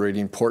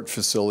operating port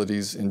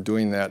facilities, in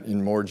doing that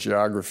in more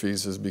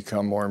geographies has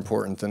become more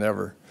important than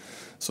ever.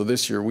 So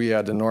this year we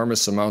had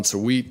enormous amounts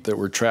of wheat that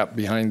were trapped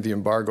behind the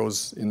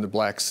embargoes in the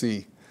Black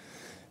Sea.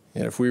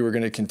 And if we were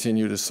going to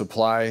continue to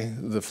supply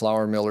the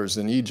flour millers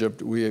in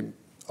Egypt, we,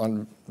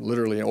 on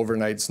literally an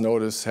overnight's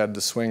notice, had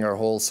to swing our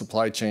whole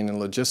supply chain and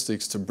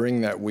logistics to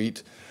bring that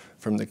wheat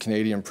from the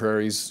Canadian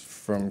prairies,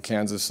 from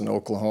Kansas and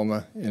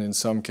Oklahoma, and in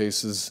some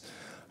cases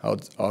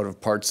out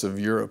of parts of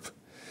Europe.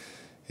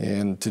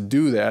 And to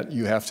do that,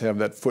 you have to have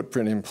that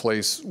footprint in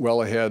place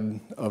well ahead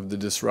of the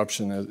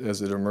disruption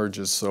as it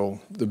emerges. So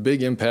the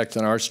big impact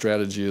on our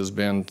strategy has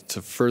been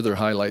to further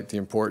highlight the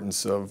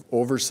importance of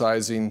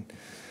oversizing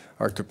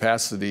our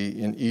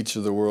capacity in each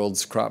of the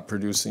world's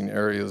crop-producing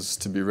areas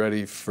to be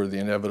ready for the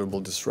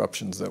inevitable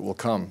disruptions that will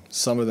come.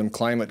 Some of them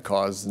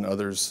climate-caused and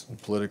others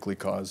politically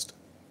caused.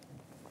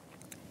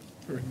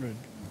 Very good.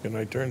 Can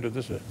I turn to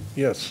this?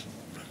 Yes.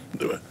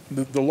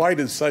 The light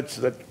is such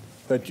that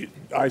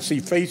I see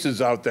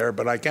faces out there,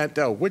 but I can't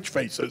tell which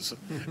faces.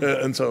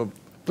 And so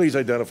please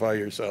identify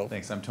yourself.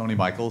 Thanks. I'm Tony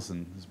Michaels,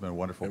 and it's been a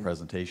wonderful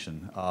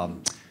presentation.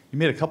 You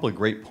made a couple of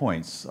great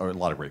points, or a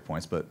lot of great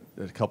points, but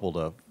a couple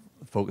to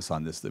focus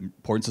on this. The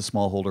importance of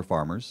smallholder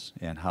farmers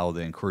and how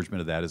the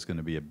encouragement of that is going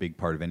to be a big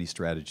part of any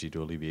strategy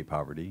to alleviate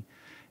poverty.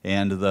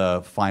 And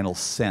the final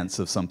sense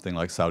of something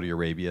like Saudi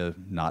Arabia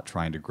not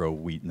trying to grow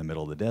wheat in the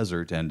middle of the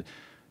desert and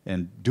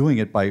doing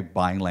it by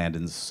buying land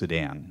in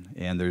Sudan.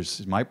 And there's,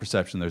 in my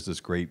perception, there's this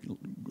great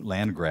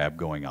land grab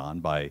going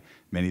on by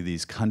many of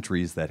these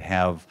countries that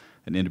have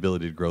an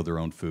inability to grow their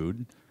own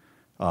food,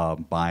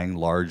 buying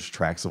large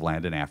tracts of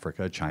land in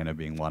Africa, China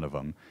being one of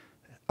them.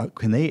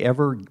 Can they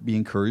ever be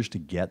encouraged to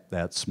get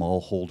that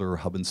smallholder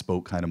hub and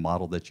spoke kind of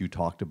model that you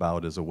talked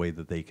about as a way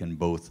that they can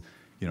both,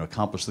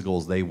 accomplish the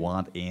goals they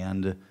want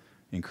and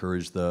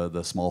encourage the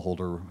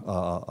smallholder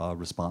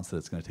response that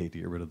it's going to take to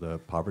get rid of the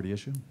poverty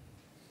issue?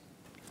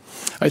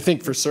 I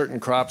think for certain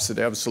crops it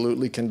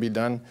absolutely can be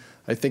done.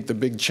 I think the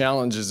big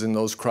challenge is in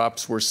those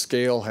crops where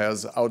scale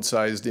has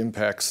outsized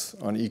impacts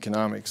on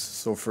economics.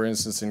 So for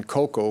instance, in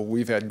cocoa,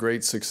 we've had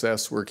great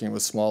success working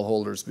with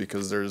smallholders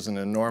because there's an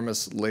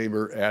enormous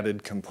labor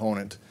added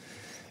component.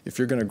 If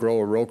you're going to grow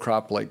a row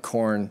crop like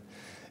corn,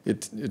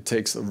 it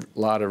takes a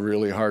lot of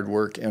really hard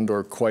work and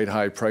or quite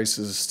high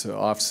prices to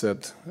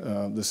offset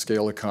the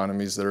scale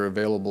economies that are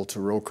available to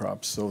row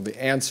crops. So the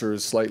answer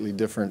is slightly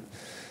different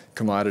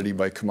commodity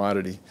by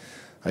commodity.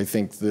 I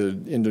think the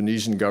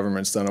Indonesian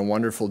government's done a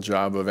wonderful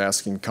job of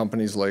asking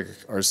companies like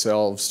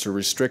ourselves to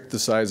restrict the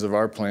size of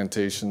our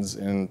plantations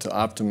and to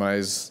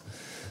optimize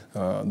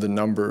the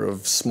number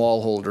of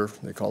smallholder,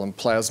 they call them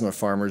plasma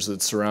farmers,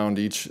 that surround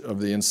each of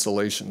the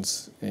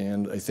installations.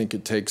 And I think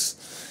it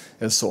takes,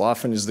 as so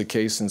often is the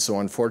case and so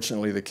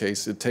unfortunately the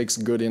case, it takes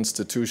good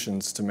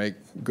institutions to make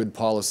good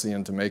policy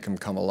and to make them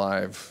come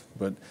alive.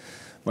 But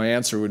my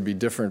answer would be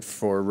different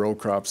for row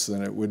crops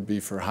than it would be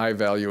for high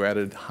value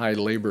added, high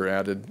labor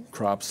added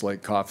crops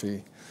like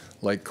coffee,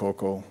 like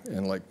cocoa,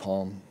 and like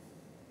palm.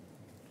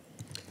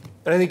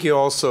 And I think you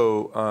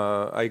also,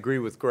 I agree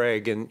with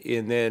Greg, and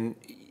then,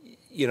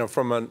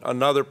 from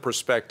another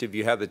perspective,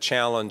 you have the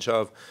challenge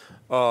of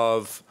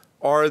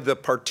are the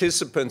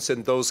participants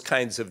in those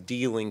kinds of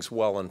dealings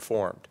well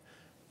informed?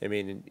 I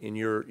mean, in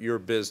your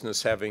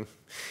business, having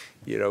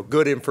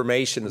good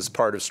information is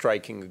part of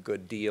striking a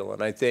good deal.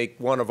 And I think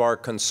one of our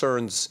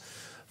concerns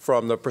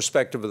from the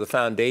perspective of the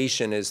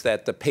foundation is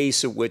that the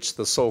pace at which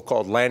the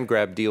so-called land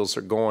grab deals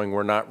are going,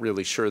 we're not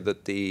really sure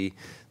that the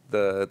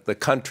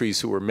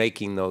countries who are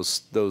making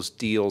those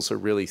deals are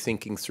really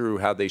thinking through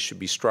how they should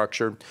be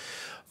structured.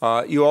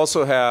 You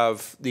also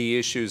have the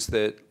issues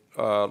that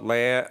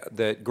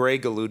that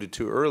Greg alluded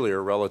to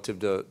earlier relative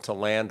to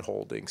land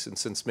holdings. And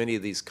since many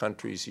of these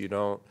countries you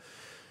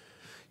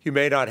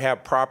may not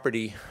have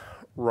property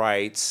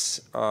rights,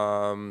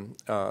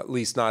 at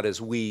least not as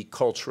we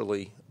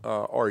culturally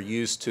are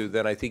used to,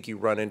 then I think you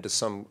run into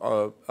some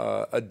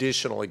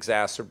additional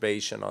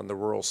exacerbation on the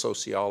rural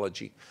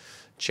sociology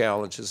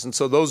challenges. And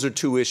so those are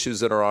two issues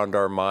that are on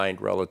our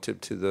mind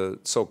relative to the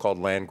so-called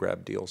land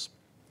grab deals.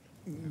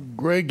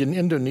 Greg, in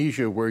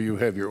Indonesia, where you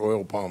have your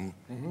oil palm,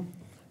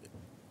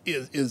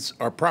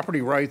 are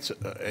property rights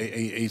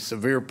a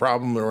severe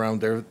problem around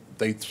there?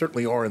 They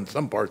certainly are in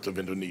some parts of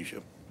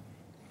Indonesia.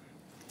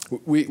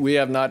 We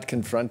have not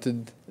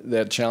confronted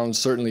that challenge.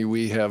 Certainly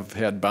we have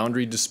had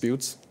boundary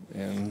disputes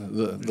and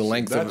the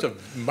length of it.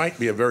 Might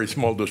be a very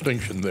small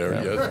distinction there,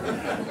 yes.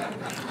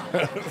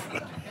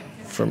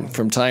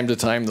 From time to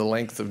time, the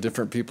length of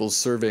different people's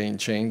surveying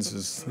chains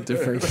is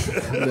different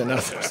than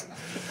others.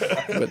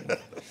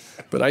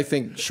 But I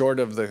think short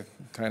of the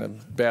kind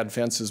of bad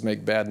fences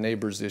make bad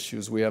neighbors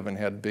issues, we haven't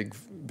had big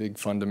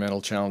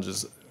fundamental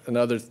challenges.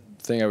 Another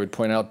thing I would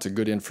point out to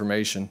good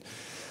information,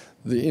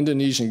 the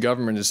Indonesian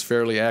government is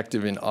fairly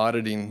active in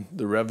auditing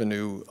the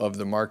revenue of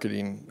the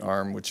marketing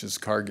arm, which is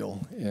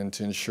Cargill, and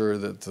to ensure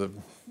that the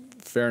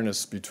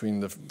fairness between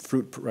the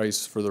fruit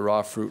price for the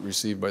raw fruit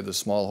received by the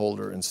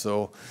smallholder. And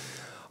so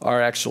our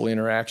actual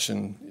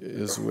interaction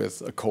is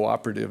with a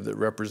cooperative that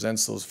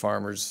represents those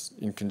farmers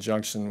in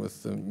conjunction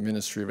with the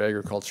Ministry of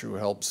Agriculture, who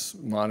helps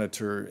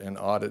monitor and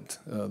audit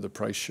the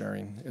price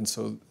sharing. And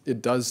so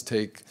it does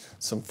take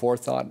some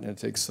forethought and it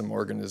takes some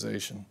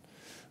organization,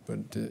 but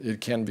it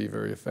can be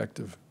very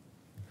effective.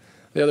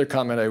 The other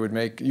comment I would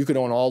make, you could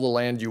own all the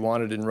land you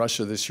wanted in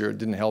Russia this year, it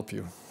didn't help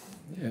you.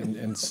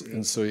 And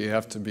so you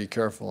have to be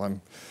careful.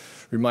 I'm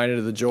reminded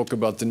of the joke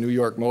about the New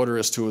York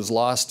motorist who was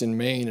lost in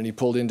Maine, and he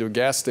pulled into a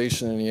gas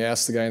station and he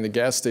asked the guy in the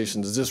gas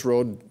station, does this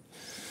road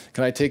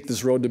can I take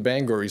this road to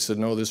Bangor? He said,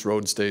 no, this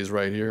road stays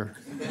right here.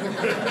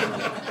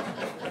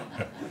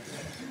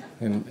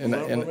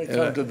 Let me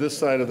come to this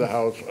side of the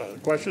house.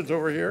 Questions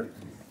over here?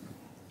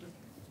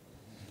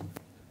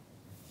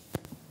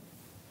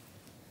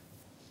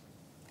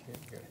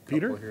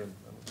 Peter?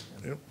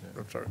 Yep,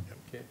 I'm sorry.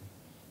 Okay.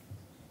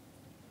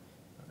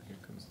 Here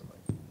comes the mic.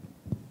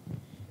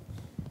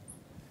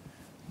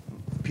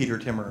 Peter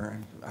Timmer,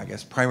 I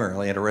guess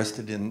primarily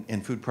interested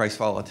in food price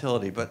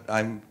volatility, but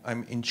I'm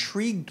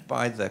intrigued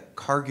by the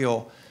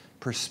Cargill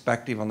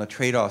perspective on the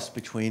trade-offs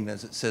between,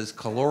 as it says,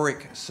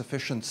 caloric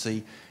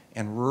sufficiency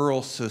and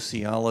rural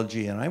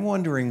sociology, and I'm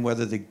wondering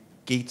whether the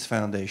Gates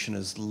Foundation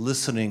is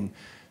listening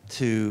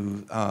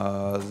to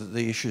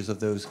the issues of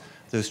those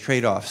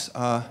trade-offs.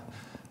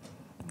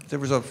 There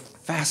was a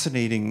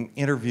fascinating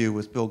interview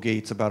with Bill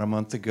Gates about a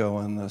month ago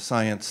on the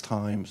Science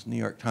Times, New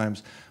York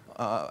Times,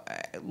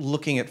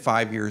 looking at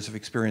 5 years of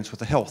experience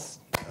with the health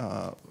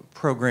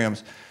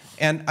programs.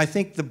 And I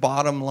think the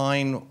bottom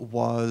line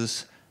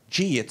was,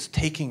 gee, it's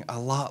taking a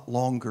lot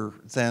longer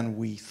than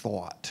we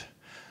thought.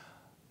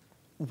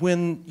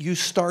 When you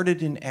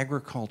started in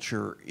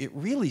agriculture, it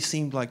really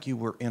seemed like you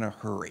were in a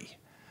hurry.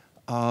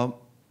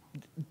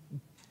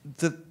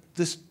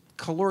 This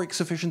caloric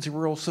sufficiency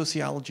rural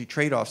sociology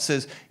trade-off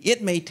says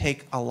it may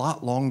take a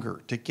lot longer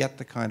to get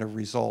the kind of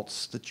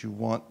results that you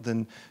want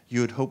than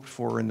you had hoped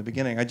for in the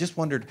beginning. I just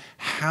wondered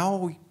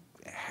how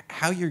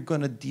you're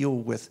going to deal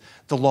with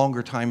the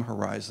longer time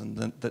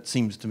horizon that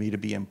seems to me to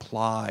be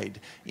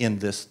implied in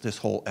this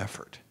whole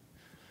effort.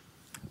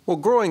 Well,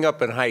 growing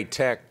up in high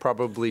tech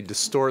probably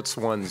distorts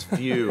one's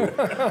view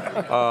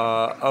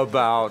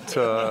about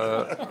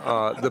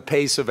the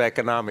pace of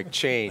economic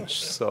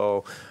change.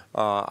 So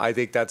I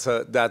think that's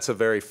a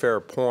very fair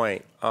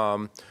point.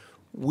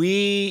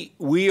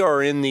 We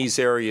are in these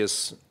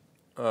areas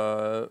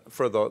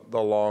for the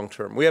long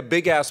term. We have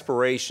big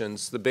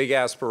aspirations. The big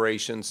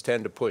aspirations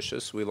tend to push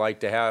us. We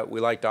like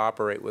to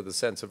operate with a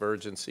sense of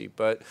urgency,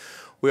 but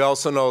we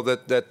also know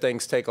that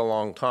things take a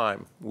long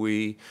time.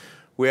 We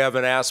have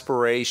an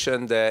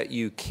aspiration that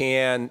you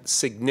can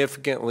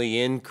significantly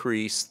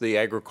increase the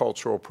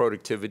agricultural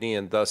productivity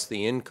and thus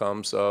the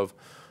incomes of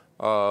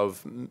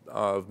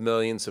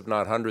millions, if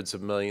not hundreds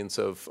of millions,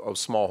 of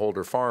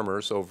smallholder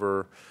farmers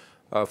over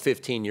a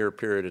 15-year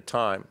period of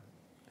time.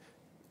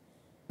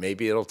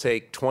 Maybe it'll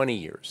take 20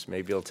 years,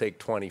 maybe it'll take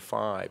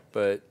 25,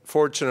 but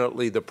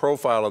fortunately the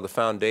profile of the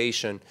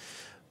foundation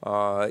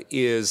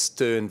is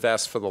to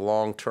invest for the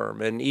long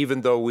term. And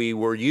even though we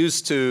were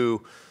used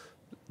to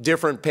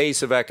different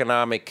pace of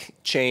economic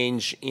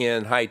change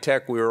in high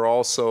tech, we were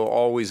also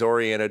always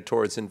oriented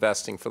towards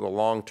investing for the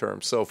long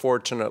term. So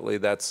fortunately,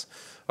 that's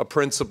a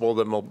principle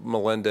that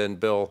Melinda and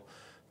Bill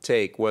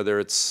take, whether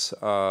it's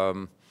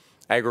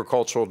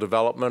agricultural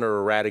development or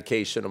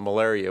eradication of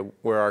malaria,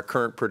 where our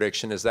current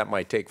prediction is that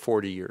might take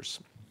 40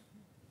 years.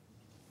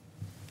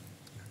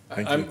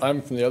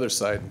 I'm from the other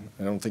side.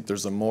 I don't think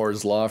there's a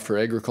Moore's law for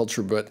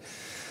agriculture, but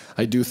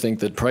I do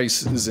think that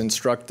price is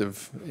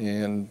instructive,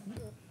 and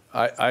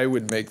I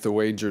would make the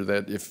wager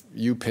that if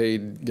you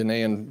paid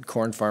Ghanaian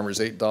corn farmers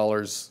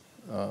 $8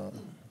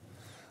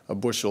 a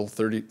bushel,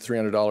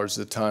 $300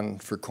 a ton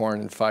for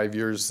corn in 5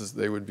 years,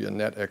 they would be a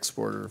net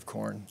exporter of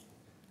corn.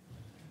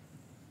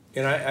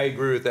 And I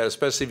agree with that,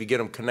 especially if you get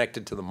them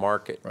connected to the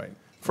market. Right.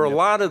 For a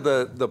lot of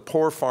the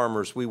poor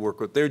farmers we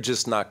work with, they're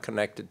just not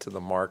connected to the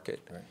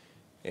market. Right.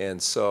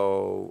 And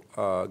so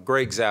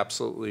Greg's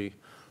absolutely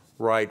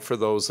right for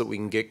those that we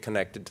can get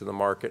connected to the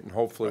market, and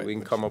hopefully we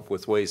can come up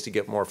with ways to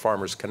get more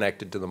farmers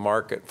connected to the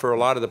market. For a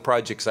lot of the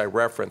projects I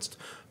referenced,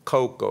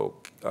 cocoa,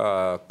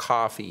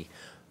 coffee,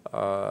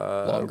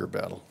 longer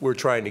battle. We're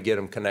trying to get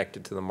them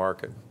connected to the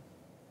market.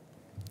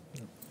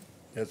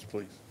 Yes,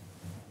 please.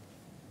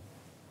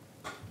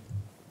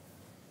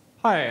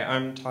 Hi,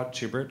 I'm Todd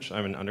Schubert.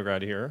 I'm an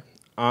undergrad here.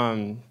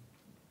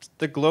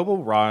 The global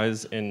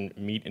rise in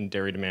meat and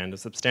dairy demand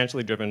is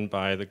substantially driven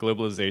by the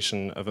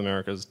globalization of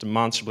America's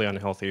demonstrably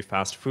unhealthy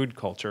fast food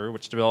culture,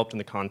 which developed in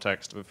the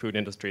context of a food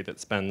industry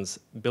that spends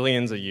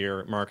billions a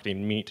year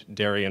marketing meat,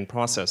 dairy, and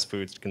processed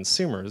foods to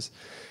consumers,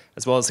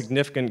 as well as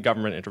significant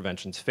government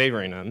interventions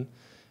favoring them,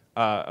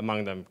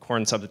 among them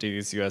corn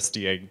subsidies,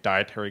 USDA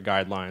dietary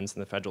guidelines,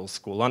 and the federal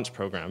school lunch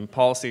program,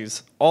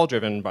 policies all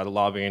driven by the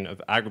lobbying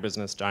of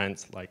agribusiness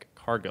giants like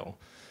Cargill.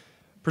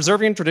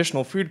 Preserving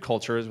traditional food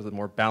cultures with a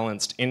more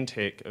balanced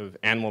intake of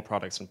animal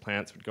products and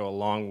plants would go a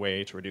long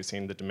way to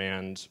reducing the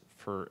demand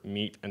for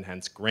meat and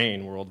hence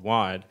grain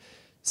worldwide.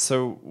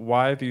 So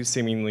why have you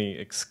seemingly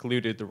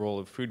excluded the role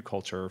of food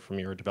culture from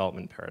your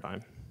development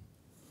paradigm?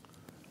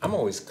 I'm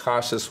always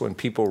cautious when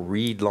people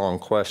read long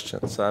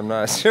questions. I'm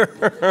not sure.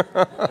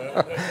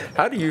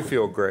 How do you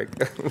feel, Greg?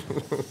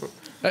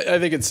 I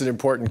think it's an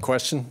important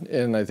question,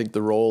 and I think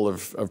the role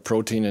of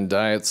protein in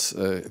diets,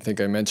 I think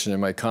I mentioned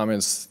in my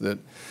comments that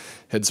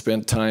had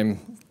spent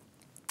time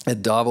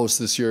at Davos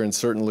this year, and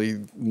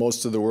certainly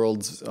most of the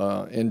world's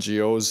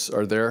NGOs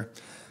are there.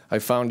 I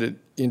found it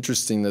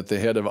interesting that the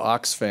head of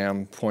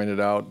Oxfam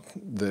pointed out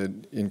the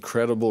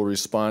incredible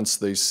response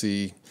they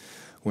see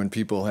when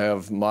people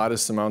have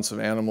modest amounts of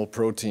animal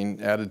protein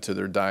added to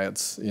their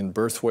diets in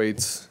birth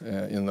weights,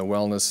 in the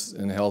wellness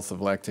and health of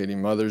lactating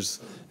mothers.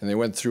 And they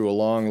went through a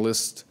long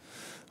list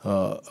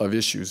of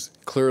issues,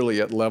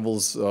 clearly at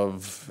levels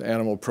of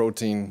animal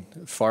protein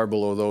far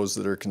below those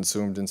that are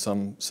consumed in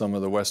some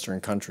of the Western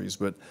countries.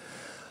 But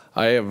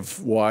I have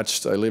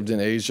watched, I lived in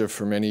Asia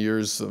for many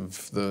years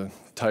of the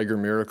tiger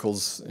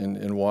miracles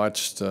and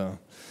watched the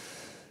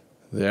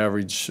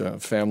average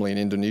family in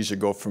Indonesia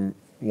go from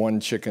 1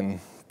 chicken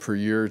per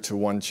year to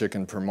 1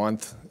 chicken per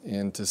month,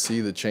 and to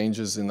see the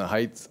changes in the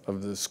height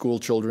of the school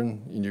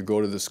children. And you go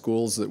to the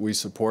schools that we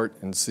support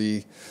and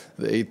see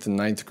the 8th and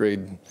 9th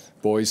grade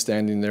boys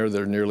standing there.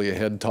 They're nearly a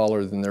head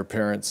taller than their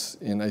parents.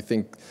 And I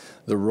think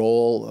the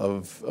role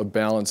of a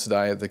balanced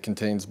diet that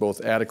contains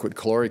both adequate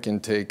caloric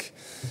intake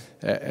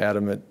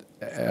and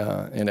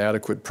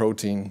adequate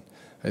protein,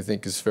 I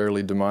think, is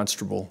fairly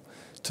demonstrable.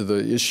 To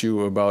the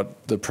issue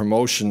about the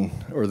promotion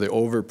or the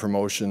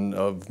over-promotion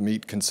of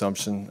meat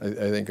consumption,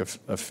 I think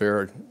a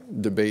fair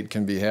debate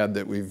can be had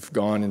that we've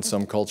gone in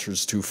some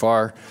cultures too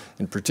far,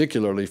 and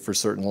particularly for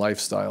certain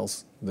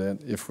lifestyles, that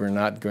if we're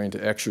not going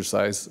to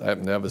exercise. I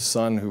happen to have a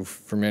son who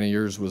for many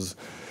years was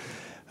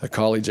a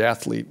college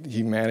athlete.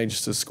 He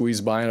managed to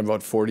squeeze by on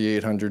about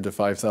 4,800 to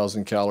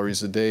 5,000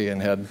 calories a day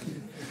and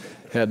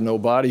had no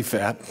body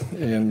fat.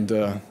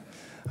 And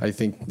I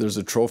think there's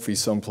a trophy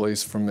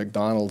someplace from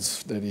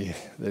McDonald's that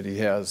he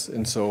has,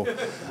 and so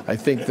I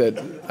think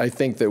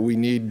that we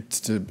need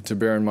to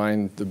bear in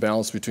mind the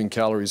balance between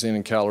calories in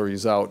and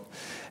calories out.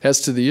 As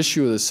to the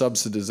issue of the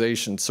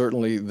subsidization,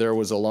 certainly there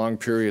was a long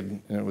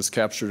period, and it was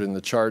captured in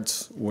the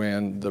charts,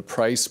 when the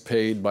price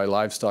paid by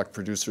livestock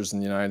producers in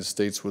the United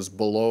States was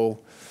below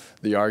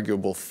the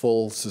arguable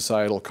full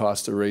societal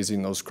cost of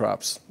raising those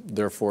crops,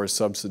 therefore a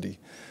subsidy.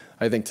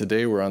 I think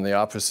today we're on the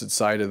opposite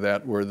side of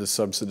that, where the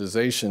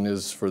subsidization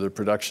is for the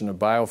production of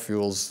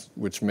biofuels,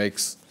 which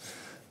makes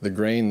the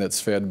grain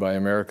that's fed by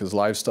America's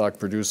livestock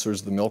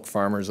producers, the milk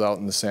farmers out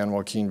in the San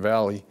Joaquin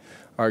Valley,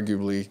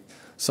 arguably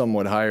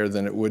somewhat higher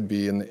than it would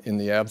be in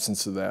the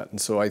absence of that.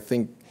 And so I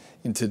think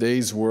in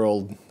today's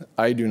world,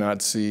 I do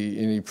not see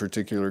any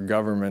particular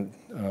government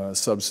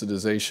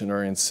subsidization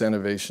or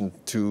incentivization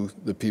to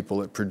the people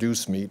that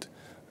produce meat,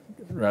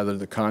 rather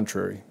the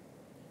contrary.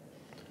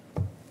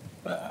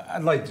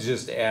 I'd like to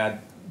just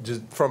add,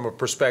 just from a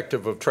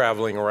perspective of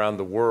traveling around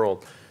the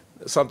world,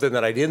 something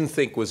that I didn't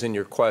think was in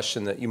your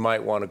question that you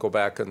might want to go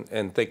back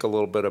and think a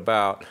little bit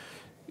about.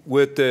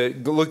 With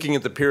looking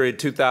at the period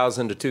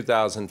 2000 to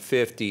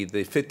 2050,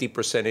 the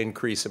 50%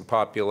 increase in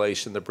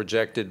population, the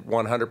projected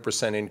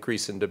 100%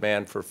 increase in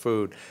demand for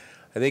food,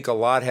 I think a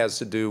lot has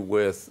to do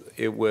with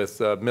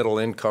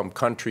middle-income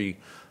country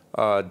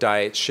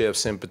diet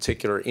shifts, in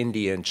particular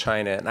India and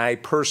China. And I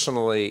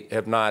personally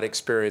have not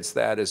experienced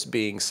that as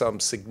being some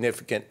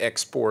significant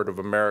export of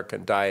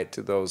American diet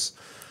to those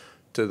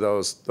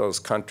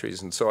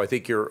countries. And so I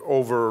think you're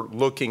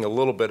overlooking a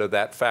little bit of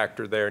that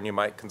factor there, and you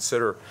might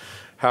consider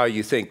how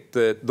you think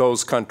that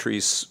those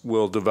countries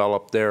will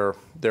develop their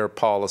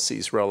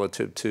policies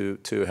relative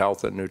to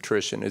health and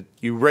nutrition.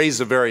 You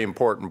raise a very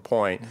important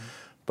point. Mm-hmm.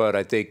 But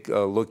I think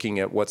looking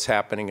at what's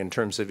happening in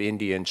terms of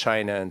India and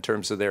China, in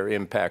terms of their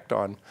impact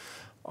on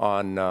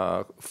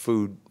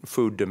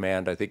food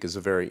demand, I think is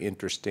a very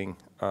interesting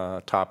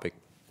topic.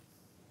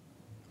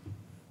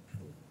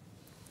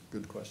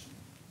 Good question.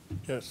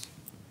 Yes.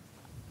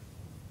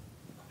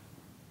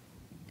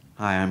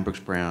 Hi, I'm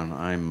Brooks Brown.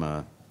 I'm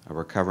a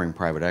recovering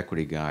private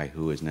equity guy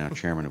who is now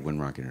chairman of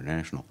Windrock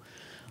International.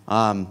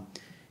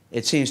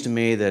 It seems to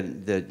me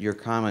that your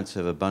comments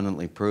have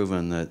abundantly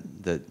proven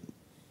that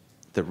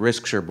the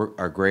risks are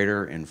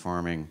greater in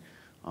farming,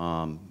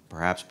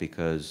 perhaps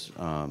because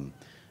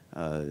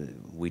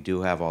we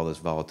do have all this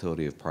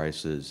volatility of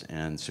prices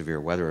and severe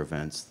weather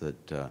events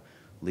that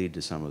lead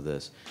to some of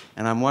this.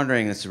 And I'm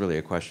wondering, this is really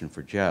a question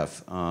for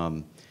Jeff,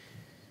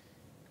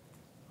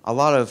 a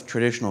lot of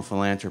traditional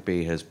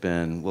philanthropy has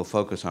been, we'll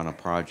focus on a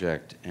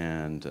project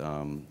and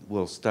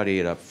we'll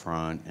study it up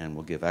front and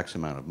we'll give X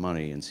amount of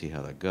money and see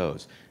how that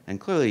goes. And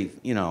clearly,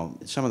 you know,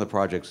 some of the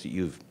projects that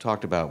you've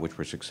talked about which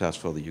were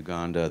successful, the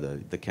Uganda,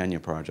 the Kenya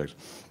projects,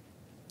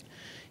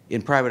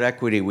 in private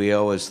equity we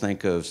always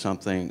think of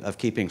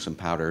keeping some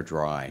powder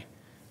dry,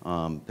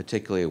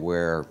 particularly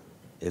where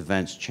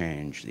events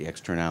change, the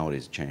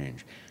externalities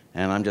change.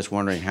 And I'm just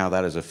wondering how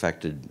that has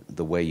affected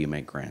the way you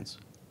make grants.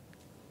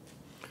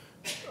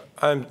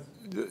 I'm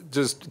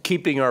just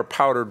keeping our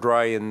powder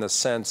dry in the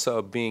sense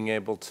of being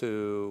able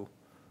to,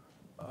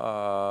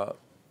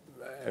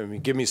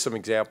 give me some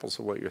examples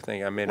of what you're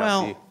thinking. I may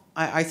not be.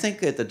 I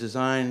think at the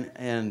design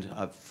end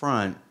up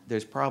front,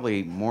 there's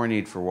probably more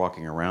need for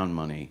walking around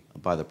money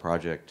by the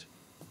project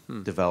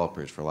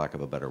developers, for lack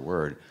of a better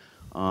word,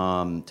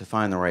 to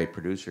find the right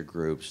producer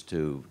groups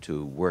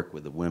to work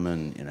with the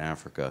women in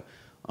Africa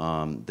that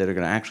are going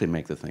to actually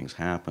make the things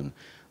happen.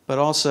 But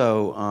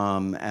also,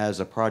 as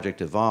a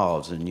project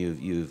evolves and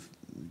you've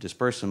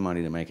dispersed some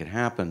money to make it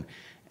happen,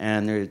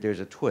 and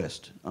there's a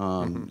twist.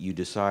 You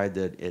decide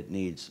that it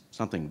needs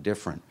something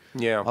different.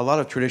 Yeah. A lot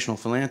of traditional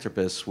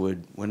philanthropists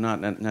would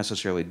not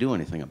necessarily do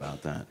anything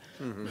about that.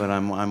 But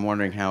I'm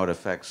wondering how it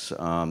affects,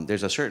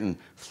 there's a certain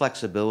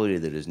flexibility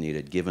that is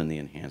needed given the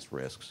enhanced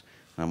risks.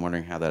 And I'm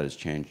wondering how that has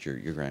changed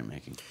your grant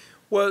making.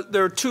 Well,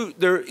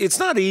 it's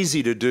not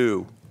easy to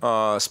do,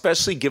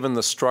 especially given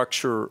the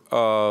structure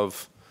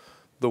of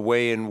the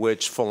way in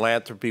which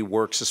philanthropy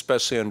works,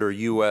 especially under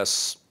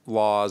U.S.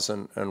 laws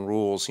and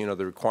rules, you know,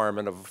 the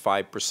requirement of a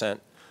 5%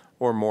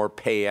 or more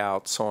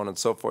payout, so on and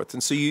so forth.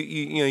 And so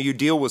you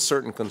deal with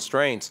certain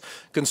constraints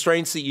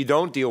that you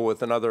don't deal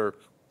with in other,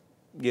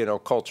 you know,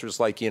 cultures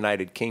like the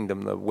United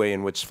Kingdom. The way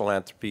in which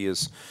philanthropy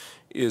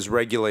is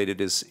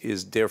regulated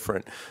is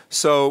different.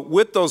 So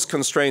with those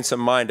constraints in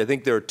mind, I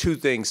think there are two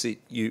things that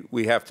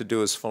we have to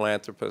do as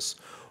philanthropists.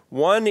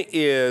 One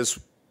is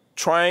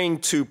trying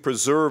to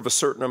preserve a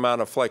certain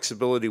amount of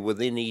flexibility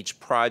within each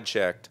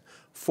project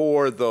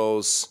for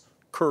those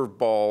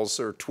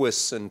curveballs or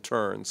twists and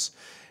turns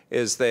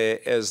as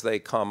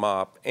they come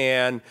up.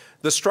 And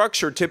the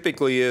structure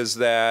typically is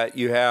that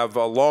you have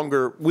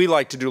we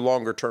like to do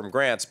longer term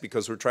grants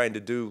because we're trying to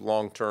do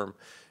long-term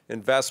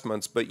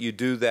investments, but you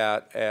do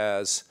that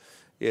as,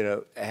 you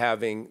know,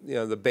 having, you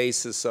know, the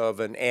basis of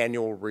an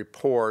annual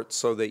report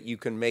so that you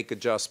can make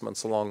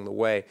adjustments along the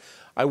way.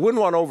 I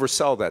wouldn't want to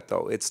oversell that,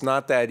 though. It's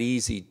not that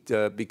easy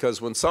because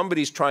when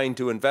somebody's trying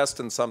to invest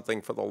in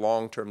something for the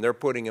long term, they're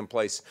putting in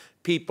place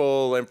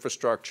people,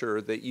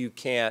 infrastructure that you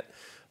can't,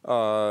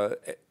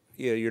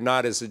 you're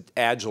not as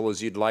agile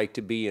as you'd like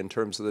to be in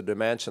terms of the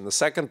dimension. The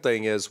second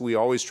thing is we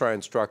always try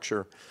and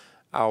structure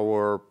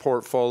our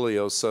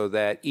portfolio so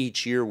that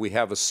each year we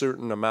have a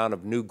certain amount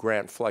of new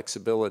grant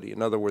flexibility.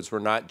 In other words, we're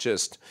not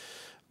just,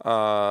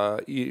 we're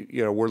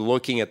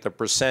looking at the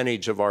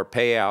percentage of our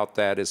payout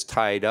that is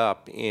tied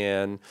up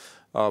in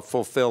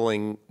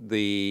fulfilling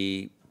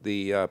the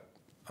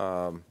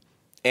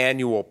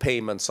annual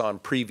payments on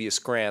previous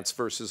grants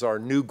versus our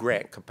new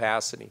grant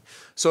capacity.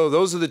 So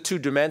those are the two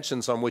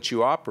dimensions on which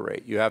you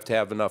operate. You have to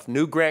have enough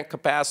new grant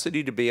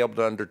capacity to be able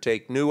to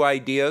undertake new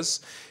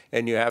ideas,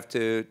 and you have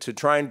to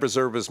try and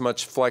preserve as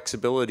much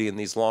flexibility in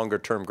these longer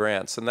term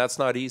grants, and that's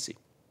not easy.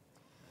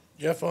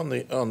 Jeff, on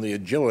the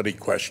agility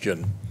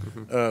question,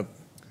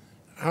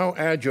 how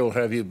agile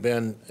have you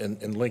been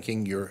in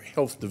linking your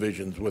health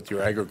divisions with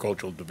your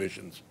agricultural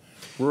divisions?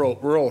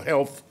 Rural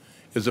health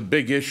is a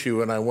big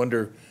issue, and I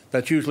wonder,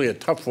 that's usually a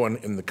tough one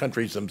in the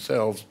countries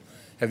themselves.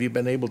 Have you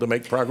been able to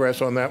make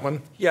progress on that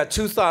one? Yeah,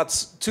 two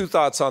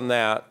thoughts on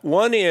that.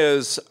 One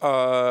is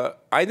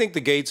I think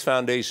the Gates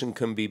Foundation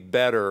can be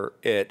better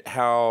at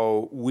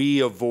how we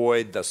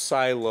avoid the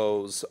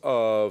silos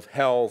of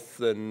health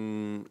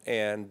and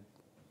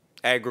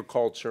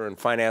agriculture and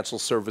financial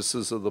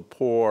services of the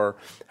poor,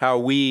 how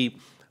we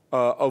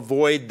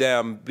avoid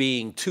them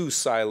being too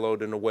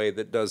siloed in a way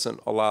that doesn't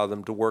allow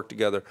them to work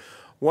together.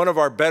 One of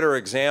our better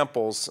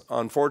examples,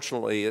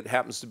 unfortunately, it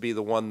happens to be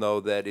the one, though,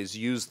 that is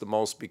used the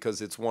most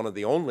because it's one of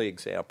the only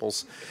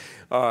examples,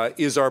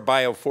 is our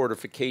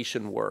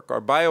biofortification work. Our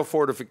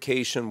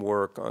biofortification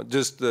work,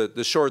 just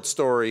the short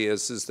story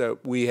is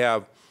that we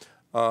have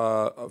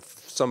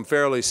some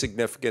fairly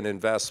significant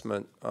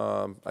investment,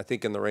 I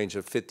think in the range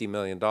of $50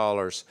 million,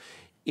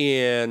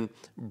 in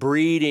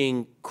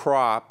breeding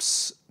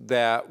crops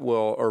that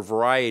will, or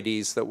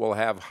varieties that will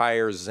have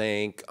higher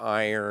zinc,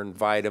 iron,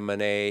 vitamin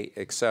A,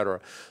 et cetera.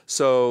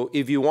 So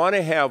if you want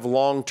to have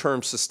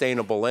long-term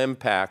sustainable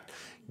impact,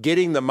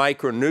 getting the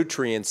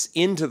micronutrients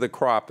into the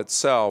crop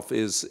itself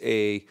is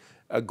a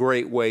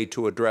great way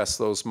to address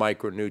those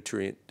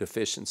micronutrient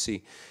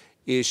deficiency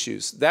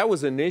issues. That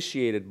was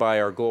initiated by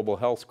our Global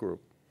Health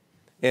Group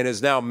and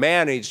is now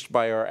managed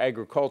by our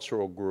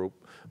agricultural group,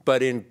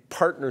 but in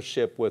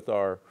partnership with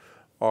our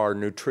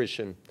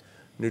nutrition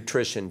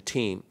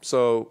team.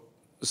 So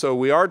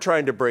we are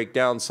trying to break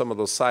down some of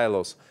those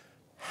silos.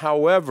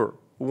 However,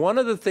 one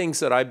of the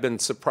things that I've been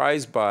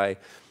surprised by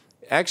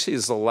actually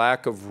is the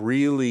lack of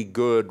really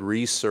good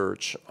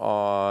research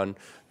on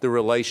the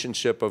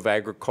relationship of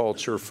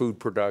agriculture, food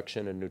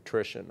production, and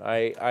nutrition.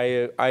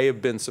 I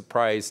have been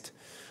surprised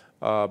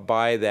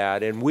by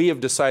that, and we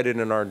have decided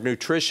in our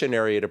nutrition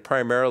area to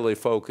primarily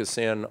focus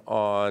in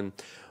on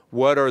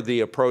what are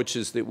the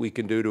approaches that we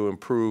can do to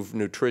improve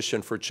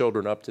nutrition for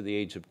children up to the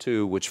age of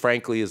 2, which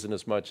frankly isn't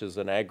as much as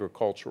an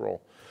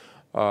agricultural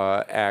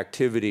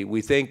activity.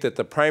 We think that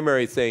the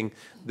primary thing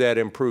that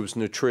improves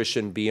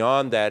nutrition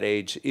beyond that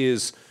age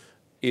is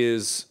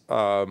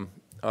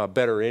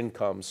better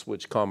incomes,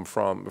 which come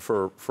from,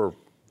 for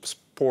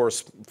poor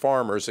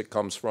farmers, it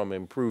comes from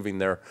improving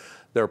their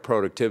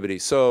productivity.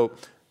 So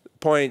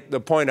the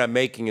point I'm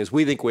making is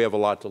we think we have a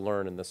lot to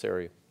learn in this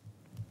area.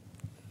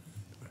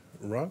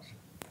 Ross?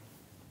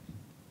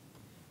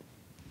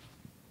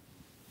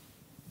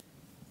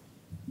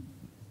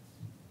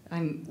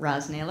 I'm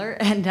Roz Naylor,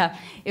 and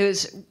it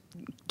was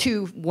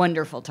 2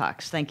 wonderful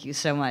talks. Thank you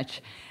so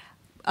much.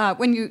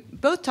 When you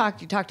both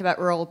talked, you talked about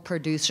rural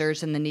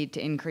producers and the need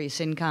to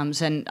increase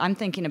incomes, and I'm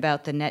thinking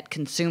about the net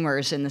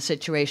consumers in the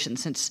situation,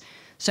 since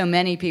so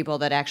many people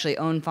that actually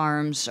own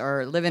farms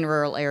or live in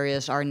rural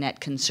areas are net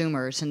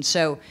consumers. And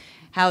so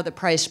how the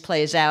price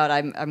plays out.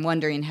 I'm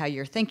wondering how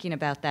you're thinking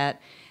about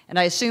that. And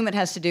I assume it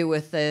has to do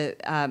with the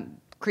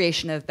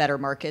creation of better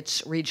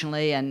markets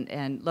regionally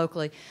and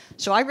locally.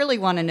 So I really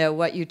want to know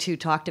what you two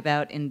talked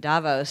about in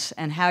Davos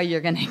and how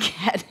you're going to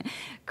get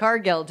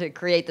Cargill to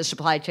create the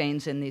supply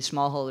chains in these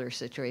smallholder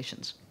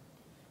situations.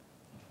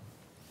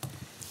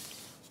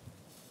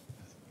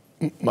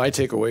 My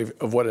takeaway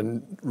of what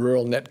a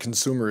rural net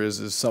consumer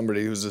is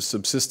somebody who's a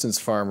subsistence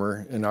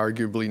farmer and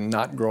arguably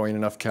not growing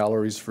enough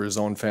calories for his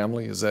own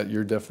family. Is that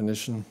your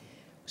definition?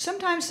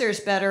 Sometimes there's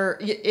better,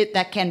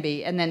 that can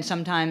be, and then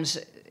sometimes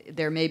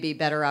there may be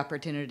better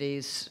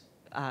opportunities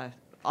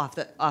off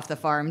the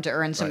farm to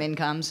earn some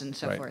incomes and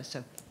so forth.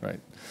 So.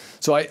 Right.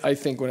 So I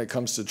think when it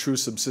comes to true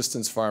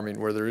subsistence farming,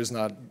 where there is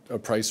not a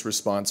price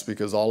response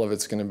because all of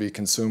it's going to be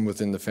consumed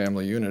within the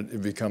family unit,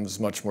 it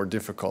becomes much more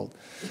difficult.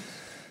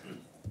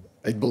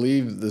 I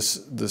believe the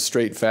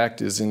straight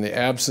fact is in the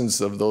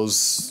absence of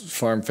those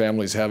farm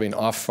families having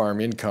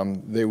off-farm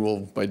income, they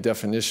will, by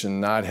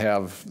definition, not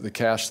have the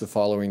cash the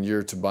following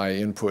year to buy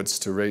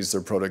inputs to raise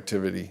their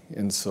productivity.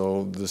 And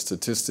so the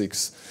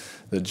statistics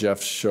that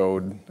Jeff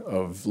showed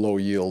of low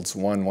yields,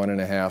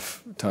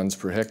 1.5 tons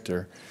per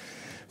hectare,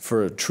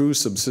 for a true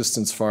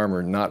subsistence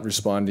farmer not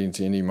responding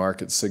to any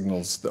market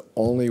signals, the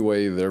only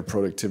way their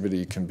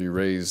productivity can be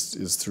raised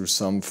is through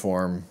some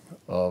form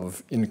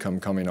of income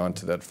coming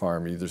onto that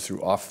farm, either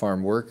through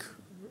off-farm work,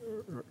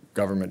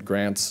 government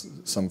grants,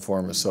 some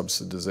form of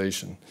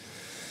subsidization.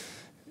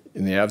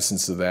 In the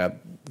absence of that,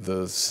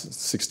 the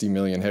 60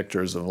 million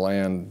hectares of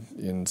land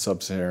in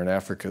sub-Saharan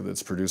Africa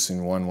that's producing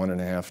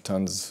 1.5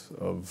 tons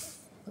of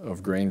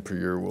grain per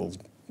year will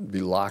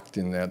be locked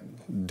in that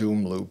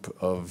doom loop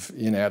of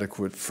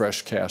inadequate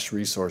fresh cash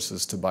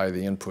resources to buy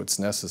the inputs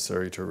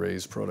necessary to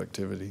raise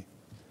productivity.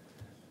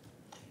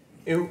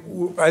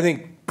 I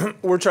think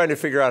we're trying to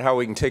figure out how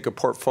we can take a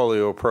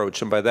portfolio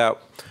approach. And by that,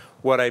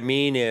 what I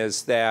mean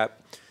is that,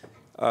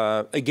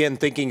 again,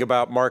 thinking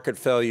about market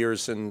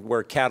failures and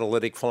where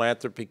catalytic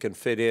philanthropy can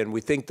fit in,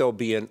 we think there'll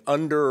be a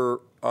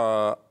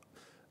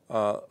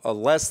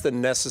less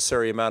than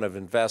necessary amount of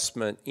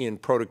investment in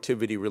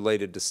productivity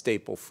related to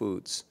staple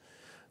foods.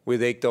 We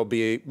think there'll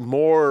be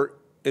more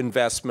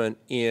investment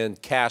in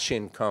cash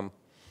income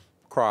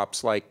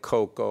crops like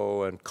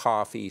cocoa and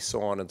coffee,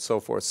 so on and so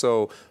forth.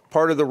 So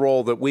part of the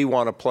role that we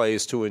want to play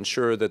is to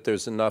ensure that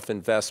there's enough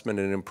investment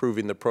in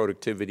improving the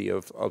productivity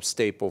of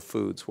staple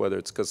foods, whether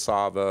it's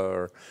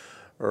cassava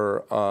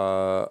or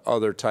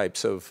other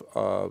types of,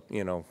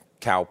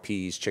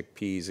 cowpeas,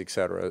 chickpeas, et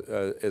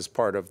cetera, as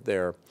part of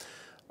their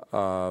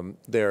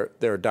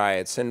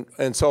diets.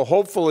 And so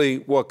hopefully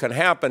what can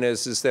happen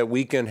is that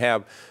we can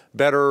have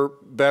better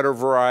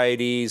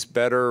varieties,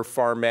 better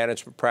farm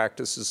management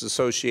practices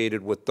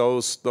associated with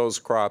those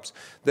crops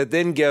that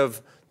then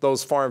give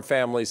those farm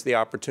families the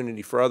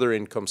opportunity for other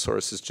income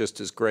sources, just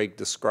as Greg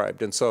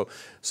described. And so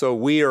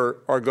we are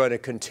going to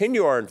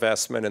continue our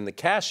investment in the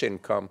cash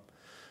income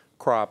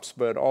crops,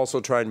 but also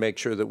try and make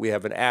sure that we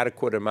have an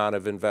adequate amount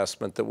of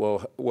investment that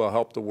will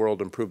help the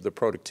world improve the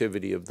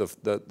productivity of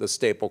the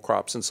staple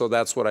crops. And so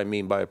that's what I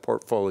mean by a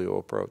portfolio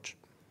approach.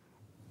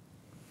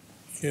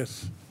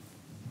 Yes.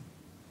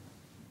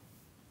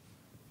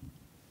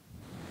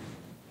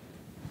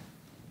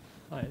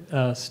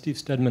 Hi, Steve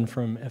Stedman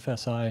from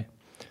FSI.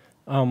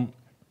 I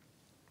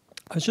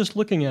was just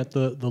looking at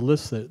the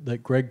list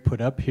that Greg put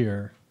up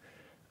here,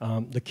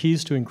 the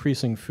keys to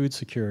increasing food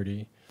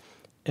security.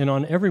 And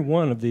on every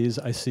one of these,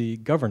 I see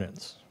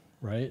governance,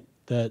 right?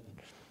 That,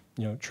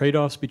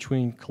 trade-offs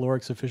between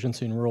caloric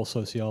sufficiency and rural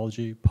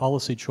sociology,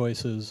 policy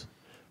choices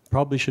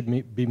probably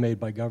should be made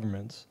by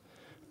governments.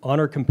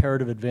 Honor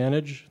comparative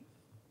advantage,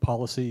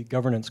 policy,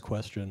 governance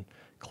question.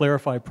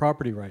 Clarify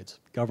property rights,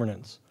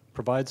 governance.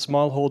 Provide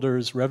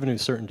smallholders revenue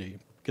certainty,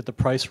 get the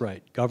price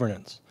right,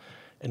 governance.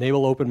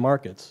 Enable open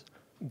markets,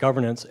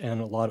 governance, and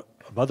a lot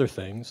of other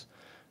things.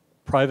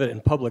 Private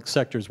and public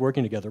sectors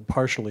working together,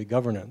 partially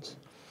governance.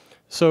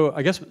 So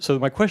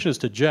my question is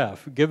to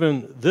Jeff,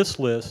 given this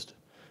list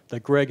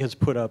that Greg has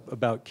put up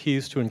about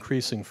keys to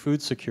increasing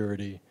food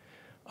security,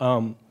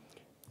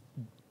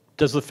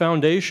 does the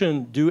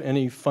foundation do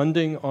any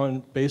funding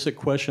on basic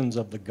questions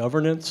of the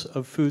governance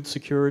of food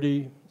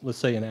security, let's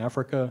say in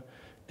Africa?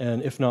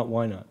 And if not,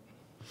 why not?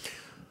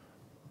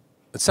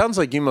 It sounds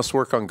like you must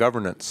work on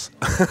governance.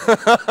 What's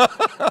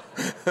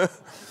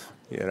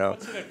in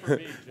it for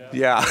me, Jeff?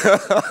 Yeah.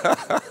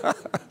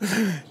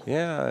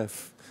 Yeah,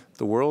 if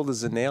the world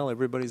is a nail,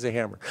 everybody's a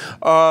hammer.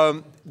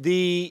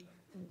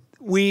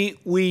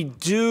 We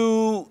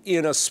do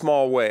in a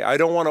small way. I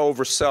don't want to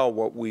oversell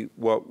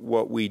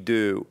what we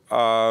do.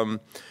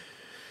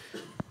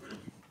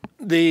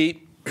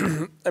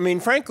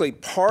 Frankly,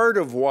 part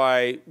of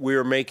why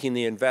we're making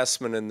the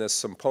investment in this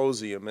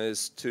symposium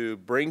is to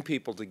bring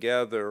people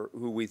together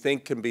who we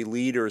think can be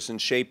leaders in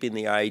shaping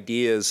the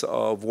ideas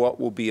of what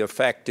will be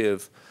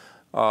effective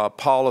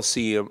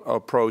policy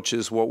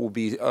approaches, what will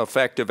be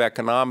effective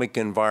economic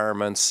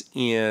environments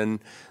in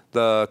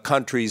the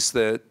countries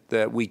that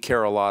we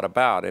care a lot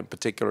about, in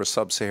particular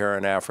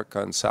sub-Saharan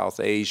Africa and South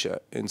Asia.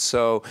 And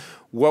so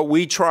What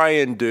we try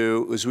and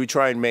do is we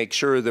try and make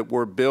sure that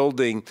we're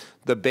building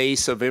the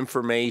base of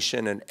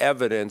information and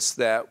evidence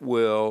that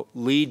will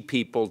lead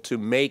people to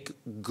make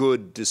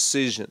good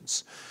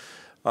decisions.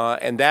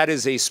 And that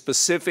is a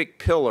specific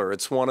pillar.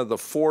 It's one of the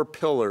 4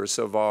 pillars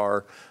of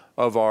our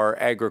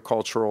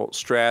agricultural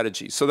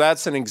strategy. So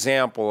that's an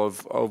example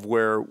of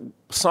where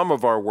some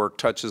of our work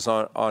touches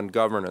on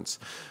governance.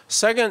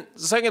 Second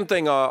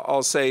thing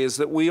I'll say is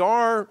that we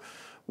are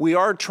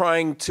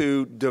trying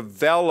to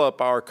develop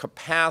our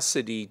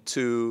capacity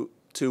to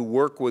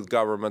work with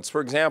governments. For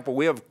example,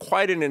 we have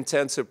quite an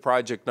intensive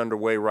project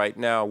underway right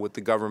now with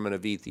the government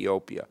of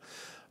Ethiopia.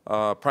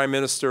 Prime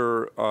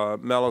Minister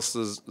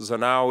Meles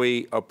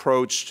Zenawi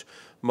approached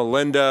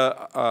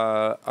Melinda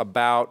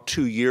about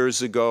 2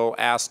 years ago,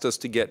 asked us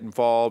to get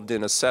involved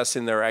in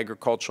assessing their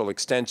agricultural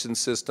extension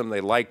system.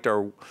 They liked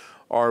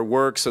our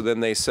work, so then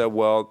they said,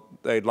 well,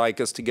 they'd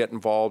like us to get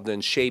involved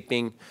in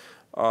shaping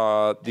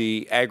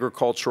the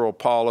agricultural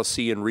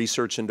policy and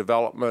research and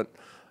development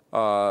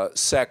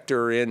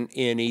sector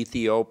in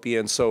Ethiopia,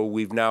 and so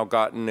we've now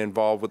gotten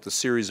involved with a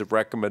series of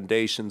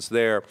recommendations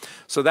there.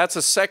 So that's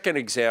a second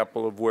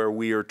example of where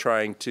we are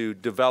trying to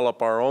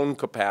develop our own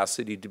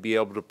capacity to be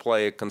able to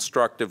play a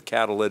constructive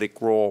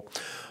catalytic role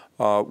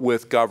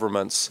with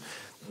governments.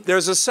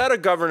 There's a set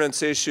of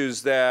governance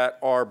issues that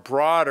are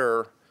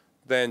broader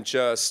than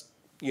just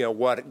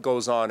what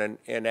goes on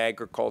in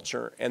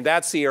agriculture, and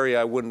that's the area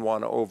I wouldn't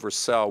want to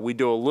oversell. We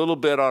do a little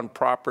bit on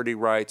property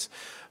rights,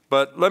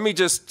 but let me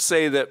just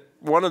say that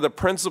one of the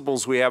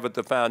principles we have at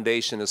the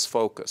foundation is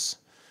focus.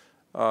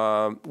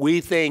 We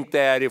think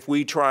that if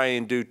we try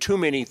and do too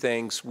many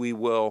things, we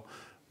will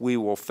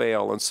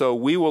fail. And so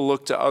we will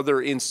look to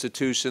other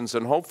institutions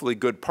and hopefully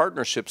good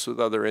partnerships with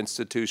other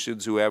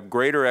institutions who have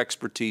greater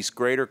expertise,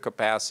 greater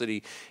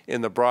capacity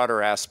in the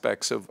broader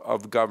aspects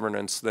of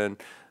governance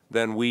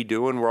than we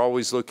do. And we're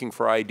always looking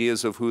for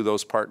ideas of who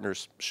those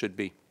partners should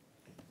be.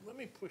 Let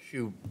me push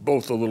you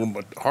both a little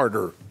bit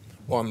harder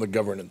on the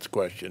governance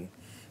question.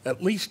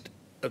 At least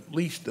a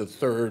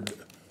third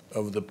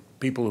of the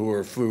people who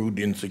are food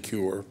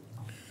insecure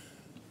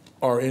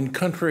are in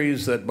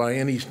countries that by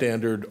any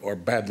standard are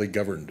badly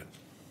governed.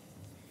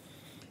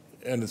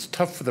 And it's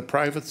tough for the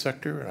private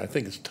sector, and I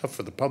think it's tough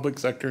for the public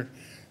sector,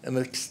 and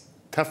it's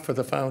tough for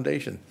the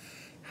foundation.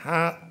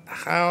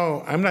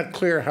 How I'm not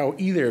clear how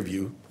either of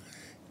you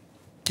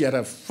get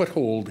a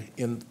foothold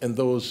in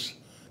those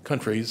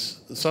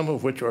countries, some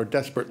of which are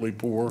desperately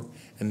poor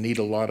and need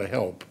a lot of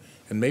help.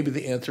 And maybe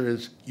the answer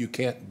is you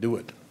can't do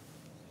it.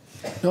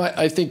 No,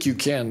 I think you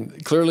can.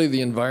 Clearly the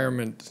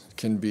environment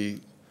can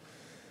be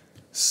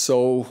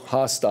so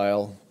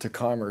hostile to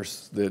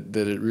commerce that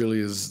it really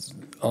is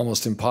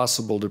almost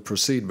impossible to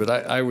proceed. But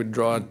I would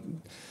draw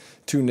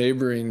 2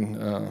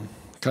 neighboring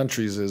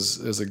countries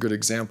as a good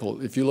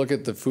example. If you look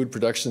at the food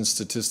production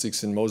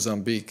statistics in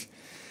Mozambique,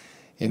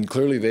 and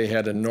clearly they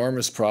had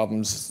enormous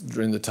problems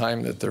during the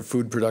time that their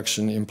food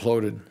production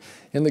imploded.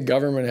 And the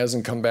government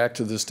hasn't come back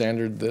to the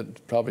standard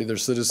that probably their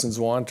citizens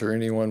want or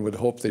anyone would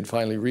hope they'd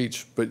finally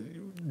reach. But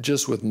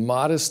just with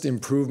modest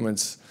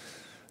improvements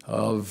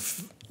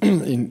of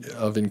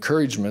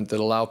encouragement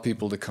that allow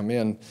people to come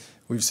in,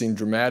 we've seen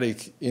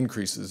dramatic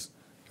increases.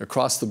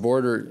 Across the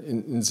border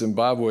in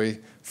Zimbabwe,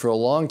 for a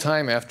long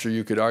time after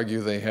you could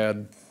argue they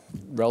had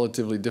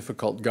relatively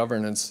difficult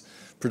governance,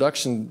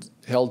 production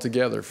held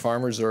together.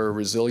 Farmers are a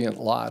resilient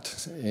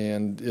lot,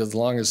 and as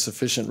long as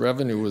sufficient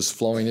revenue was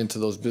flowing into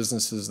those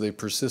businesses, they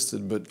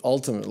persisted. But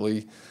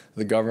ultimately,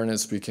 the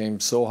governance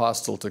became so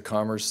hostile to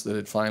commerce that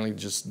it finally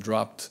just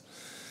dropped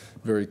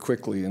very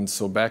quickly. And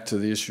so back to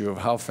the issue of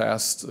how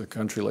fast a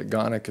country like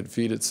Ghana could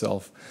feed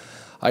itself,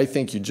 I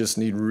think you just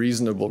need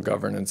reasonable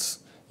governance.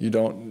 You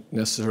don't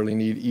necessarily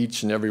need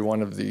each and every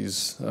one of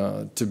these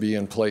to be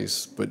in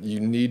place, but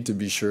you need to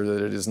be sure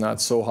that it is not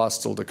so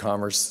hostile to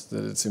commerce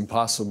that it's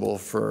impossible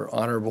for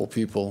honorable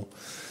people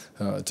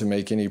to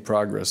make any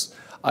progress.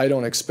 I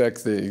don't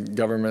expect the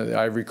government of the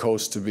Ivory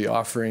Coast to be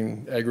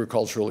offering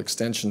agricultural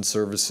extension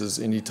services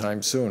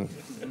anytime soon.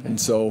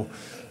 And so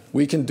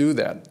we can do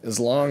that as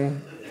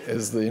long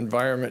as the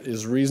environment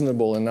is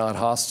reasonable and not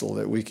hostile,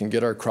 that we can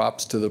get our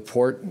crops to the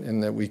port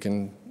and that we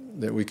can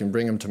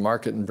bring them to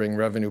market and bring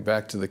revenue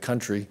back to the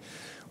country.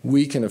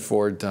 We can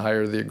afford to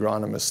hire the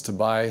agronomists to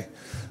buy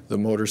the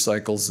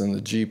motorcycles and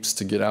the Jeeps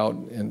to get out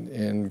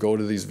and go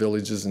to these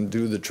villages and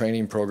do the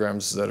training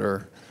programs that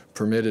are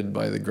permitted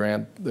by the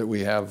grant that we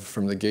have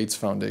from the Gates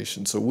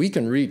Foundation. So we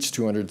can reach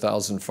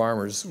 200,000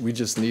 farmers. We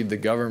just need the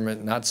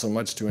government not so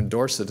much to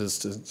endorse it as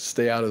to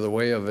stay out of the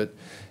way of it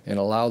and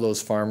allow those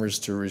farmers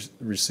to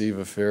receive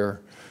a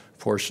fair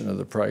portion of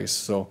the price.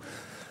 So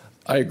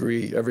I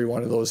agree, every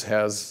one of those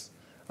has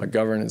a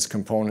governance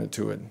component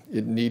to it.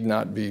 It need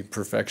not be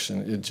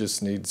perfection. It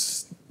just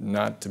needs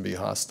not to be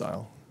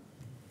hostile.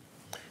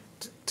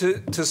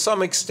 To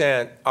some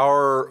extent,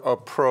 our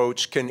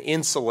approach can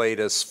insulate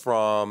us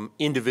from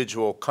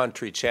individual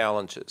country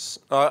challenges.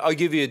 I'll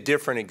give you a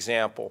different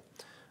example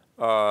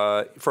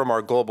from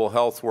our global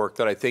health work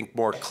that I think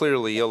more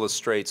clearly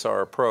illustrates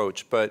our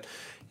approach. But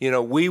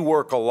we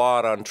work a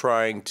lot on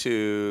trying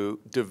to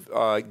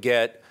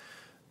get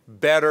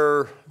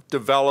better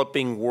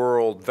developing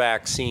world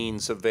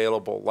vaccines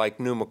available, like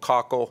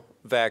pneumococcal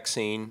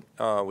vaccine,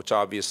 which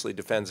obviously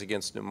defends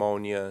against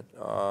pneumonia,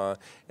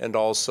 and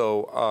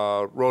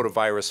also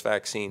rotavirus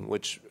vaccine,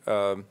 which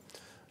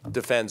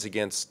defends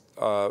against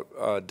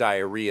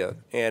diarrhea.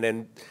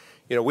 And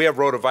we have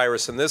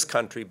rotavirus in this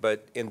country,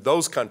 but in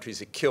those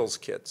countries it kills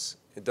kids.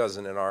 It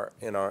doesn't in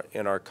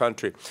our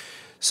country.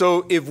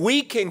 So if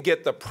we can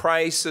get the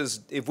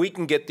prices, if we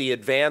can get the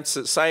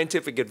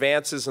scientific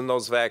advances in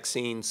those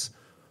vaccines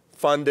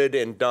funded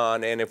and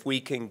done, and if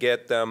we can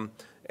get them,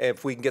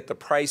 if we can get the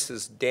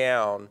prices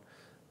down,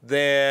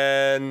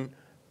 then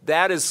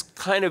that is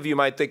kind of, you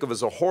might think of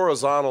as a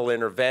horizontal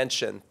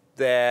intervention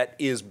that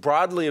is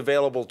broadly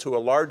available to a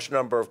large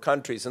number of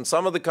countries. And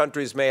some of the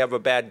countries may have a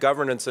bad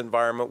governance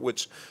environment,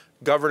 which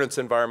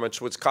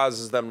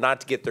causes them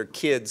not to get their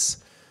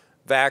kids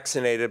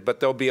vaccinated, but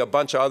there'll be a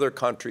bunch of other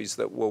countries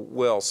that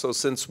will. So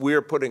since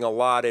we're putting a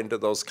lot into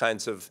those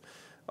kinds of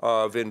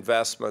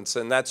investments,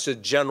 and that's a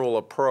general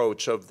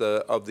approach of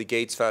the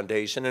Gates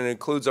Foundation, and it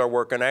includes our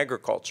work in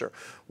agriculture.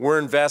 We're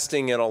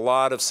investing in a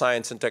lot of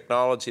science and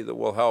technology that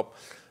will help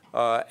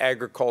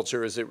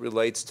agriculture as it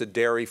relates to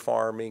dairy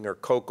farming or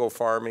cocoa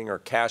farming or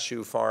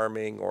cashew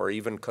farming or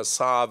even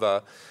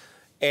cassava.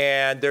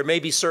 And there may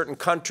be certain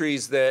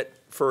countries that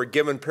for a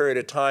given period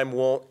of time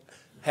won't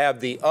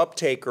have the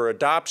uptake or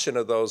adoption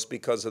of those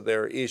because of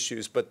their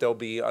issues, but there'll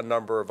be a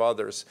number of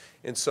others.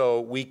 And so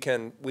we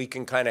can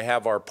kind of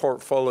have our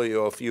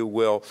portfolio, if you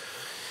will.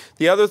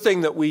 The other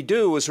thing that we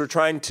do is we're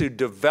trying to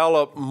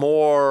develop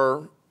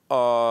more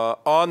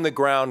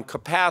on-the-ground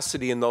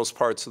capacity in those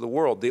parts of the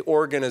world, the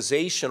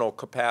organizational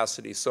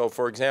capacity. So,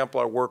 for example,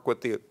 I work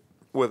with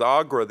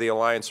AGRA, the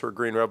Alliance for a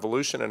Green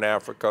Revolution in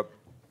Africa,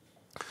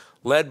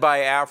 led by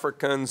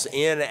Africans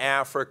in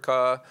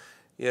Africa.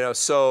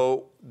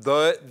 So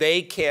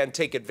they can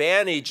take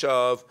advantage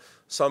of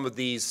some of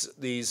these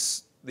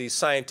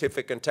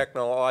scientific and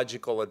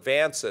technological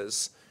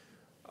advances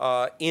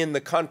in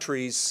the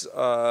countries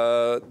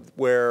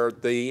where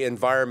the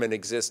environment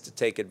exists to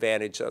take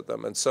advantage of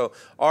them. And so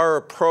our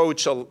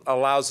approach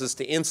allows us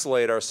to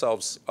insulate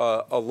ourselves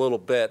a little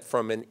bit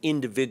from an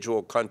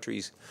individual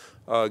country's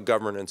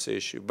governance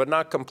issue, but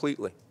not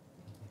completely.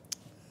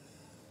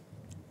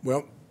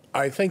 Well,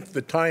 I think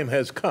the time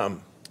has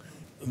come.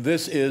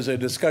 This is a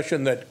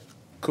discussion that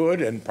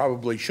could and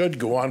probably should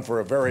go on for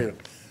a very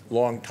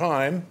long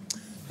time,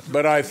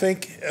 but I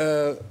think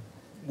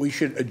we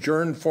should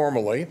adjourn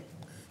formally.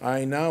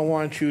 I now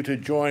want you to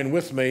join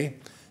with me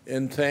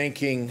in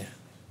thanking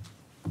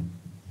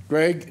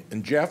Greg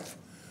and Jeff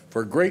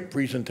for great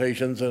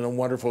presentations and a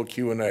wonderful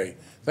Q&A.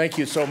 Thank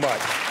you so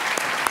much.